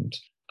important.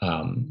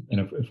 And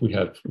if we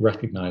have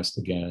recognized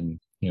again,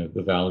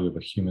 the value of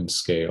a human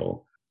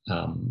scale,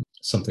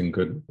 something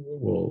good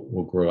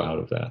will grow out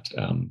of that.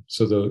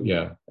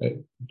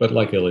 But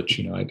like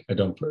Illich, I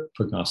don't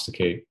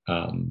prognosticate.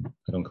 I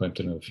don't claim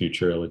to know the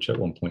future. Illich at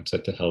one point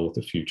said, "To hell with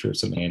the future.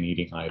 It's a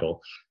man-eating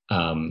idol."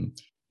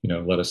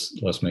 Let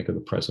us make of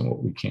the present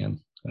what we can.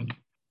 I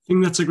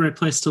think that's a great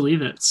place to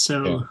leave it.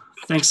 So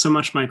Thanks so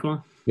much,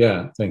 Michael.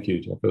 Yeah, thank you,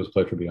 Jeff. It was a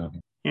pleasure to be on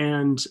here.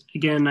 And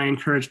again, I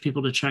encourage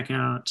people to check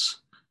out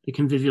the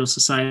Convivial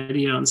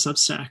Society on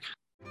Substack.